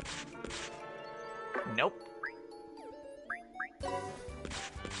 Nope.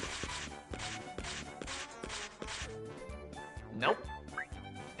 Nope.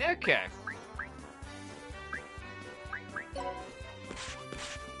 Okay.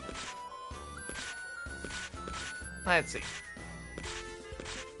 Let's see.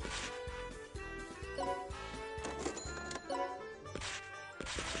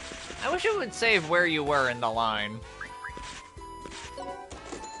 I wish it would save where you were in the line.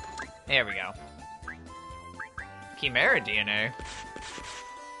 There we go. Chimera DNA.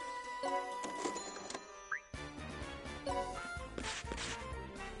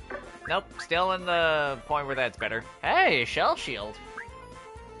 Nope, still in the point where that's better. Hey, Shell Shield.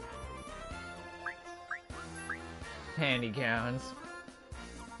 Handy gowns.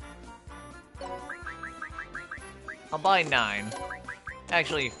 I'll buy 9.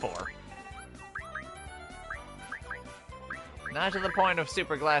 Actually, 4. Not to the point of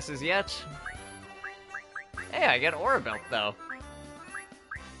super glasses yet. Hey, I get Aura Belt, though.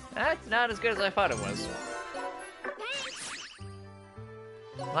 That's not as good as I thought it was.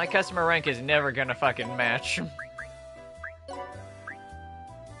 My customer rank is never gonna fucking match.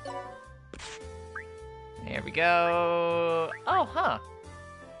 Here we go. Oh, huh.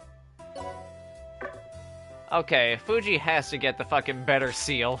 Okay, Fuji has to get the fucking better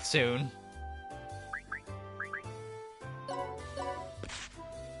seal soon.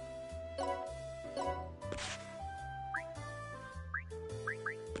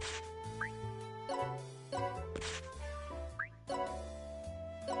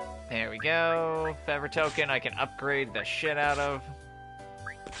 There we go. Feather token I can upgrade the shit out of.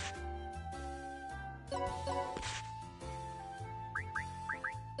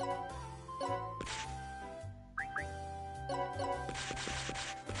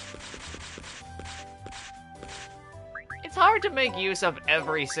 It's hard to make use of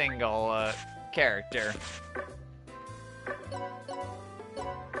every single character.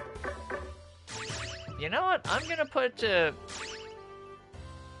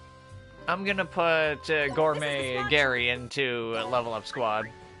 I'm gonna put Gourmet Gary into Level Up Squad.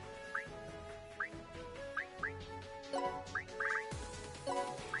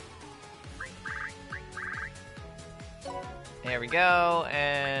 There we go,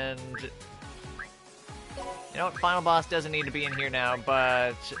 and you know what? Final boss doesn't need to be in here now,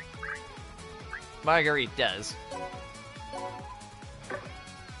 but Marguerite does.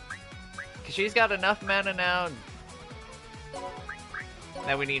 Because she's got enough mana now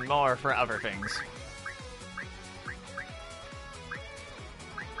that we need more for other things.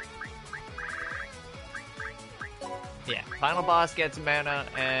 Yeah, final boss gets mana,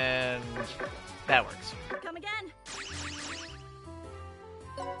 and that works. Come again.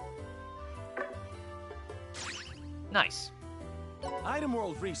 Nice. Item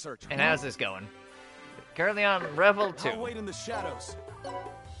world research. And how's this going? Currently on Revel 2. I'll wait in the shadows.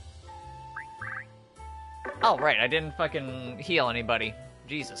 Oh, right, I didn't fucking heal anybody.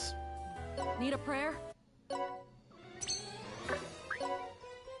 Jesus. Need a prayer?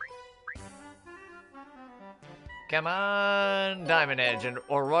 Come on, Diamond Edge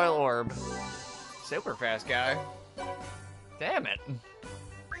or Royal Orb. Super fast guy. Damn it.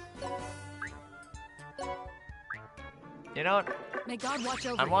 You know what? May God watch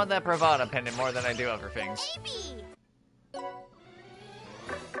over I want that Bravada pendant more than I do other things.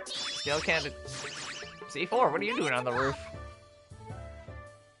 Skill candidate. C4, what are you doing on the roof?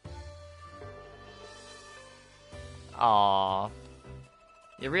 Aww.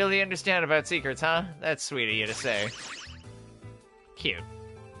 You really understand about secrets, huh? That's sweet of you to say. Cute.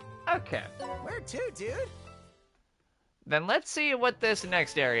 Okay. Where to, dude? Then let's see what this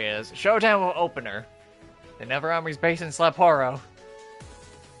next area is. Showdown with Opener. The Never Army's base in Slapporo.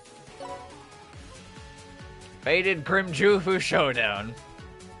 Faded Grim Jufu Showdown.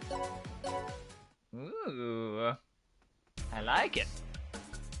 Ooh. I like it.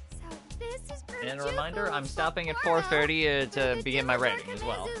 So this is And a reminder, I'm stopping at 4:30 to begin my rating as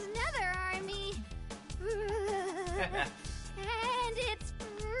well. Nether Army. And it's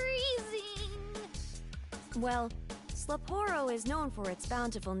freezing. Well, Slapporo is known for its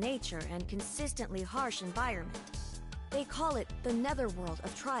bountiful nature and consistently harsh environment. They call it the netherworld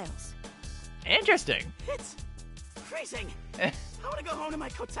of trials. Interesting. It's freezing. I want to go home to my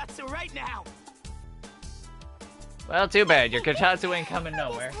kotatsu right now. Well, too bad. Your kotatsu ain't coming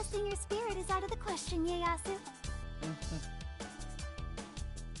nowhere. Testing your spirit is out of the question, Ieyasu.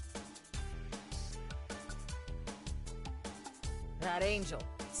 That angel,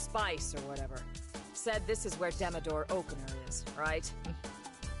 Spice or whatever, said this is where Demodor Opener is, right?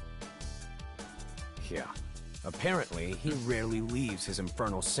 Yeah. Apparently, he rarely leaves his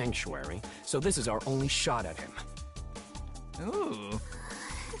infernal sanctuary, so this is our only shot at him. Ooh.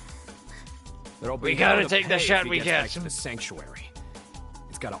 There'll be We gotta hell to take the pay shot if he we gets get. back to the sanctuary.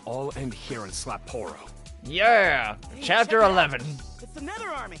 It's gotta all end here in Slapporo. Yeah! Hey, Chapter check it out. 11. It's the Nether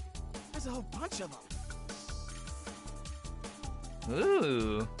Army. There's a whole bunch of them.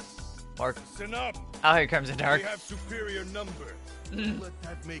 Ooh. Mark. Listen up. Oh, here comes the dark. We have superior numbers. Don't let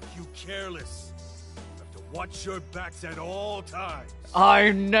that make you careless. You have to watch your backs at all times.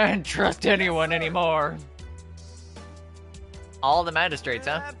 I don't trust anyone anymore. All the magistrates,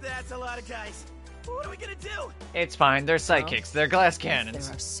 huh? That's a lot of guys. What are we gonna do? It's fine. They're psychics. They're glass cannons.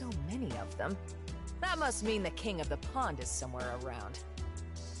 There are so many of them. That must mean the king of the pond is somewhere around.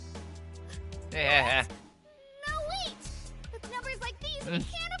 Yeah. No, wait! With numbers like these, we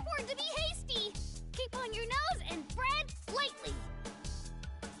can't afford to be hasty. Keep on your nose and tread lightly.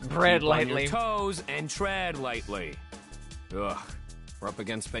 Bread Keep on lightly. your toes and tread lightly. Ugh. We're up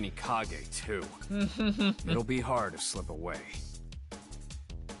against Benikage, too. It'll be hard to slip away.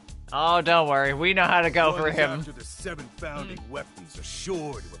 Oh, don't worry. We know how to go for Ones him. after the 7 founding weapons are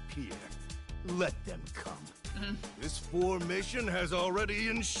sure to appear. Let them come. This formation has already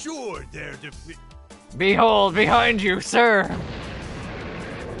ensured their defeat. Behold, behind you, sir.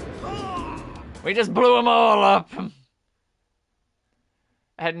 We just blew them all up.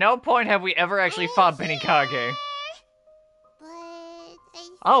 At no point have we ever actually fought Benikage. But I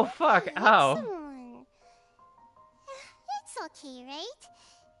Oh, think fuck. I met Ow. someone. It's okay, right?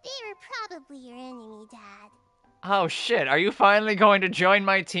 They were probably your enemy, Dad. Oh, shit. Are you finally going to join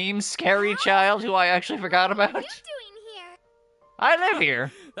my team, scary child, who I actually forgot about? What are you doing here? I live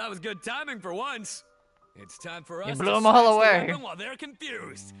here. That was good timing for once. It's time for us You to blew 'em all smash the away. weapon while they're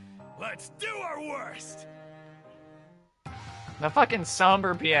confused. Let's do our worst. The fucking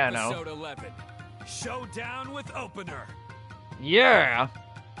somber piano. Episode 11. Showdown with Opener. Yeah.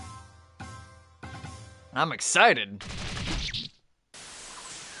 I'm excited.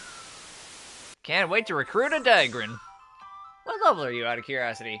 Can't wait to recruit a Digrin. Well, What level are you, out of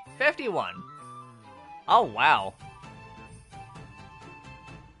curiosity? 51. Oh, wow.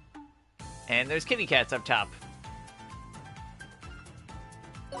 And there's kitty cats up top.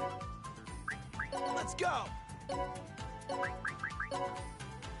 Let's go!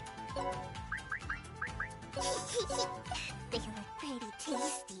 They look pretty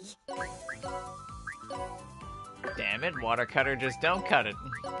tasty. Damn it, water cutter, just don't cut it.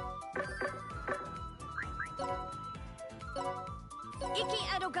 Iki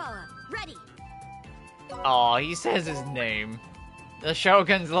Edogawa, ready. Aw, he says his name. The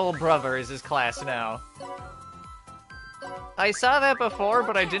Shogun's little brother is his class now. I saw that before,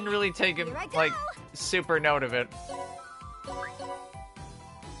 but I didn't really take him, like, super note of it.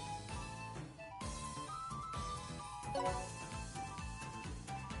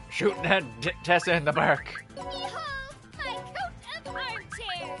 Shooting at Tessa in the back. Behold, my coat of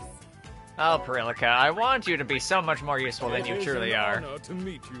armchairs. Oh, Perilka, I want you to be so much more useful than you truly are. It is an honor to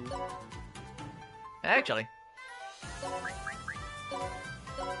meet you. Actually.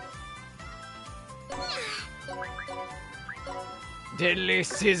 Diddly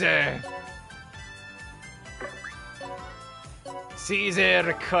Caesar.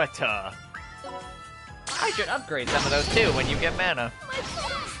 Caesar Cutter. I should upgrade some of those too when you get mana. My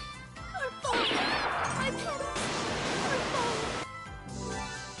petals are falling. My petals are falling.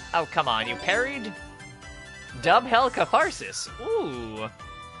 Oh, come on, you parried? Dub Hell Catharsis. Ooh.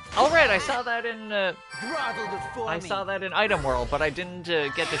 Oh, right, I saw that in, I saw that in Item World, but I didn't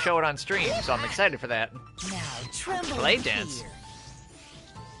get to show it on stream, so I'm excited for that. Now tremble. Play in dance. fear.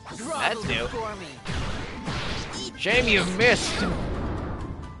 That's new. Before me. Shame you missed.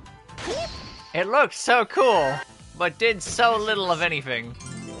 It looked so cool, but did so little of anything.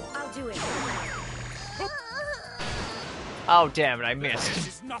 I'll do it. Oh, damn it, I This missed.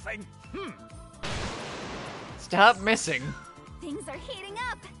 is nothing. Stop missing. Things are heating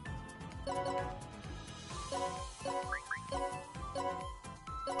up.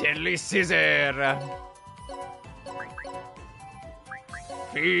 Deadly Scissor.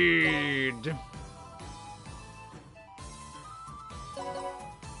 Feed.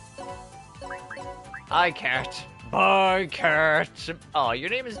 Hi, cat. Bye, cat. Oh, your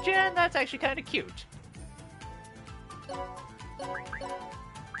name is Jen? That's actually kind of cute.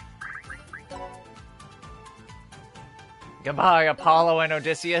 Goodbye, Apollo and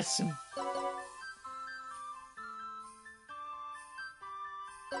Odysseus.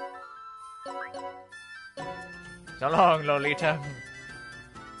 So long, Lolita.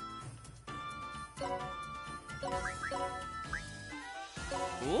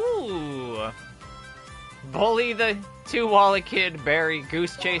 Ooh. Bully the Two-Walla Kid, Barry,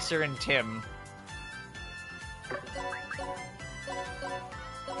 Goose Chaser, and Tim.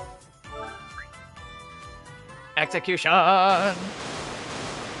 Execution!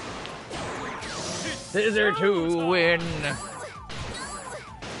 Scissor to win!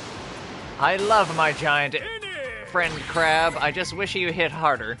 I love my giant friend crab. I just wish he hit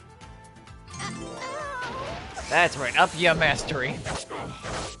harder. That's right, up your mastery.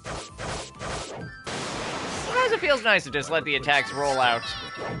 Sometimes it feels nice to just let the attacks roll out.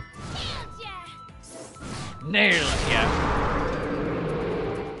 Nailed ya.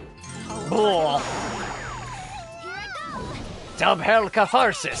 Bull. Dub Hell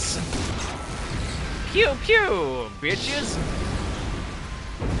Catharsis. Pew pew, bitches.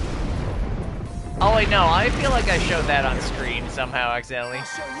 Oh wait, no, I feel like I showed that on screen somehow accidentally.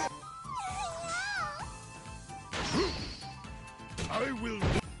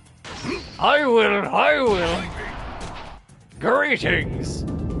 I will. Greetings.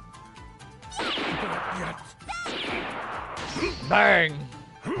 Bang.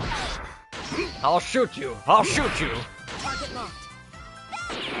 I'll shoot you. Target locked.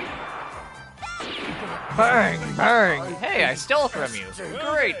 Bang, bang. Hey, I stole from you.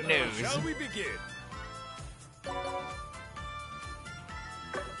 Great news. Shall we begin?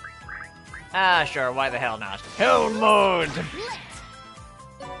 Ah, sure, why the hell not? Hell mode!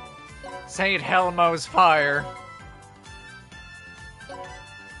 Saint Helmo's fire.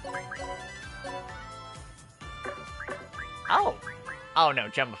 Oh! Oh no,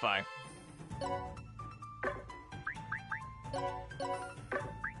 Jumbify.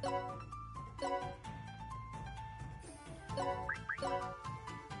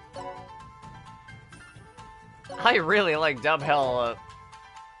 I really like Dub Hell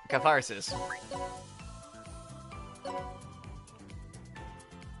Catharsis.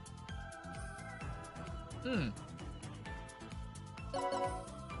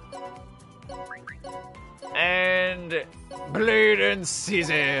 And Blade and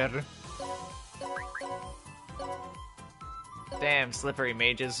Caesar. Damn slippery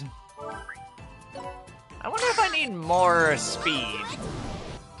mages. I wonder if I need more speed. My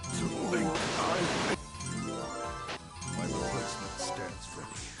replacement stands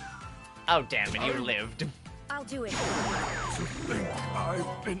ready. Oh, damn it, you lived. I'll do it. To think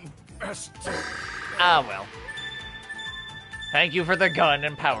I've been bested. Ah, well. Thank you for the gun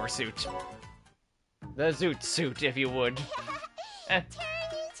and power suit. The zoot suit, if you would. Turn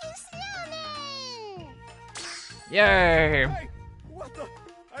into snowman! Yay! Hey, what the?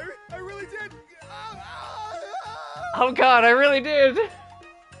 I really did. Oh god, I really did!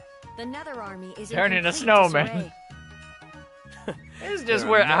 The Nether Army is in Turn into complete snowman. disarray. This is just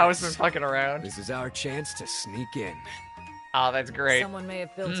They're where a mess. House been fucking around. This is our chance to sneak in. Oh, that's great. Someone may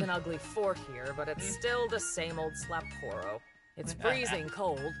have built an ugly fort here, but it's still the same old Slapporo. It's freezing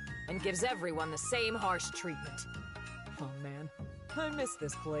cold and gives everyone the same harsh treatment. Oh man, I miss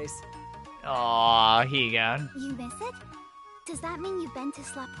this place. Aw, Higan. You miss it? Does that mean you've been to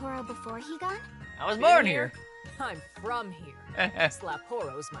Slapporo before, Higan? I was born here. I'm from here.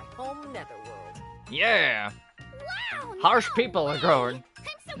 Slapporo's my home netherworld. Yeah. Wow! Harsh no people are way. growing. I'm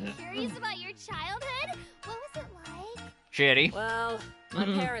so curious about your childhood. What was it like? Shitty. Well, my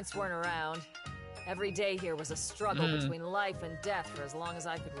parents weren't around. Every day here was a struggle between life and death for as long as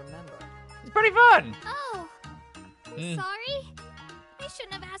I could remember. It's pretty fun. Oh, I'm sorry. I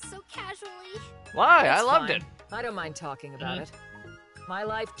shouldn't have asked so casually. Why? I It's loved fine. it. I don't mind talking about it. My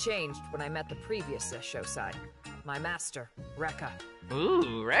life changed when I met the previous Shosai. My master, Rekka.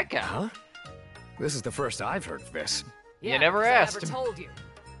 Ooh, Rekka. Huh? This is the first I've heard of this. You never 'cause asked. I never told you.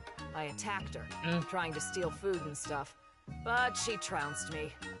 I attacked her, trying to steal food and stuff. But she trounced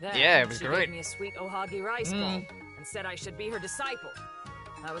me. Then Yeah, it was she great. gave me a sweet ohagi rice bowl and said I should be her disciple.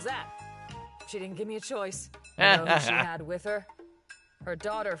 That was that. She didn't give me a choice. You know who she had with her? Her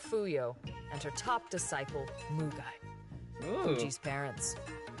daughter Fuyo and her top disciple Mugai. Ooh. Fuji's parents.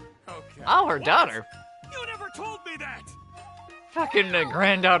 Okay. Oh, her daughter. You never told me that! Fucking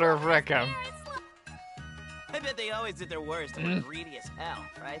granddaughter of Rekka. I bet they always did their worst and were greedy as hell,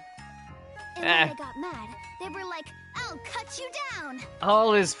 right? And when they got mad, they were like, I'll cut you down!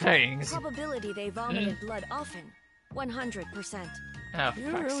 All his fangs. Probability they vomited blood often. 100%. Oh,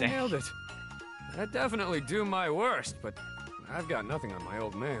 You fuck's really sake. nailed it. I'd definitely do my worst, but I've got nothing on my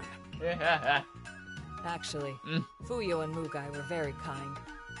old man. Actually, Fuyo and Mugai were very kind.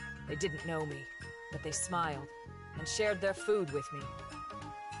 They didn't know me, but they smiled and shared their food with me.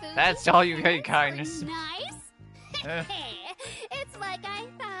 That's all you get, Parents kindness. were Nice. It's like I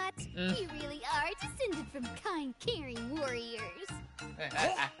thought. You really are descended from kind, caring warriors.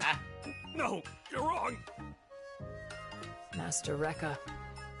 No, you're wrong. Master Rekka,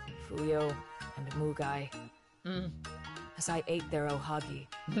 Fuyo, and Mugai. As I ate their ohagi,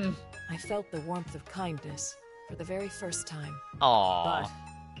 I felt the warmth of kindness for the very first time. Aww. But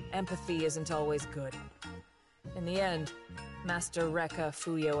empathy isn't always good. In the end, Master Rekka,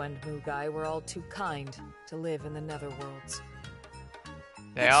 Fuyo, and Mugai were all too kind to live in the Netherworlds.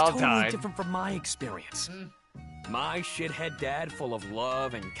 They That's all totally died. different from my experience. My shithead dad full of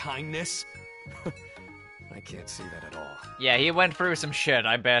love and kindness. I can't see that at all. Yeah, he went through some shit,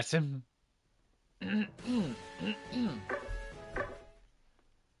 I bet.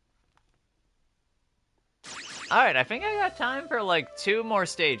 Alright, I think I got time for like 2 more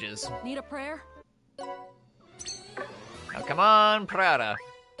stages. Need a prayer? Now come on, Prada.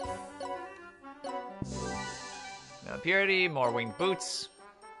 No purity, more winged boots.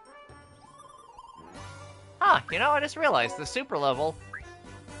 Ah, you know, I just realized the super level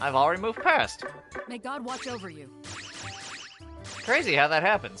I've already moved past. May God watch over you. Crazy how that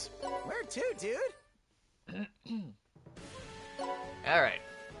happens. Where to, dude? Alright.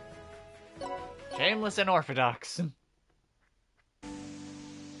 Shameless and orthodox.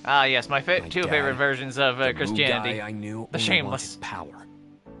 Ah, yes, my My two dad, favorite versions of The Christianity. guy I knew The only shameless. wanted power.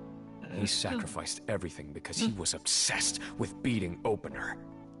 He sacrificed everything because he was obsessed with beating Opener.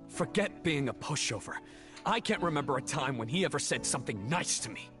 Forget being a pushover. I can't remember a time when he ever said something nice to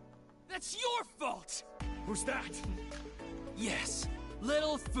me. That's your fault! Who's that? Yes,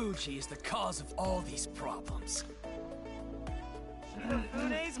 little Fuji is the cause of all these problems.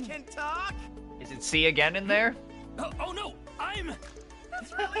 Funes can talk? Is it C again in there? Oh no, I'm...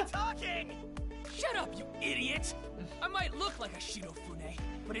 That's really talking! Shut up, you idiot! I might look like a Shirofune,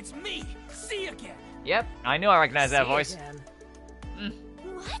 but it's me, C again! Yep, I knew I recognized that See voice. again.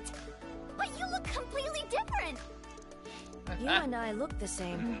 What? But you look completely different. You and I look the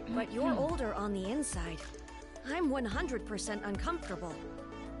same, but you're older on the inside. I'm 100% uncomfortable.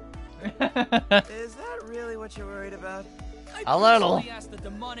 Is that really what you're worried about? I A little. personally asked the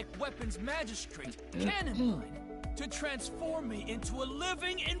demonic weapons magistrate, Cannonline, to transform me into a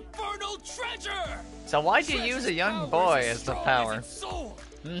living infernal treasure! So why'd you use a young boy as the power?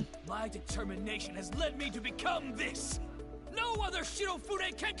 My determination has led me to become this. No other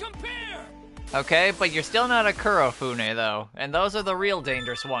Shirofune can compare! Okay, but you're still not a Kurofune, though. And those are the real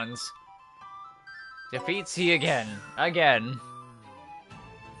dangerous ones. Defeat C again. Again.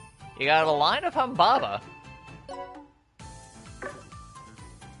 You got a line of Humbaba.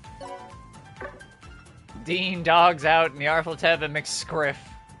 Dean, Dogs Out, Nyarlathotep, and McScriff.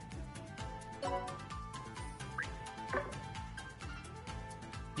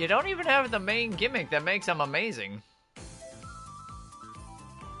 You don't even have the main gimmick that makes them amazing.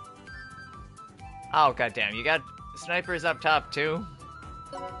 Oh, goddamn, you got snipers up top, too?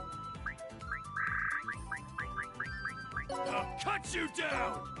 I'll cut you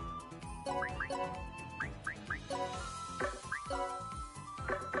down!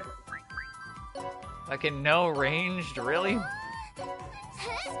 Fucking no ranged, really?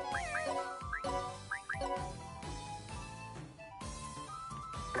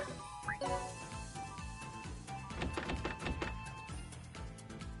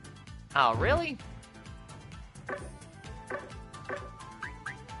 Oh, really?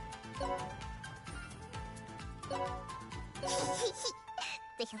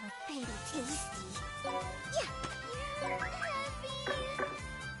 They look pretty tasty.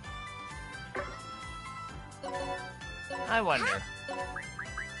 I wonder.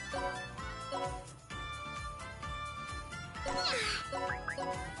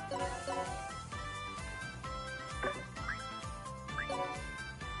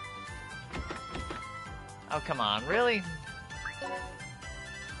 Oh, come on, really?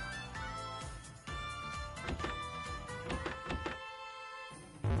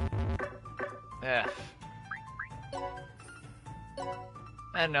 Ugh.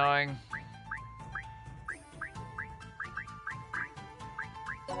 Annoying.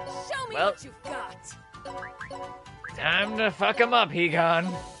 Show me Well, what you've got. Time to fuck him up,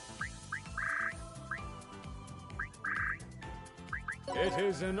 Hegon. It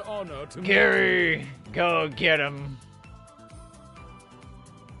is an honor to Gary, go get him.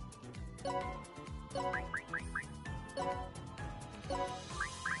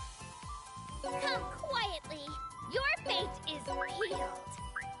 Come quietly. Your fate is peeled.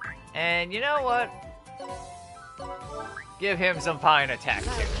 And you know what? Give him some pine attack too.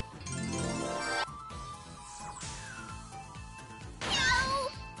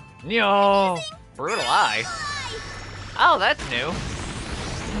 No! Brutal Eye. Oh, that's new.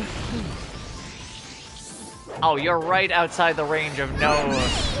 Oh, you're right outside the range of no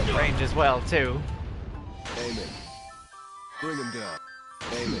range as well, too. Aim it. Bring him down.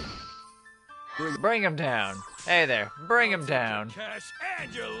 Aim it. Bring him down. Hey there, bring him down. Cash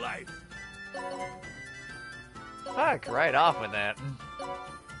and your life! Fuck, right off with that.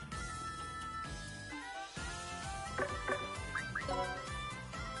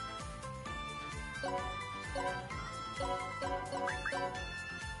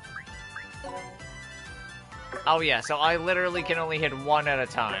 Oh yeah, so I literally can only hit one at a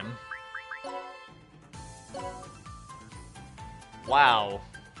time. Wow.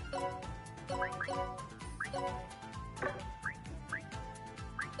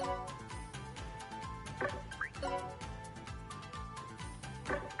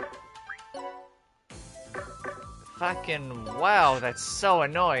 Fucking wow, that's so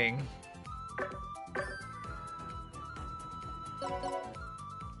annoying.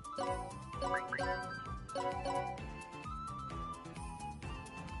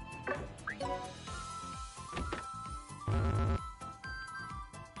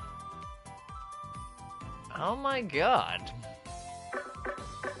 Oh my god.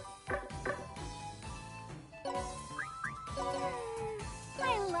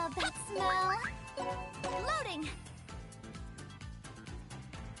 I love that smell. Loading.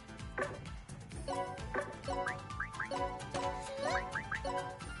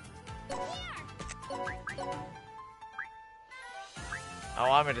 Oh,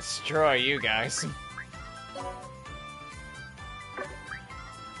 I'm gonna destroy you guys.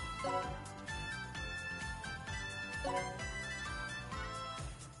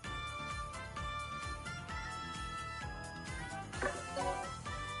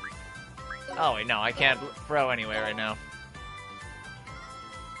 Oh wait, no, I can't throw anyway right now.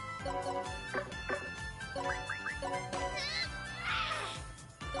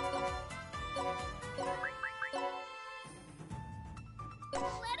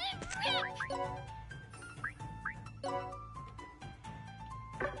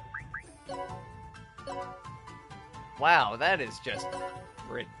 Wow, that is just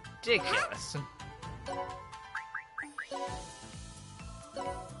ridiculous.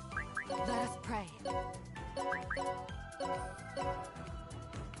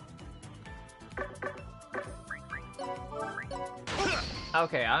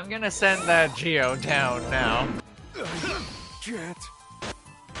 Okay, I'm gonna send that Geo down now. Can't.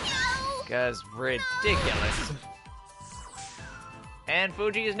 Because ridiculous. And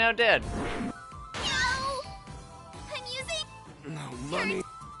Fuji is now dead. I'm using... No money.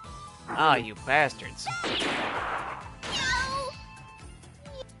 Ah, you bastards.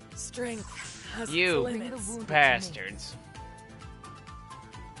 Strength has You limits. bastards.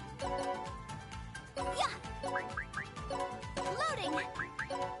 Loading. Fire!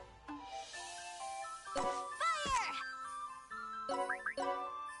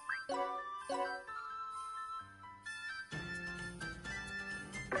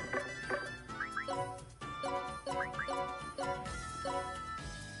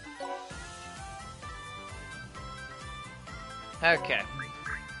 Okay.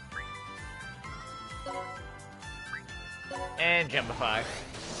 And Jumpify.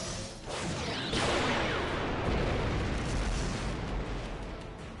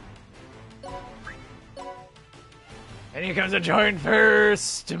 And here comes a joint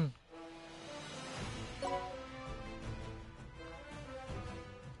first.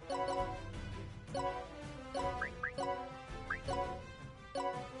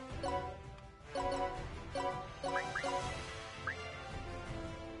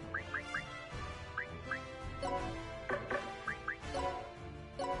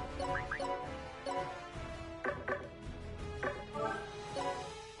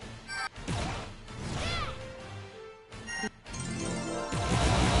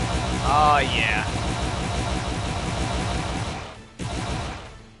 Oh, yeah.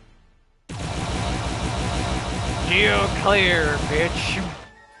 Geo clear, bitch.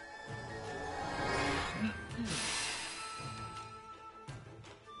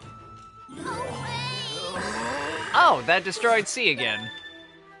 Oh, that destroyed C again.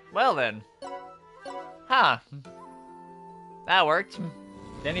 Well then. Huh. That worked.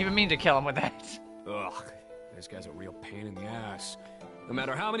 Didn't even mean to kill him with that. Ugh, this guy's a real pain in the ass. No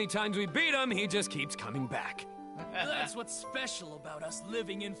matter how many times we beat him, he just keeps coming back. That's what's special about us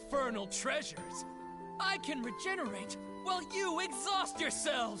living infernal treasures. I can regenerate while you exhaust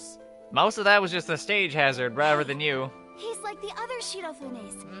yourselves. Most of that was just a stage hazard rather than you. He's like the other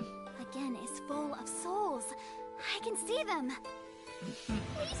Shirofunes. Again, is full of souls. I can see them.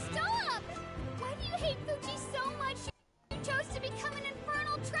 Please stop! Why do you hate Fuji so much you chose to become an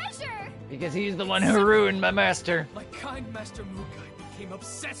infernal treasure? Because he's the one who ruined my master. My kind Master Mukai became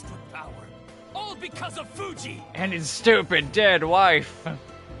obsessed with power. All because of Fuji! And his stupid dead wife.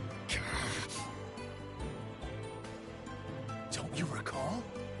 Don't you recall?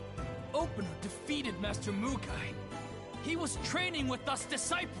 Opener defeated Master Mukai. He was training with us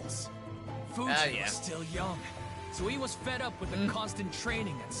disciples. Fuji yeah. was still young, so he was fed up with the constant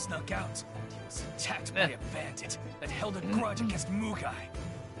training and snuck out. He was attacked by a bandit that held a grudge against Mukai.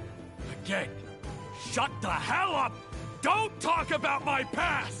 Again, shut the hell up! Don't talk about my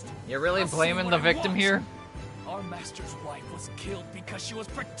past! You're really I'll see blaming what the I victim want. here? Our master's wife was killed because she was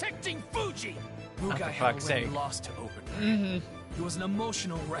protecting Fuji. for Mukai had fuck's already sake. lost to Opener. He was an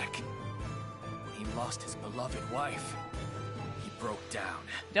emotional wreck. When he lost his beloved wife, he broke down.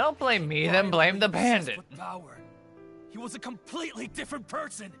 Don't blame me, then blame the bandit. With power. He was a completely different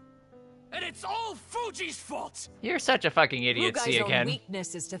person. And it's all Fuji's fault! You're such a fucking idiot, Mugai's see own again.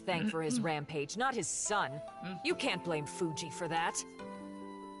 weakness is to thank for his rampage, not his son. You can't blame Fuji for that.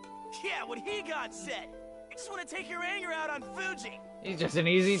 Yeah, what he got said. I just want to take your anger out on Fuji. He's just an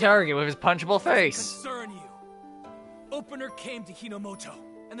easy target with his punchable face. Concern you. Opener came to Hinomoto,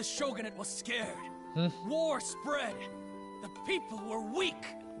 and the shogunate was scared. War spread. The people were weak.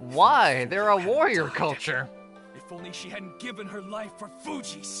 Why? They're a warrior culture. If only she hadn't given her life for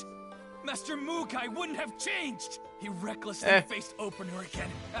Fuji's. Master Mukai wouldn't have changed. He recklessly faced Opener again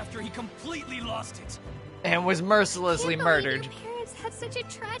after he completely lost it. And was mercilessly murdered. Your parents had such a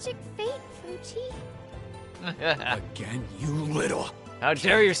tragic fate, Fuji. Again, you little... How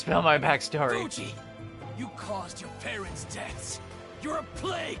dare you spill my backstory? Fuji, you caused your parents' deaths. You're a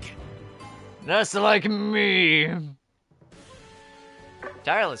plague. Just like me.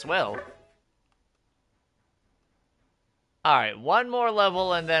 Tireless will. Alright, one more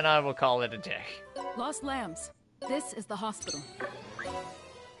level and then I will call it a day. Lost Lambs. This is the hospital.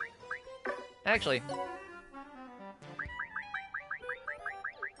 Actually,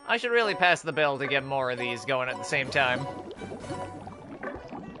 I should really pass the bill to get more of these going at the same time.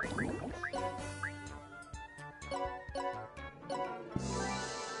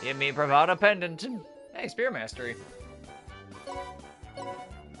 Give me Bravado Pendant. Hey, Spear Mastery.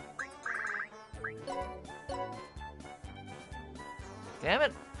 Damn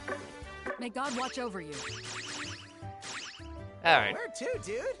it. May God watch over you. Alright. Where to,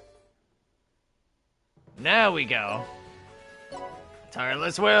 dude? Now we go.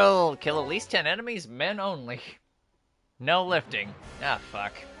 Tireless will. Kill at least 10 enemies, men only. No lifting. Ah,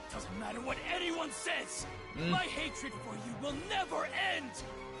 fuck. Doesn't matter what anyone says. My hatred for you will never end.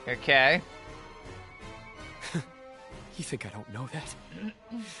 Okay. You think I don't know that?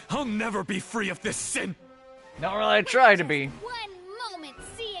 I'll never be free of this sin. Not really, I try to be. One moment,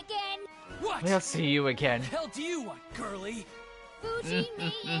 see again. What? We'll see you again. The hell do you want, girly? Fuji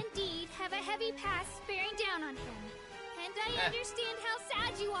may indeed have a heavy past bearing down on him. And I understand how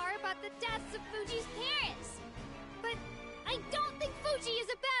sad you are about the deaths of Fuji's parents. But I don't think Fuji is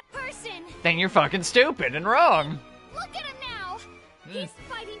a bad person. Then you're fucking stupid and wrong. Look at him now. He's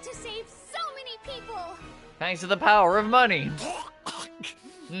fighting to save so many people. Thanks to the power of money.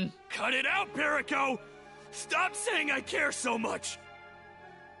 Cut it out, Perico! Stop saying I care so much!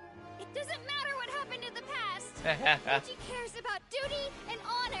 It doesn't matter what happened in the past. Fuji cares about duty and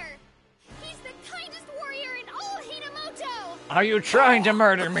honor. He's the kindest warrior in all Hinamoto. Are you trying to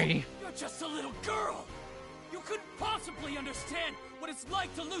murder me? You're just a little girl! You couldn't possibly understand what it's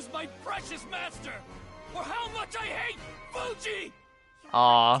like to lose my precious master! Or how much I hate Fuji!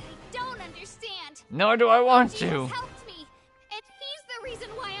 Aw. I don't understand. Nor do I want Fuji to. has helped me, and he's the reason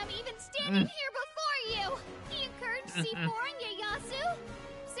why I'm even standing here before you. He encouraged C4 and Ieyasu,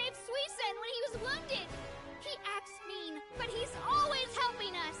 saved Suisen when he was wounded. He acts mean, but he's always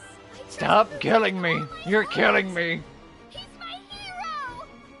helping us. I trust Stop Fuji killing with me. all my You're heart. killing me. He's my hero.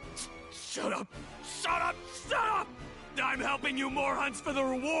 Shut up! Shut up! Shut up! I'm helping you more hunts for the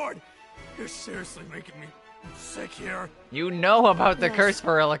reward! You're seriously making me sick here. You know about the Yes. curse,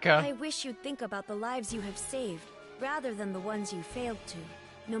 Verilka. I wish you'd think about the lives you have saved, rather than the ones you failed to.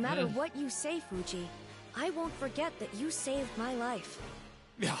 No matter what you say, Fuji, I won't forget that you saved my life.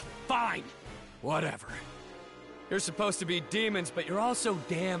 Yeah, fine. Whatever. You're supposed to be demons, but you're also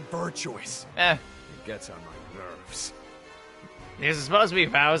damn virtuous. Eh. It gets on my nerves. This is supposed to be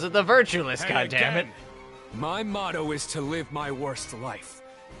vows of the virtueless, And goddammit. again, my motto is to live my worst life.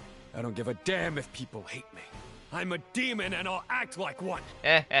 I don't give a damn if people hate me. I'm a demon and I'll act like one.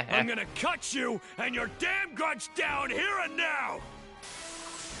 I'm gonna cut you and your damn grudge down here and now!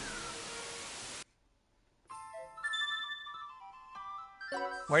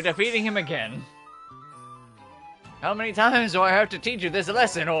 We're defeating him again. How many times do I have to teach you this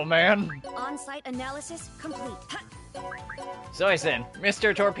lesson, old man? On-site analysis complete. Soisen,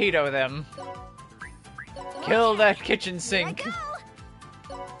 Mr. Torpedo them. Kill that kitchen sink.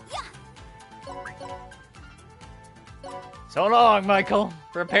 So long, Michael.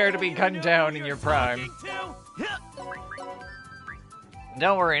 Prepare to be gunned down in your prime.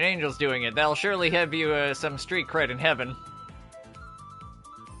 Don't worry, an angel's doing it. They'll surely have you some street cred in heaven.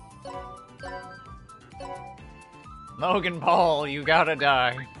 Logan Paul, you gotta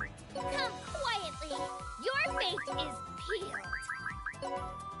die. Come quietly. Your fate is peeled.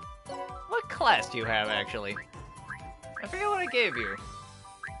 What class do you have, actually? I forget what I gave you.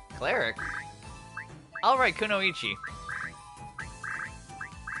 Cleric? Alright, Kunoichi.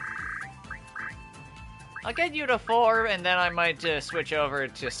 I'll get you to 4, and then I might switch over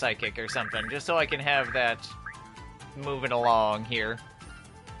to Psychic or something, just so I can have that moving along here.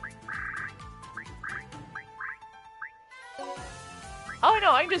 Oh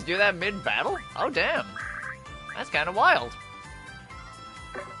no, I can just do that mid-battle? Oh damn. That's kind of wild.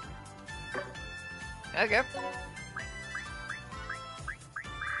 Okay.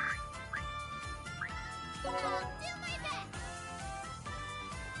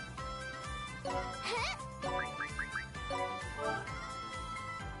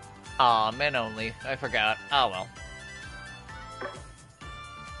 Aw, men only. I forgot. Oh well.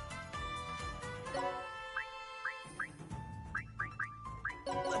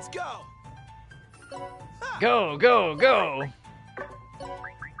 Let's go. Go, go, go!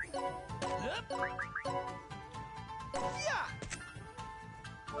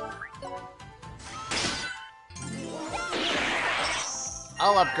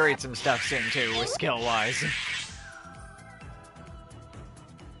 I'll upgrade some stuff soon too, skill-wise.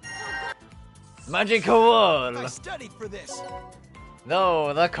 Magical! I studied for this.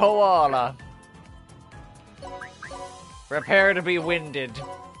 No, the koala. Prepare to be winded.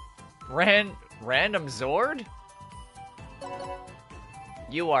 Random Zord?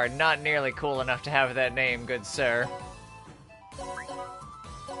 You are not nearly cool enough to have that name, good sir.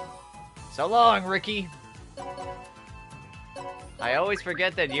 So long, Ricky. I always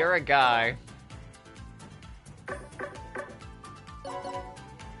forget that you're a guy.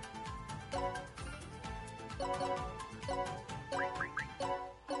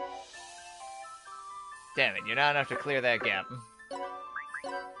 Damn it, you're not enough to clear that gap.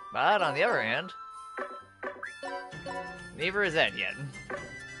 But on the other hand, neither is Ed yet.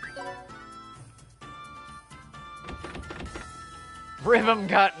 Rhythm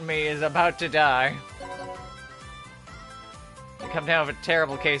Got Me is about to die. You come down with a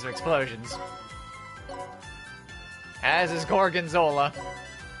terrible case of explosions. As is Gorgonzola.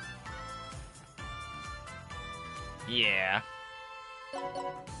 Yeah.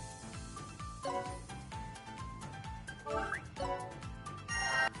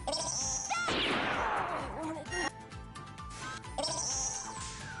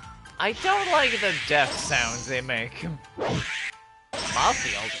 I don't like the death sounds they make.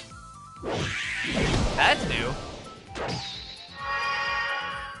 Mouthfield. That's new.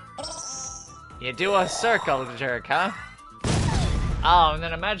 You do a circle jerk, huh? Oh, and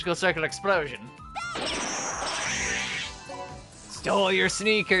then a magical circle explosion. Stole your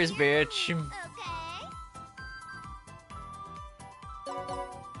sneakers, bitch.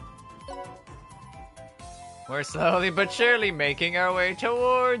 We're slowly but surely making our way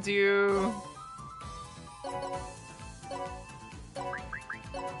towards you.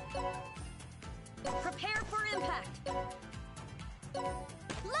 Prepare for impact.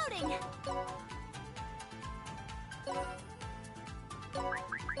 Loading.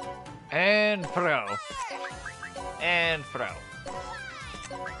 And throw. And throw.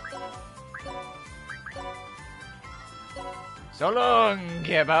 So long,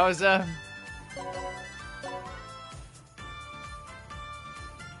 Bowser.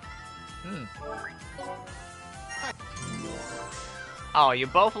 Oh, you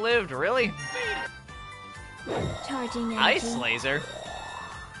both lived? Really? Charging energy. Ice laser?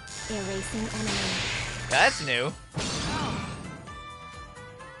 Erasing enemy. That's new.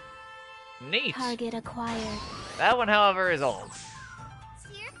 Neat. Target acquired. That one, however, is old.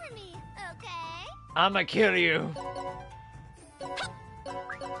 Cheer for me, okay? I'ma kill you.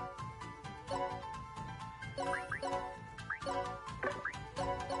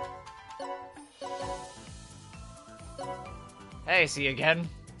 Hey, see you again.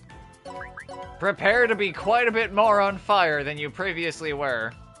 Prepare to be quite a bit more on fire than you previously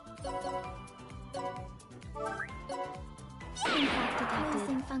were. Impact detected.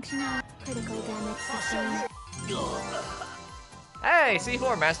 Losing functionality. Critical damage sustained. Hey,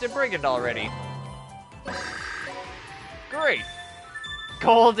 C4 Mastered Brigand already. Great.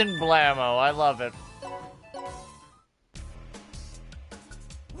 Golden Blammo, I love it.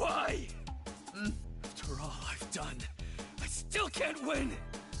 Why? After all I've done, I still can't win.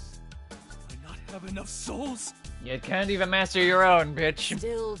 I not have enough souls? You can't even master your own, bitch.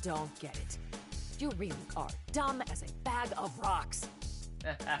 Still don't get it. You really are dumb as a bag of rocks.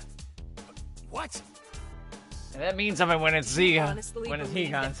 What? And that means something when it's Zia. Honestly, When it's believe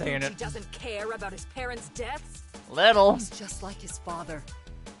Hegon that saying Fuji it. doesn't care about his parents' deaths? Little. He's just like his father.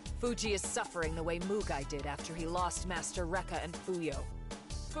 Fuji is suffering the way Mugai did after he lost Master Rekka and Fuyo.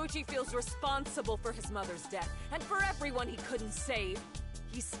 Fuji feels responsible for his mother's death, and for everyone he couldn't save.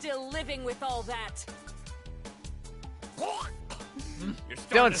 He's still living with all that.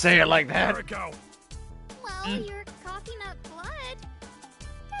 Don't say it like that. Well, you're coughing up blood.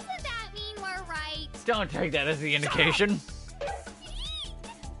 Doesn't that mean we're right? Don't take that as the indication.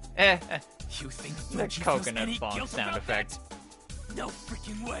 You think The Fuji feels coconut any bonk guilt sound about effect. that? No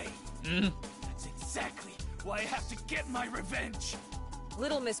freaking way. That's exactly why I have to get my revenge.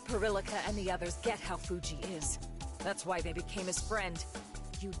 Little Miss Perillica and the others get how Fuji is. That's why they became his friend.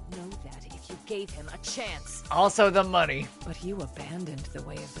 You'd know that if you gave him a chance. Also the money. But you abandoned the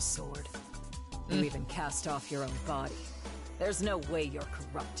way of the sword. You even cast off your own body. There's no way your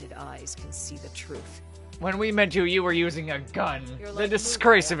corrupted eyes can see the truth. When we met you, you were using a gun. You're The like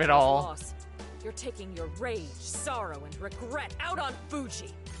disgrace Mugai of it after his all. loss. You're taking your rage, sorrow, and regret out on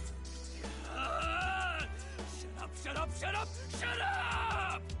Fuji. Shut up, shut up, shut up, shut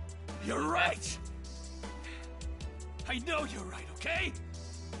up! You're right! I know you're right, okay?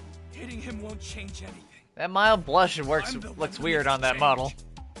 Hitting him won't change anything. That mild blush works. I'm the one Looks who weird needs on that change. model.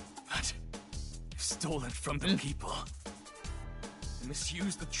 But you've stolen from the people. And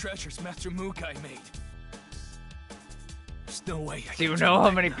misused the treasures Master Mugai made. There's no way I Do you can know turn how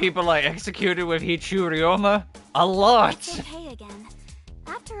back many now. people I executed with Hichurioma? A lot. It's okay again.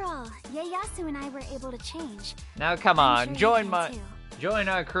 After all, Ieyasu and I were able to change. Now come I'm on, sure you join can my, too. join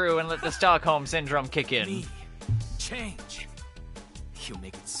our crew and let the Stockholm Syndrome kick in. Me. Change. You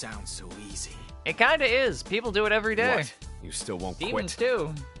make it sound so easy. It kinda is. People do it every day. What? You still won't Demons quit?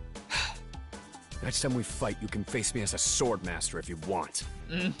 too. Next time we fight, you can face me as a sword master if you want.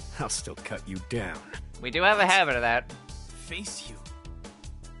 I'll still cut you down. We do have a habit of that. Face you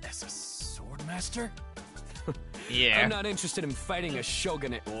as a sword master? Yeah. I'm not interested in fighting a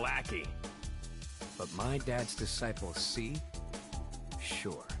shogunate lackey. But my dad's disciple, C?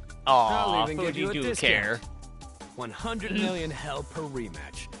 Sure. Aw, I'll even give you a do discount. care. 100 million hell per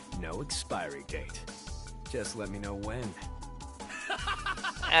rematch. No expiry date. Just let me know when.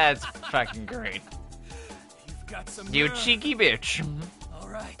 That's fucking great. You've got some You nerve. cheeky bitch. All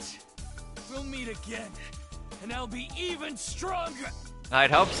right. We'll meet again, and I'll be even stronger.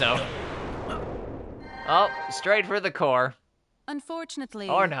 I'd hope so. Oh, straight for the core. Unfortunately,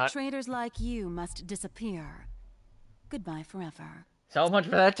 Or not. traitors like you must disappear. Goodbye forever. So much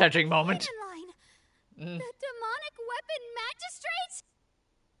for that touching moment. The demonic weapon magistrate?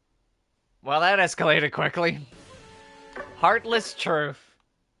 Well, that escalated quickly. Heartless truth.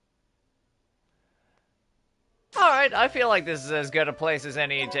 Alright, I feel like this is as good a place as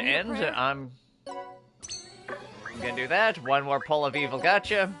any to end. I'm gonna do that. One more pull of evil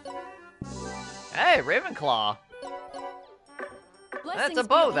gotcha. Hey, Ravenclaw. That's a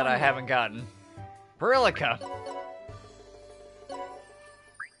bow that I haven't gotten. Brillica.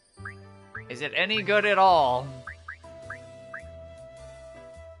 Is it any good at all?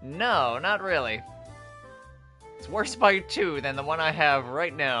 No, not really. It's worse by 2 than the one I have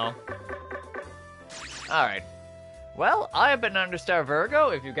right now. Alright. Well, I have been Understar Virgo.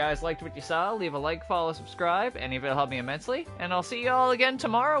 If you guys liked what you saw, leave a like, follow, subscribe. Any of it helped me immensely. And I'll see you all again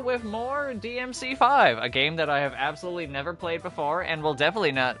tomorrow with more DMC5, a game that I have absolutely never played before and will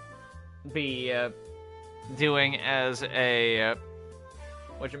definitely not be doing as a,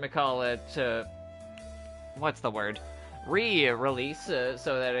 whatchamacallit, what's the word? Re-release, so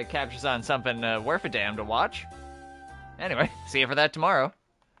that it captures on something worth a damn to watch. Anyway, see you for that tomorrow.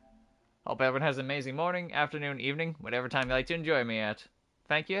 Hope everyone has an amazing morning, afternoon, evening, whatever time you like to enjoy me at.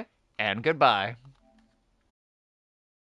 Thank you, and goodbye.